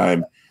any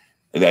time,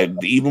 that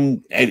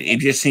even it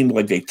just seemed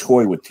like they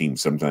toy with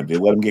teams sometimes. They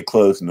let them get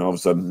close, and all of a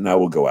sudden, now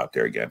we'll go out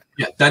there again.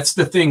 Yeah, that's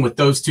the thing with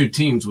those two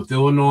teams, with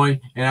Illinois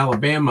and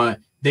Alabama.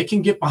 They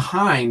can get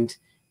behind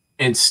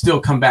and still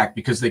come back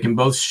because they can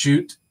both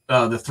shoot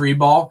the three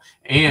ball.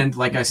 And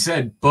like I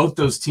said, both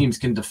those teams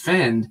can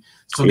defend.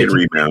 So they can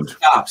rebound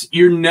stops.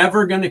 You're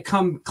never going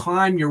to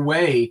climb your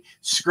way,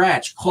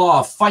 scratch,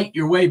 claw, fight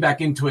your way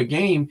back into a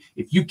game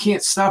if you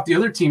can't stop the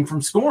other team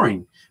from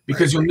scoring,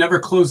 because you'll never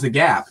close the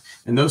gap.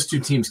 And those two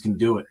teams can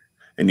do it.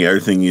 And the other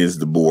thing is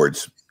the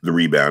boards, the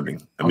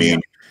rebounding. I mean,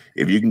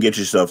 if you can get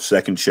yourself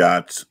second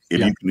shots, if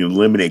you can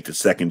eliminate the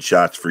second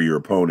shots for your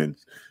opponent,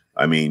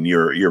 I mean,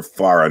 you're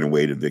far on the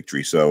way to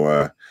victory.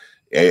 So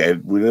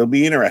it'll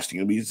be interesting.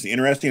 It'll be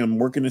interesting. I'm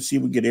working to see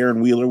if we get Aaron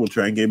Wheeler. We'll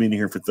try and get him in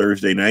here for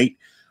Thursday night.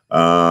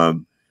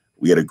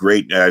 We had a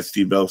great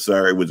Steve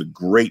Bellisari was a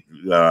great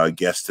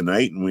guest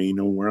tonight, and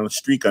we're on a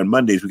streak on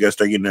Mondays. We got to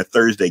start getting a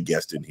Thursday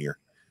guest in here,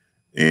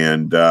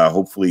 and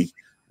hopefully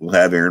we'll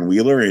have Aaron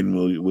Wheeler, and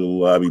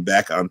we'll be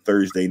back on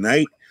Thursday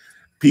night.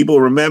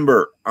 People,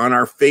 remember, on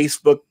our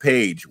Facebook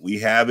page we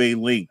have a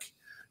link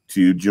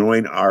to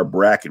join our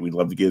bracket. We'd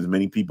love to get as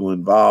many people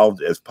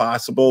involved as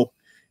possible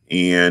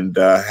and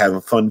have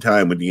a fun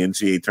time with the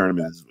NCAA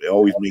tournament. It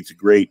always makes a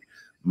great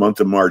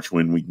month of March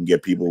when we can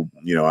get people,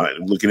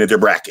 looking at their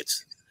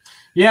brackets.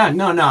 Yeah,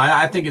 no,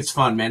 I think it's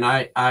fun, man.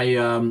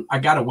 I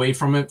got away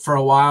from it for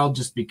a while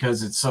just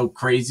because it's so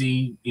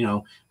crazy.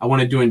 I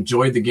wanted to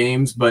enjoy the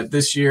games, but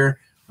this year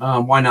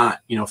why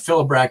not? Fill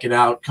a bracket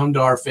out, come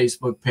to our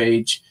Facebook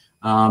page,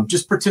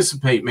 just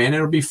participate, man.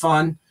 It'll be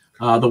fun.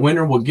 The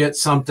winner will get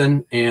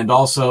something, and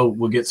also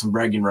we'll get some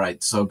bragging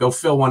rights. So go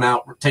fill one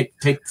out. Take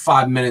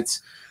 5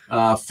 minutes,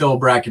 fill a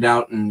bracket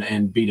out,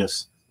 and beat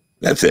us.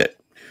 That's it.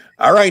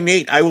 All right,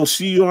 Nate. I will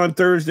see you on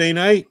Thursday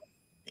night,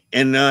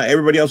 and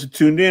everybody else who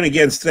tuned in.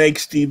 Again,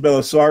 thanks, Steve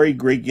Bellisari.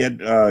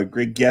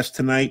 Great guest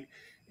tonight.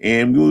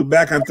 And we'll be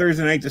back on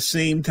Thursday night at the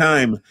same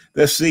time.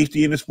 The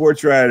Safety and the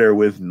Sportswriter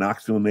with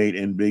Knoxville Nate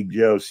and Big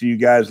Joe. See you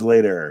guys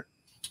later.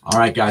 All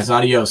right, guys.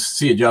 Adios.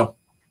 See you, Joe.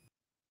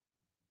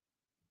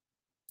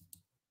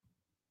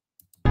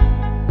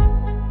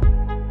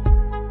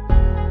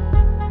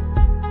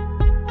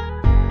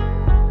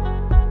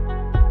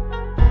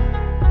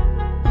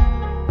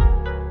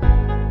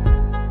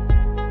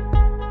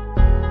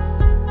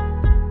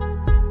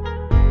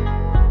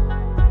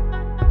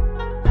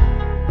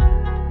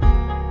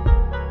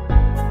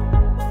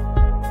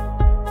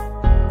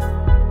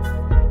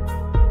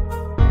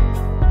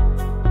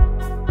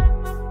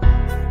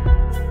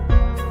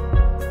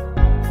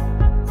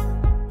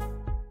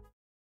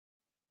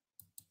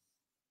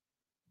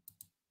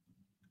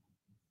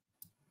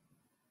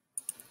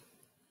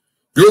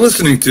 You're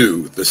listening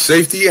to The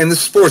Safety and the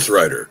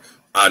Sportswriter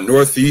on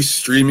Northeast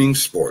Streaming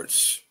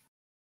Sports.